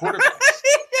similar quarterbacks?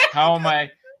 How am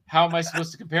I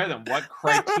supposed to compare them? What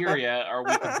criteria are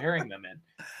we comparing them in?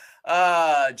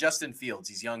 Justin Fields.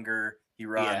 He's younger. He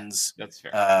runs. Yeah, that's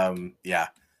fair.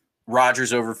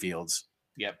 Rodgers over Fields.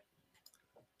 Yep.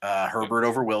 Herbert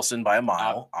over Wilson by a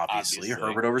mile, obviously.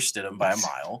 Herbert over Stidham by a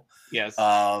mile. Yes.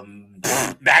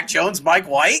 Mac Jones, Mike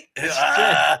White.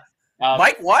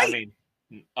 Mike White.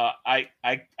 I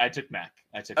took Mac.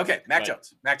 Mac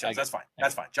Jones. That's fine.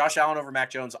 That's fine. Josh Allen over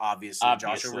Mac Jones, obviously.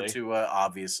 Josh over Tua,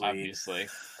 obviously.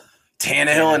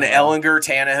 Tannehill and Ellinger.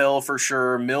 Tannehill for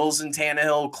sure. Mills and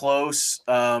Tannehill close.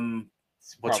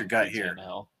 What's your gut here?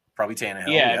 Tannehill. Probably Tannehill.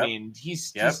 Yeah, I mean,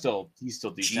 he's still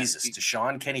decent. Jesus,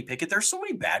 Deshaun, Kenny Pickett. There's so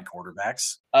many bad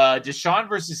quarterbacks. Deshaun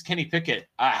versus Kenny Pickett.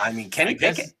 Kenny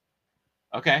Pickett.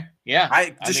 Okay, yeah.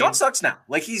 Deshaun sucks now.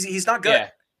 Like he's not good. Yeah,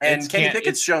 and Kenny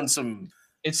Pickett's shown some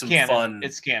canon. Fun.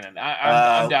 It's canon.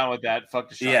 I'm down with that.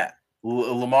 Fuck Deshaun. Yeah,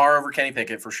 Lamar over Kenny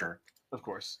Pickett for sure. Of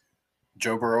course.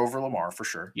 Joe Burrow over Lamar for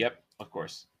sure. Yep, of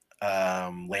course.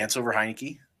 Lance over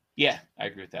Heineke. Yeah, I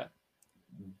agree with that.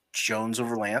 Jones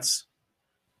over Lance.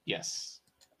 Yes.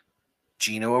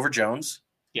 Geno over Jones.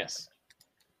 Yes.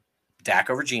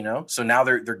 Dak over Geno. So now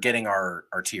they're getting our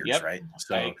tiers, right?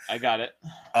 So I got it.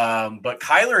 But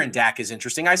Kyler and Dak is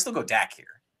interesting. I still go Dak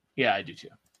here. Yeah, I do too.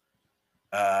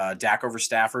 Dak over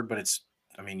Stafford, but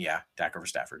Dak over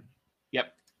Stafford.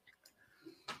 Yep.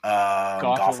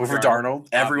 Goff over Darnold.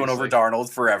 Everyone over Darnold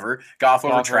forever. Goff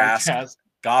over Trask.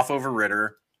 Goff over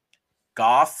Ritter.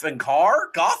 Goff and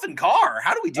Carr?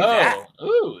 How do we do that?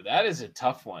 Ooh, that is a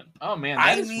tough one. Oh, man,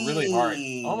 that is really hard.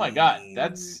 Oh, my God.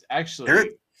 That's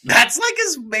actually... That's like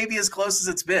maybe as close as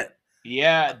it's been.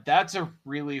 Yeah, that's a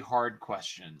really hard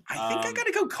question. I think I got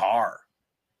to go Carr.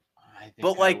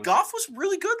 But Goff was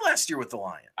really good last year with the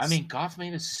Lions. I mean, Goff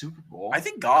made a Super Bowl. I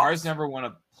think Goff. Carr's never won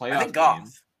a playoff I think Goff.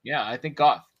 Game. Yeah, I think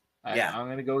Goff. I'm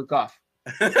going to go with Goff.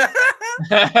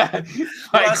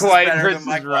 Mike White versus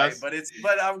Mike Russ. White,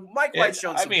 but Mike White's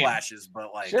shown some flashes. But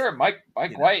sure, Mike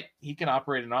White, he can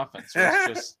operate an offense. It's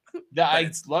just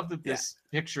I love that this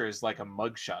picture is like a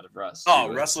mugshot of Russ.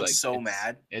 Oh, Russ looks so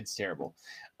mad. It's terrible.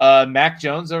 Mac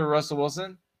Jones over Russell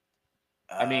Wilson.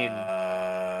 I mean,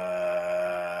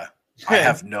 I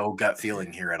have no gut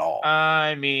feeling here at all.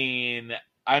 I mean,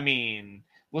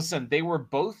 listen, they were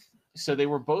both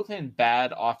in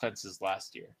bad offenses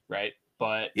last year, right?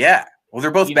 But yeah, well,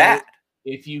 they're both bad.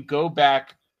 If you go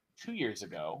back 2 years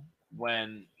ago,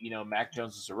 when Mac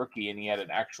Jones was a rookie and he had an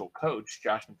actual coach.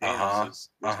 Josh McDaniels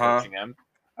was coaching him.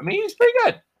 I mean, he was pretty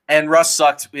good. And Russ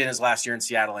sucked in his last year in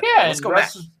Seattle. Anyway. Yeah, let's go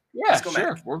Mac. Let's go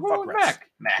Mac. We're going with Mac.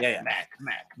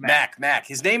 Mac.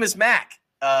 His name is Mac.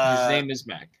 His name is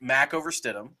Mac. Mac over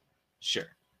Stidham. Sure.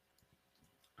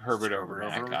 Herbert over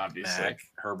Mac, obviously. Mac.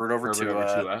 Herbert over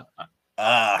Tua.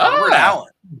 Herbert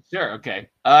Allen. Sure. Okay.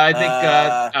 I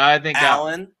think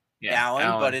Allen. Yeah,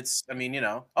 Allen, but it's. I mean,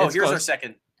 Oh, here's close. Our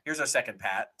second. Here's our second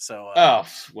Pat. So.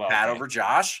 Pat over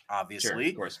Josh, obviously. Sure,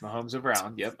 of course, Mahomes over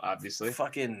Allen. Yep, obviously.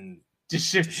 Fucking.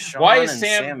 Why is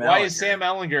Sam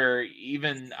Ehlinger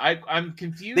even? I'm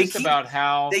confused about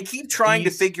how they keep trying to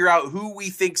figure out who we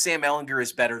think Sam Ehlinger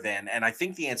is better than, and I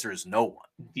think the answer is no one.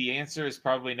 The answer is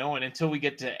probably no one until we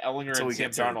get to Ehlinger and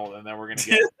Sam Darnold, and then we're gonna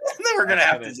get. then we're gonna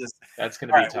have to just. That's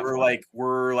gonna be right, tough.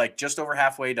 We're like just over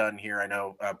halfway done here. I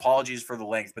know. Apologies for the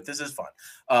length, but this is fun.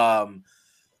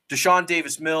 Deshaun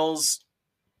Davis Mills,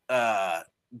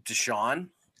 Deshaun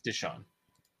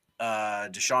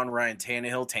Ryan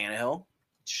Tannehill.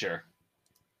 Sure.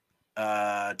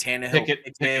 Tannehill.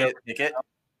 Pickett.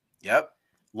 Yep.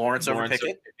 Lawrence over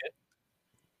Pickett.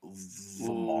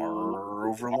 Lamar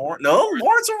over Lawrence. No,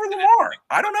 Lawrence over Lamar.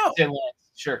 I don't know.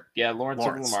 Sure. Yeah, Lawrence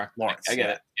over Lamar. Lawrence. I get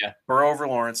it. Yeah. Burrow over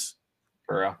Lawrence.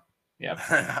 Burrow. Yeah.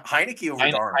 Heineke over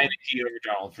Darnold. Heineke over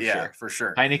Darnold for sure. For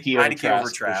sure. Heineke over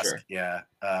Trask. Sure. Yeah.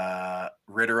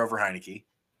 Ritter over Heineke.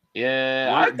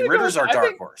 Yeah. Ritter's our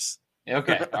dark horse.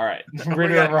 Okay, all right.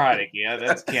 Ritter over Heineke. Yeah,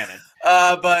 that's canon.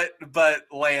 But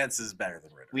Lance is better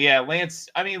than Ritter. Yeah, Lance.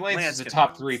 I mean, Lance is a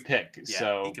top 3 pick. Yeah,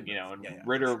 so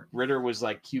Ritter was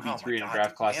like QB3 in a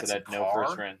draft class Lance that had no Carr?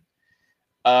 first round.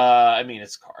 I mean,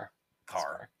 it's Carr.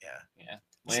 Yeah.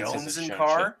 Lance Jones and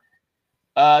Carr.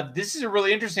 This is a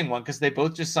really interesting one because they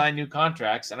both just signed new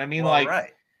contracts, and I mean,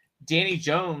 Danny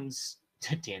Jones.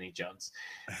 Danny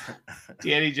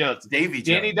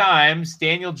Dimes,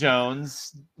 Daniel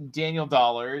Jones, Daniel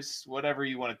Dollars, whatever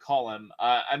you want to call him.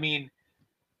 I mean,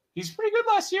 he's pretty good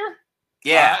last year.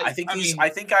 Yeah, I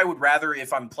think I would rather,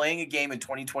 if I'm playing a game in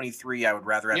 2023, I would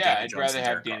rather have Danny Jones. I'd rather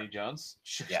have Danny Jones.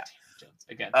 Sure, yeah, Danny Jones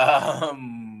again.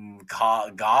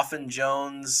 Goff and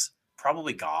Jones,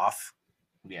 probably Goff.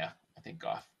 Yeah, I think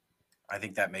Goff. I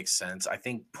think that makes sense. I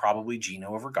think probably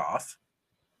Geno over Goff.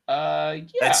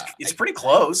 It's pretty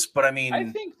close, but I mean, I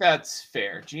think that's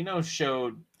fair. Geno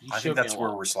showed. I think that's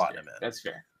where we're slotting him in. That's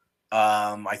fair.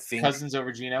 I think Cousins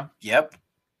over Geno. Yep.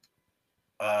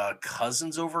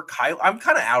 Cousins over Kyler. I'm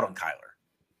kind of out on Kyler.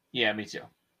 Yeah, me too.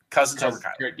 Cousins over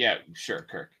Kyler. Kirk, yeah, sure,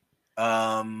 Kirk.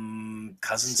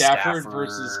 Cousins Stafford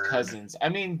versus Cousins. I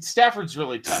mean, Stafford's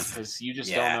really tough because you just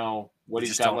don't know what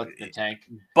he's got left in the tank.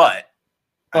 But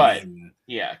I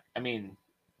mean.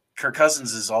 Kirk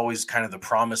Cousins is always kind of the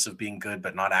promise of being good,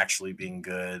 but not actually being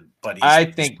good. But I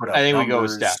think we go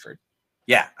with Stafford.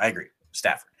 Yeah, I agree.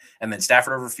 Stafford. And then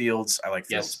Stafford over Fields. I like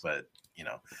Fields, but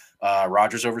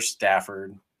Rodgers over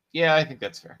Stafford. Yeah, I think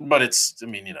that's fair. But it's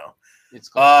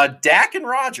close. Dak and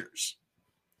Rodgers.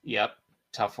 Yep.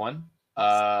 Tough one.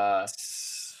 I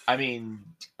mean,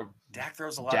 Dak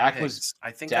throws a lot of picks.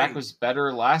 I think Dak was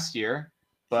better last year.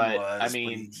 But I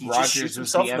mean, Rodgers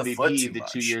was the MVP the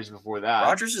 2 years before that.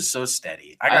 Rodgers is so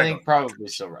steady. I think probably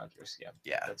still Rodgers.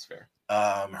 Yeah, that's fair.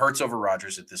 Hurts over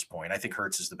Rodgers at this point. I think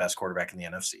Hurts is the best quarterback in the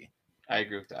NFC. I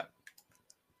agree with that.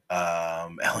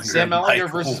 Sam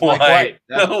Ehlinger versus Mike White.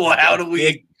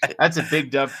 That's a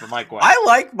big dub for Mike White. I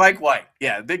like Mike White.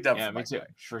 Yeah, big dub. Yeah, me too,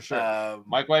 for sure.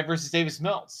 Mike White versus Davis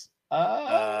Mills.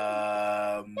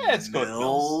 Let's go with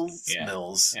Mills.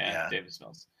 Mills. Yeah, Davis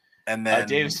Mills. And then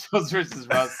Davis Mills versus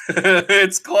Russ.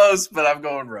 It's close, but I'm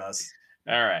going Russ.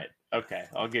 All right. Okay.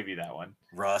 I'll give you that one.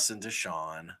 Russ and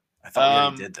Deshaun. I thought we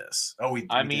already did this. Oh, we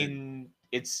mean,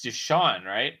 it's Deshaun,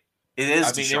 right? It is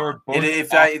Deshaun. They were both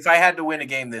if I had to win a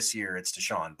game this year, it's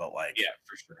Deshaun. But yeah,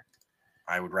 for sure.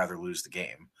 I would rather lose the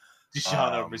game.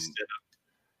 Deshaun over Stidham.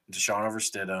 Deshaun over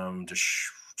Stidham.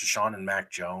 Deshaun and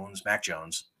Mac Jones. Mac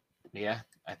Jones. Yeah,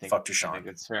 I think. Fuck Deshaun. I think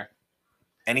it's fair.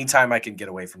 Anytime I can get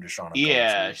away from Deshaun.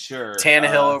 Yeah, sure.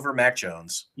 Tannehill over Mac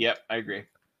Jones. Yep, I agree.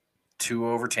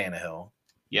 Tua over Tannehill.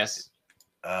 Yes.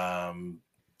 Tua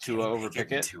over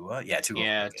Pickett. Tua? Yeah, Tua.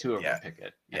 Yeah, Tua over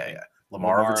Pickett. Yeah.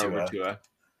 Lamar over Tua.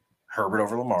 Herbert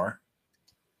over Lamar.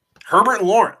 Herbert and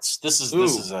Lawrence. This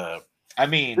is a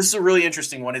really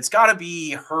interesting one. It's got to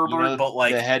be Herbert, but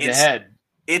like the head-to-head.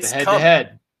 It's the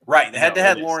head-to-head. Right, the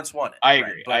head-to-head Lawrence won it. I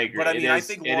agree. I agree. But I mean, I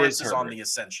think Lawrence is on the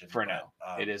ascension for now.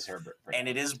 It is Herbert, and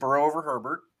it is Burrow over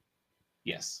Herbert.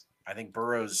 Yes, I think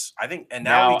Burrow's. And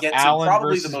now we get to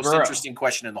probably the most interesting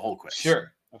question in the whole quiz.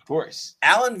 Sure, of course.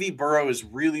 Allen v. Burrow is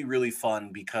really, really fun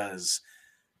because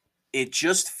it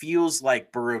just feels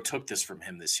like Burrow took this from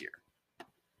him this year.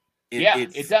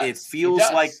 It does. It feels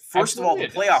does. like, first of all, the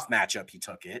Absolutely it playoff matchup, he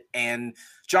took it. And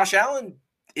Josh Allen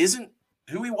isn't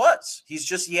who he was.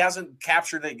 He hasn't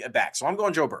captured it back. So I'm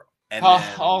going Joe Burrow. And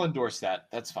I'll endorse that.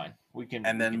 That's fine. We can.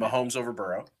 And then Mahomes over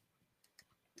Burrow.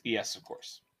 Yes, of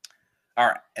course. All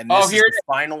right. And this is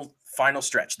the final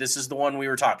stretch. This is the one we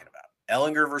were talking about.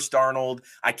 Ellinger versus Darnold.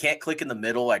 I can't click in the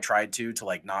middle. I tried to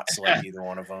like not select either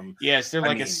one of them. Yeah, is there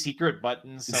a secret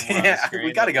button somewhere on the screen?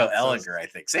 We got to go Ellinger, I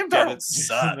think. Sam Darnold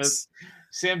sucks.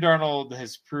 Sam Darnold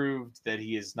has proved that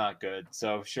he is not good.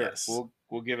 So sure, yes.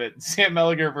 We'll give it Sam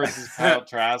Ellinger versus Kyle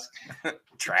Trask.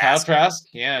 Kyle Trask?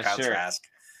 Yeah, Kyle sure. Trask.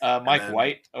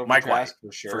 White over Mike Trask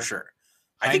White, for sure.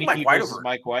 I think Mike White over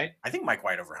Mike White. I think Mike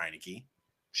White over Heineke.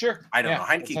 Sure. I don't know.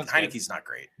 Heineke's not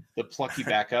great. The plucky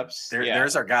backups.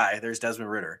 There's our guy. There's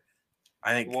Desmond Ridder.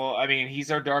 I think. Well, I mean,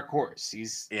 he's our dark horse.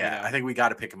 I think we got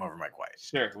to pick him over Mike White.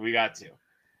 Sure, we got to.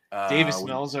 Davis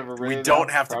Mills over Ridder. We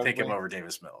don't have to pick him over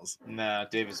Davis Mills. No,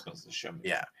 Davis Mills is show me.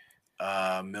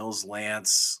 Yeah. Mills,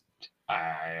 Lance.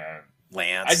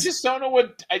 Lance. I just don't know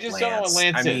what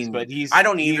Lance is, but I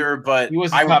don't either, but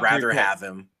I would rather have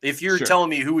him. If you're telling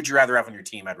me who would you rather have on your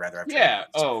team, I'd rather have Trey Lance.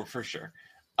 Oh, for sure.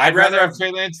 I'd rather have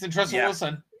Trey Lance than Russell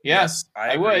Wilson. Yes,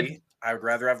 I would. I would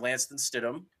rather have Lance than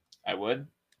Stidham. I would.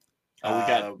 We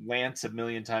got Lance a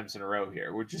million times in a row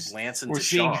here. We're Deshaun.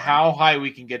 Seeing how high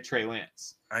we can get Trey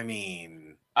Lance. I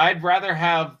mean, I'd rather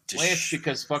have Lance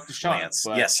because fuck Deshaun. Lance.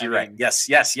 Yes, you're right. Yes.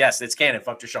 It's canon.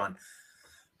 Fuck Deshaun.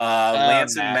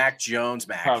 Lance and Mac Jones.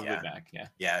 Probably Mac.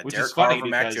 Yeah. Which Derek is funny Carver,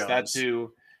 because Mac Jones. that's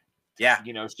who.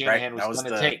 Shanahan was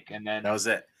going to take, and then that was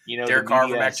it. Derek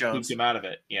Carver, Mac Jones, scooped him out of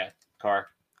it. Yeah, Carr.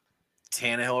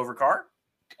 Tannehill over Carr.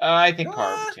 I think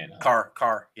Carr over Tannehill.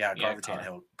 Carr. Yeah, Carr over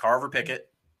Tannehill. Carr over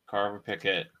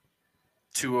Pickett.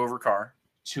 Tua over Carr.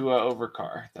 Tua over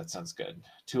Carr. That sounds good.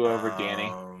 Tua over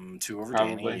Danny. Tua over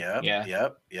Danny.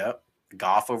 Yep.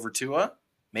 Goff over Tua.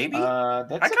 Maybe. I'm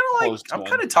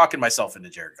kind of talking myself into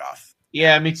Jared Goff.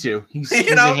 Yeah, me too. He's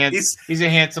a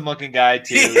handsome looking guy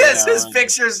too. He is. His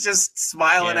picture's just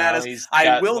smiling at us.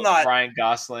 I will not. Ryan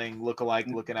Gosling lookalike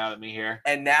looking out at me here.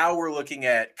 And now we're looking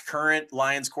at current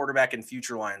Lions quarterback and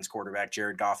future Lions quarterback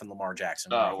Jared Goff and Lamar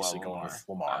Jackson. Going with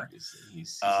Lamar.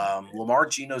 He's Lamar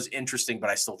Geno's interesting, but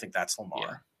I still think that's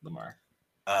Lamar. Lamar.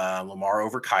 Lamar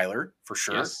over Kyler for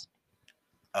sure. Yes.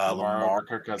 Lamar over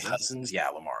Kirk Cousins. Yeah,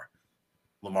 Lamar.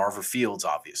 Lamar over Fields,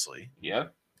 obviously.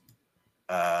 Yep.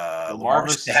 Lamar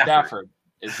versus Stafford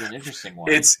is an interesting one.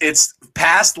 It's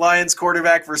past Lions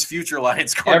quarterback versus future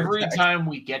Lions quarterback. Every time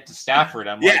we get to Stafford,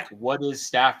 I'm like, what is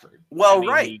Stafford? Well,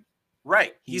 right.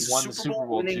 He won the Super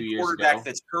Bowl 2 years quarterback ago.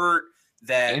 That's hurt.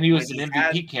 And he was an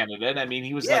MVP candidate. I mean,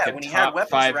 he was like a top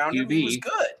 5 QB. He was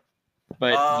good.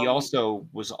 But he also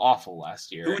was awful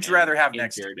last year. Who would you rather have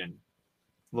next year?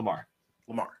 Lamar.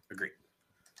 Agreed.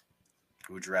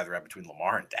 Who would you rather have between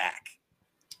Lamar and Dak?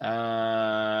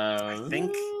 I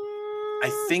think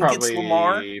it's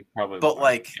Lamar,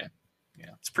 but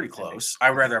it's pretty close.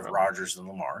 I would rather have Rodgers than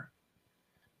Lamar.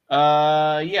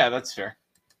 Yeah, that's fair.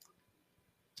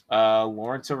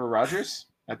 Lawrence over Rodgers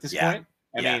at this point.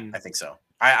 I mean, I think so.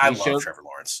 I love Trevor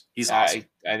Lawrence. He's awesome.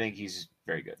 I think he's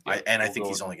very good. Yeah, I think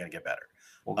he's only going to get better.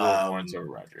 We'll go with Lawrence over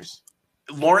Rodgers.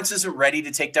 Lawrence isn't ready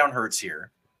to take down Hurts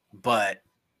here, but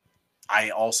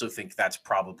I also think that's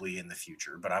probably in the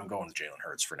future, but I'm going with Jalen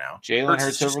Hurts for now. Jalen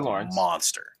Hurts over Lawrence.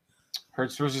 Monster.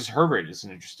 Hurts versus Herbert is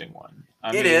an interesting one.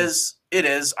 It is.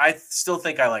 I still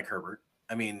think I like Herbert.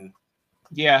 I mean,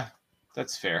 yeah,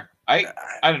 that's fair. I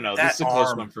don't know. This is a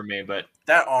close one for me, but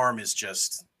that arm is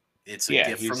just it's a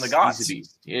gift from the gods. He's a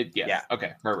beast. Yeah.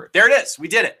 Okay, Herbert. There it is. We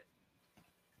did it.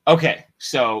 Okay,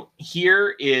 so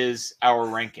here is our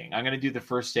ranking. I'm going to do the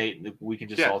first 8. We can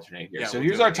just alternate here. So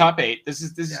here's our top 8. This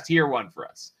is tier 1 for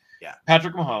us. Yeah.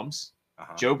 Patrick Mahomes,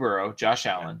 Joe Burrow, Josh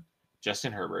Allen,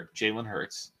 Justin Herbert, Jalen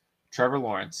Hurts, Trevor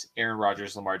Lawrence, Aaron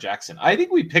Rodgers, Lamar Jackson. I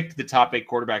think we picked the top 8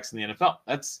 quarterbacks in the NFL.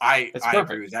 That's perfect. I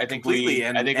agree with that completely.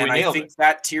 I think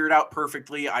that tiered out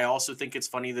perfectly. I also think it's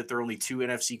funny that there are only 2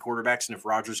 NFC quarterbacks, and if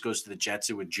Rodgers goes to the Jets,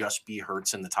 it would just be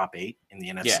Hurts in the top 8 in the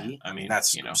NFC. Yeah, I mean,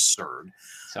 that's absurd.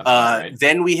 Right.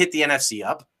 Then we hit the NFC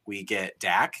up. We get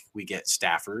Dak. We get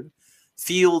Stafford.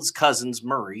 Fields, Cousins,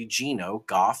 Murray, Geno,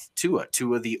 Goff, Tua.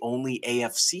 Tua, the only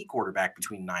AFC quarterback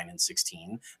between 9 and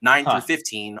 16. 9 through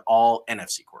 15, all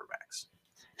NFC quarterbacks.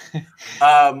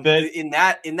 In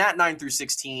that 9 through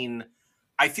 16,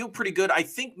 I feel pretty good. I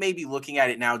think maybe looking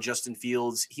at it now, Justin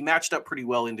Fields, he matched up pretty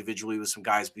well individually with some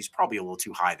guys, but he's probably a little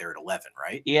too high there at 11,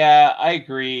 right? Yeah, I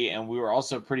agree. And we were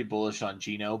also pretty bullish on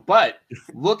Geno. But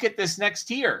look at this next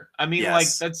tier. I mean, like,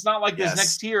 that's not like this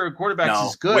next tier of quarterbacks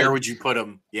is good. Where would you put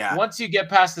him? Yeah. Once you get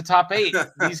past the top 8,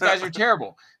 these guys are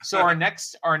terrible. So our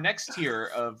next tier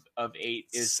of 8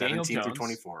 is Daniel Jones, through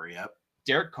 24. Yep.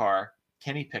 Derek Carr,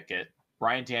 Kenny Pickett,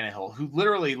 Ryan Tannehill, who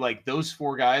literally, like, those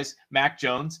 4 guys, Mac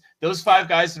Jones, those 5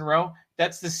 guys in a row,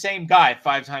 that's the same guy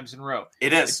 5 times in a row.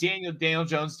 It is. Daniel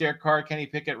Jones, Derek Carr, Kenny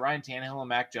Pickett, Ryan Tannehill, and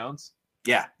Mac Jones.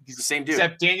 Yeah, he's the same dude.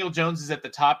 Except Daniel Jones is at the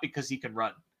top because he can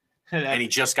run. And he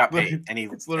just got paid. And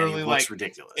it's literally looks like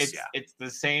ridiculous. It's the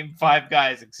same 5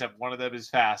 guys, except one of them is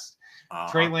fast.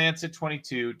 Uh-huh. Trey Lance at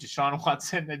 22, Deshaun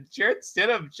Watson, and Jarrett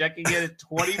Stidham checking in at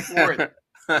 24th.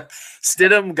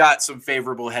 Stidham got some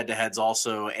favorable head-to-heads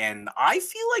also, and I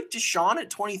feel like Deshaun at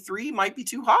 23 might be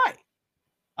too high.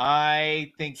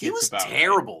 I think he was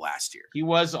terrible last year. He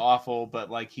was awful, but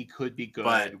like he could be good.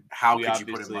 But how could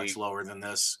you put him much lower than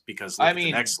this? Because look at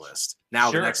the next list.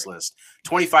 Now the next list,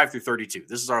 25 through 32.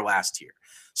 This is our last tier.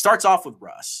 Starts off with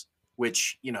Russ,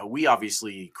 which, you know, we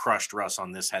obviously crushed Russ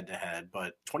on this head-to-head,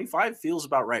 but 25 feels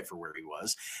about right for where he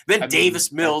was. Then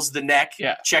Davis Mills, the neck,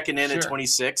 checking in at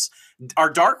 26.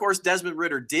 Our dark horse, Desmond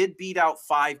Ridder, did beat out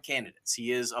 5 candidates.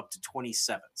 He is up to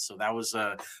 27. So that was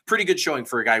a pretty good showing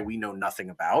for a guy we know nothing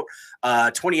about.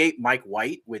 28, Mike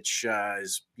White, which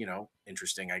is, you know,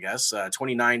 interesting, I guess.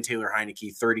 29, Taylor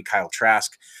Heineke. 30, Kyle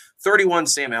Trask. 31,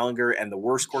 Sam Ehlinger. And the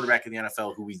worst quarterback in the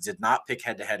NFL who we did not pick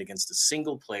head-to-head against a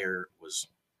single player was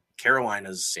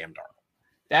Carolina's Sam Darnold.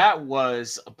 That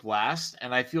was a blast,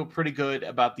 and I feel pretty good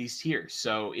about these tiers.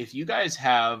 So if you guys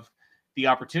have the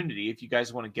opportunity, if you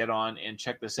guys want to get on and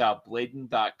check this out,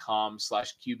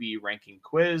 bladen.com/QB ranking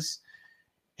quiz,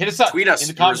 hit us up. Tweet us in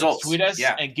the comments. Results. Tweet us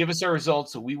and give us our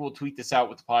results. So we will tweet this out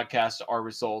with the podcast, our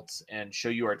results, and show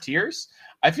you our tiers.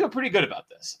 I feel pretty good about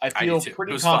this. I feel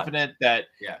pretty confident that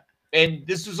and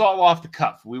this was all off the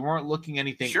cuff. We weren't looking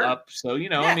anything up. So, you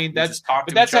know, I mean, that's how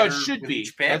it should be.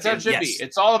 That's how it should be.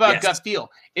 It's all about gut feel.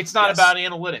 It's not about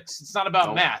analytics. It's not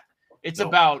about math. It's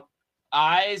about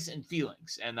eyes and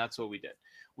feelings. And that's what we did.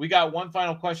 We got one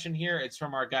final question here. It's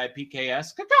from our guy,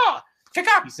 PKS.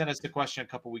 He sent us the question a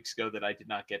couple weeks ago that I did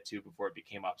not get to before it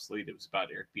became obsolete. It was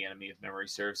about Eric Bieniemy, if memory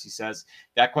serves. He says,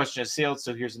 that question has sailed.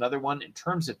 So here's another one. In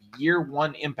terms of year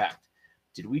 1 impact,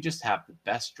 did we just have the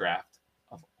best draft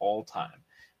of all time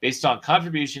based on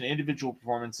contribution, individual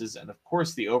performances, and of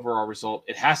course the overall result?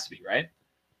 It has to be, right?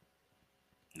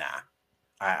 Nah,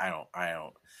 I don't.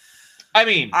 I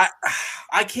mean,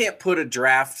 I can't put a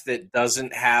draft that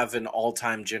doesn't have an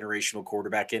all-time generational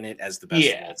quarterback in it as the best.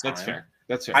 Yeah, that's fair.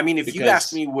 That's fair. I mean, if you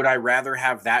ask me, would I rather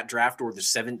have that draft or the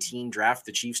 17 draft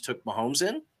the Chiefs took Mahomes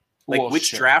in? Like,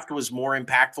 which draft was more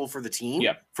impactful for the team,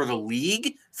 for the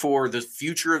league, for the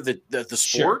future of the sport?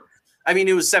 Sure. I mean,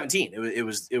 it was 17. It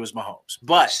was Mahomes.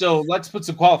 But so let's put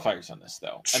some qualifiers on this,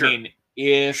 though. Sure. I mean,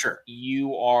 if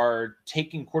you are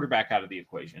taking quarterback out of the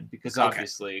equation, because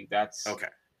obviously that's okay.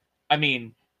 I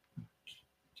mean,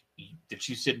 the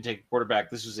Chiefs didn't take a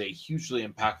quarterback. This was a hugely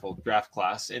impactful draft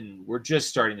class, and we're just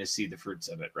starting to see the fruits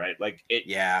of it, right? Like it.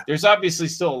 Yeah. There's obviously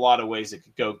still a lot of ways it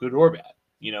could go, good or bad.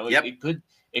 You know, it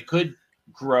could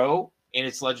grow in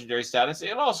its legendary status.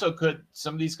 It also could.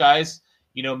 Some of these guys,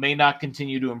 you know, may not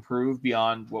continue to improve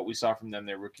beyond what we saw from them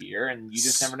their rookie year, and you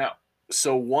just never know.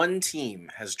 So one team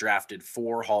has drafted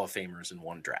 4 Hall of Famers in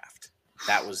one draft.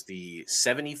 That was the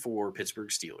 74 Pittsburgh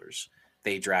Steelers.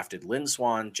 They drafted Lynn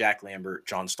Swann, Jack Lambert,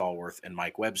 John Stallworth, and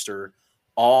Mike Webster,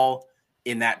 all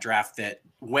in that draft that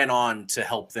went on to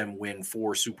help them win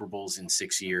 4 Super Bowls in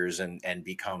 6 years and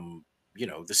become, you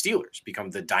know, the Steelers, become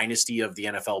the dynasty of the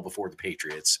NFL before the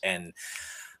Patriots. And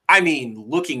I mean,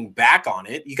 looking back on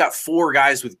it, you got 4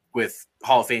 guys with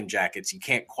Hall of Fame jackets. You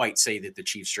can't quite say that the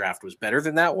Chiefs draft was better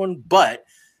than that one, but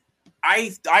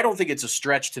I don't think it's a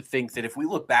stretch to think that if we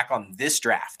look back on this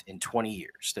draft in 20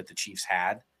 years that the Chiefs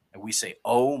had, and we say,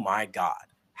 oh my God,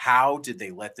 how did they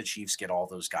let the Chiefs get all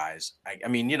those guys? I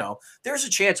mean, you know, there's a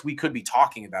chance we could be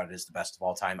talking about it as the best of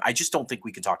all time. I just don't think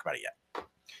we can talk about it yet.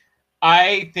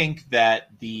 I think that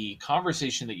the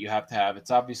conversation that you have to have,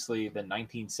 it's obviously the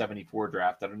 1974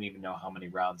 draft. I don't even know how many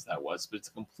rounds that was, but it's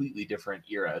a completely different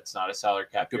era. It's not a salary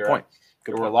cap era. Point.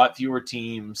 There were a lot fewer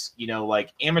teams. You know,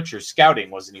 like amateur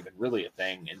scouting wasn't even really a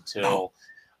thing until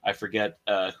I forget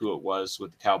who it was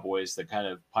with the Cowboys that kind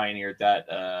of pioneered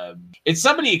that. It's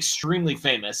somebody extremely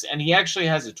famous, and he actually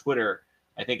has a Twitter,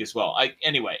 I think, as well.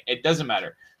 Anyway, it doesn't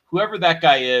matter. Whoever that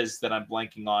guy is that I'm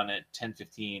blanking on at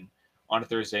 10:15 on a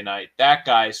Thursday night, that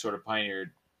guy sort of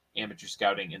pioneered amateur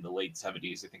scouting in the late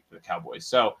 70s, I think, for the Cowboys.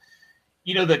 So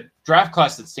The draft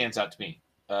class that stands out to me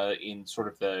in sort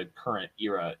of the current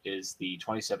era is the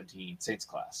 2017 Saints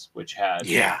class, which had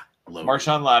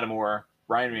Marshawn Lattimore,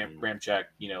 Ryan Ramczyk,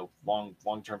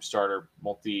 long-term starter,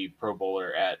 multi-Pro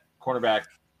Bowler at cornerback,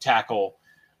 tackle,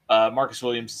 Marcus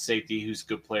Williams, safety, who's a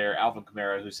good player, Alvin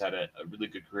Kamara, who's had a really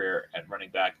good career at running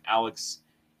back, Alex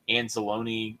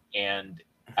Anzalone, and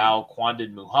Al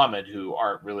Quandon Muhammad, who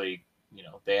aren't really,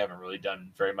 they haven't really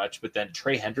done very much. But then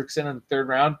Trey Hendrickson in the third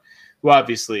round, who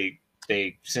obviously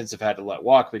they since have had to let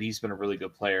walk, but he's been a really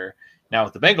good player now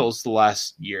with the Bengals the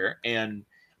last year. And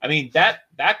I mean, that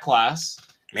class,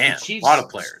 man, the Chiefs a lot of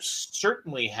players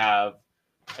certainly have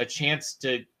a chance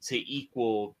to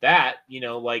equal that.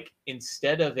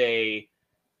 Instead of the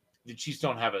Chiefs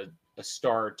don't have a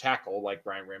star tackle like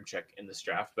Brian Ramczyk in this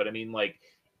draft, but I mean, like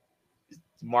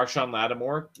Marshawn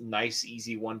Lattimore, nice,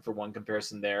 easy 1-for-1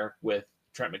 comparison there with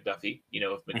Trent McDuffie.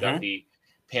 If McDuffie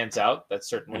pans out, that's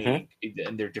certainly,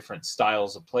 and they're different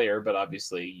styles of player, but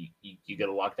obviously you get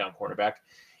a lockdown cornerback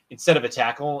instead of a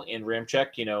tackle in Ramczyk,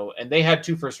 and they had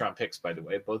 2 first-round picks, by the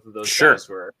way. Both of those guys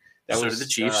were, so was the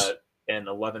Chiefs. And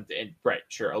 11th, and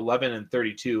 11 and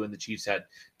 32, and the Chiefs had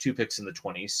 2 picks in the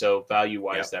 20s. So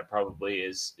value-wise, that probably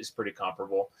is pretty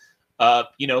comparable.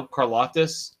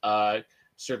 Karlaftis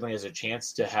certainly has a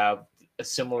chance to have a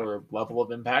similar level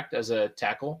of impact as a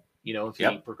tackle, if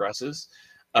he progresses.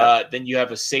 Then you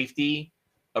have a safety,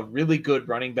 a really good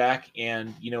running back,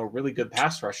 and, a really good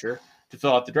pass rusher to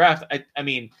fill out the draft. I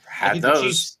mean, had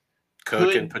those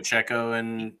Cook and Pacheco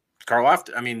and Karloff.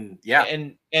 I mean,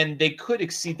 and they could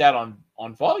exceed that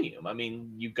on volume. I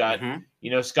mean, you've got,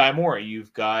 Sky Moore,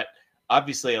 you've got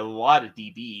obviously a lot of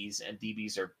DBs, and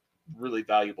DBs are really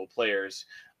valuable players.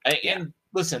 And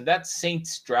listen, that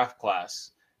Saints draft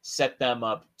class set them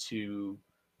up to,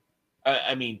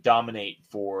 dominate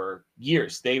for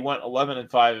years. They went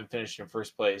 11-5 and finished in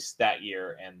first place that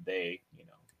year. And they,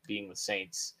 being the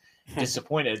Saints,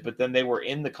 disappointed, but then they were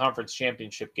in the conference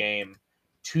championship game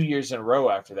 2 years in a row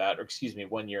after that, or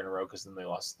 1 year in a row, because then they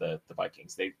lost the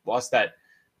Vikings. They lost that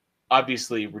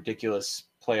obviously ridiculous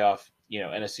playoff,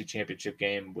 NFC championship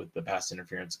game with the pass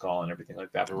interference call and everything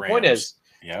like that. The point is,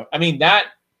 that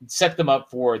set them up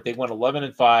for, they went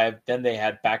 11-5. Then they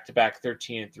had back-to-back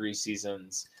 13-3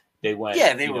 seasons. They went,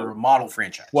 they were a model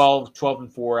franchise.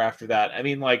 12-4 after that. I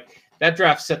mean, like, that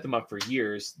draft set them up for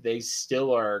years. They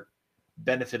still are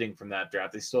benefiting from that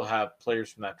draft. They still have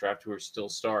players from that draft who are still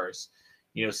stars,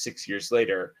 6 years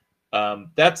later.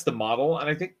 That's the model. And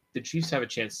I think the Chiefs have a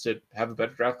chance to have a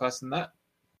better draft class than that.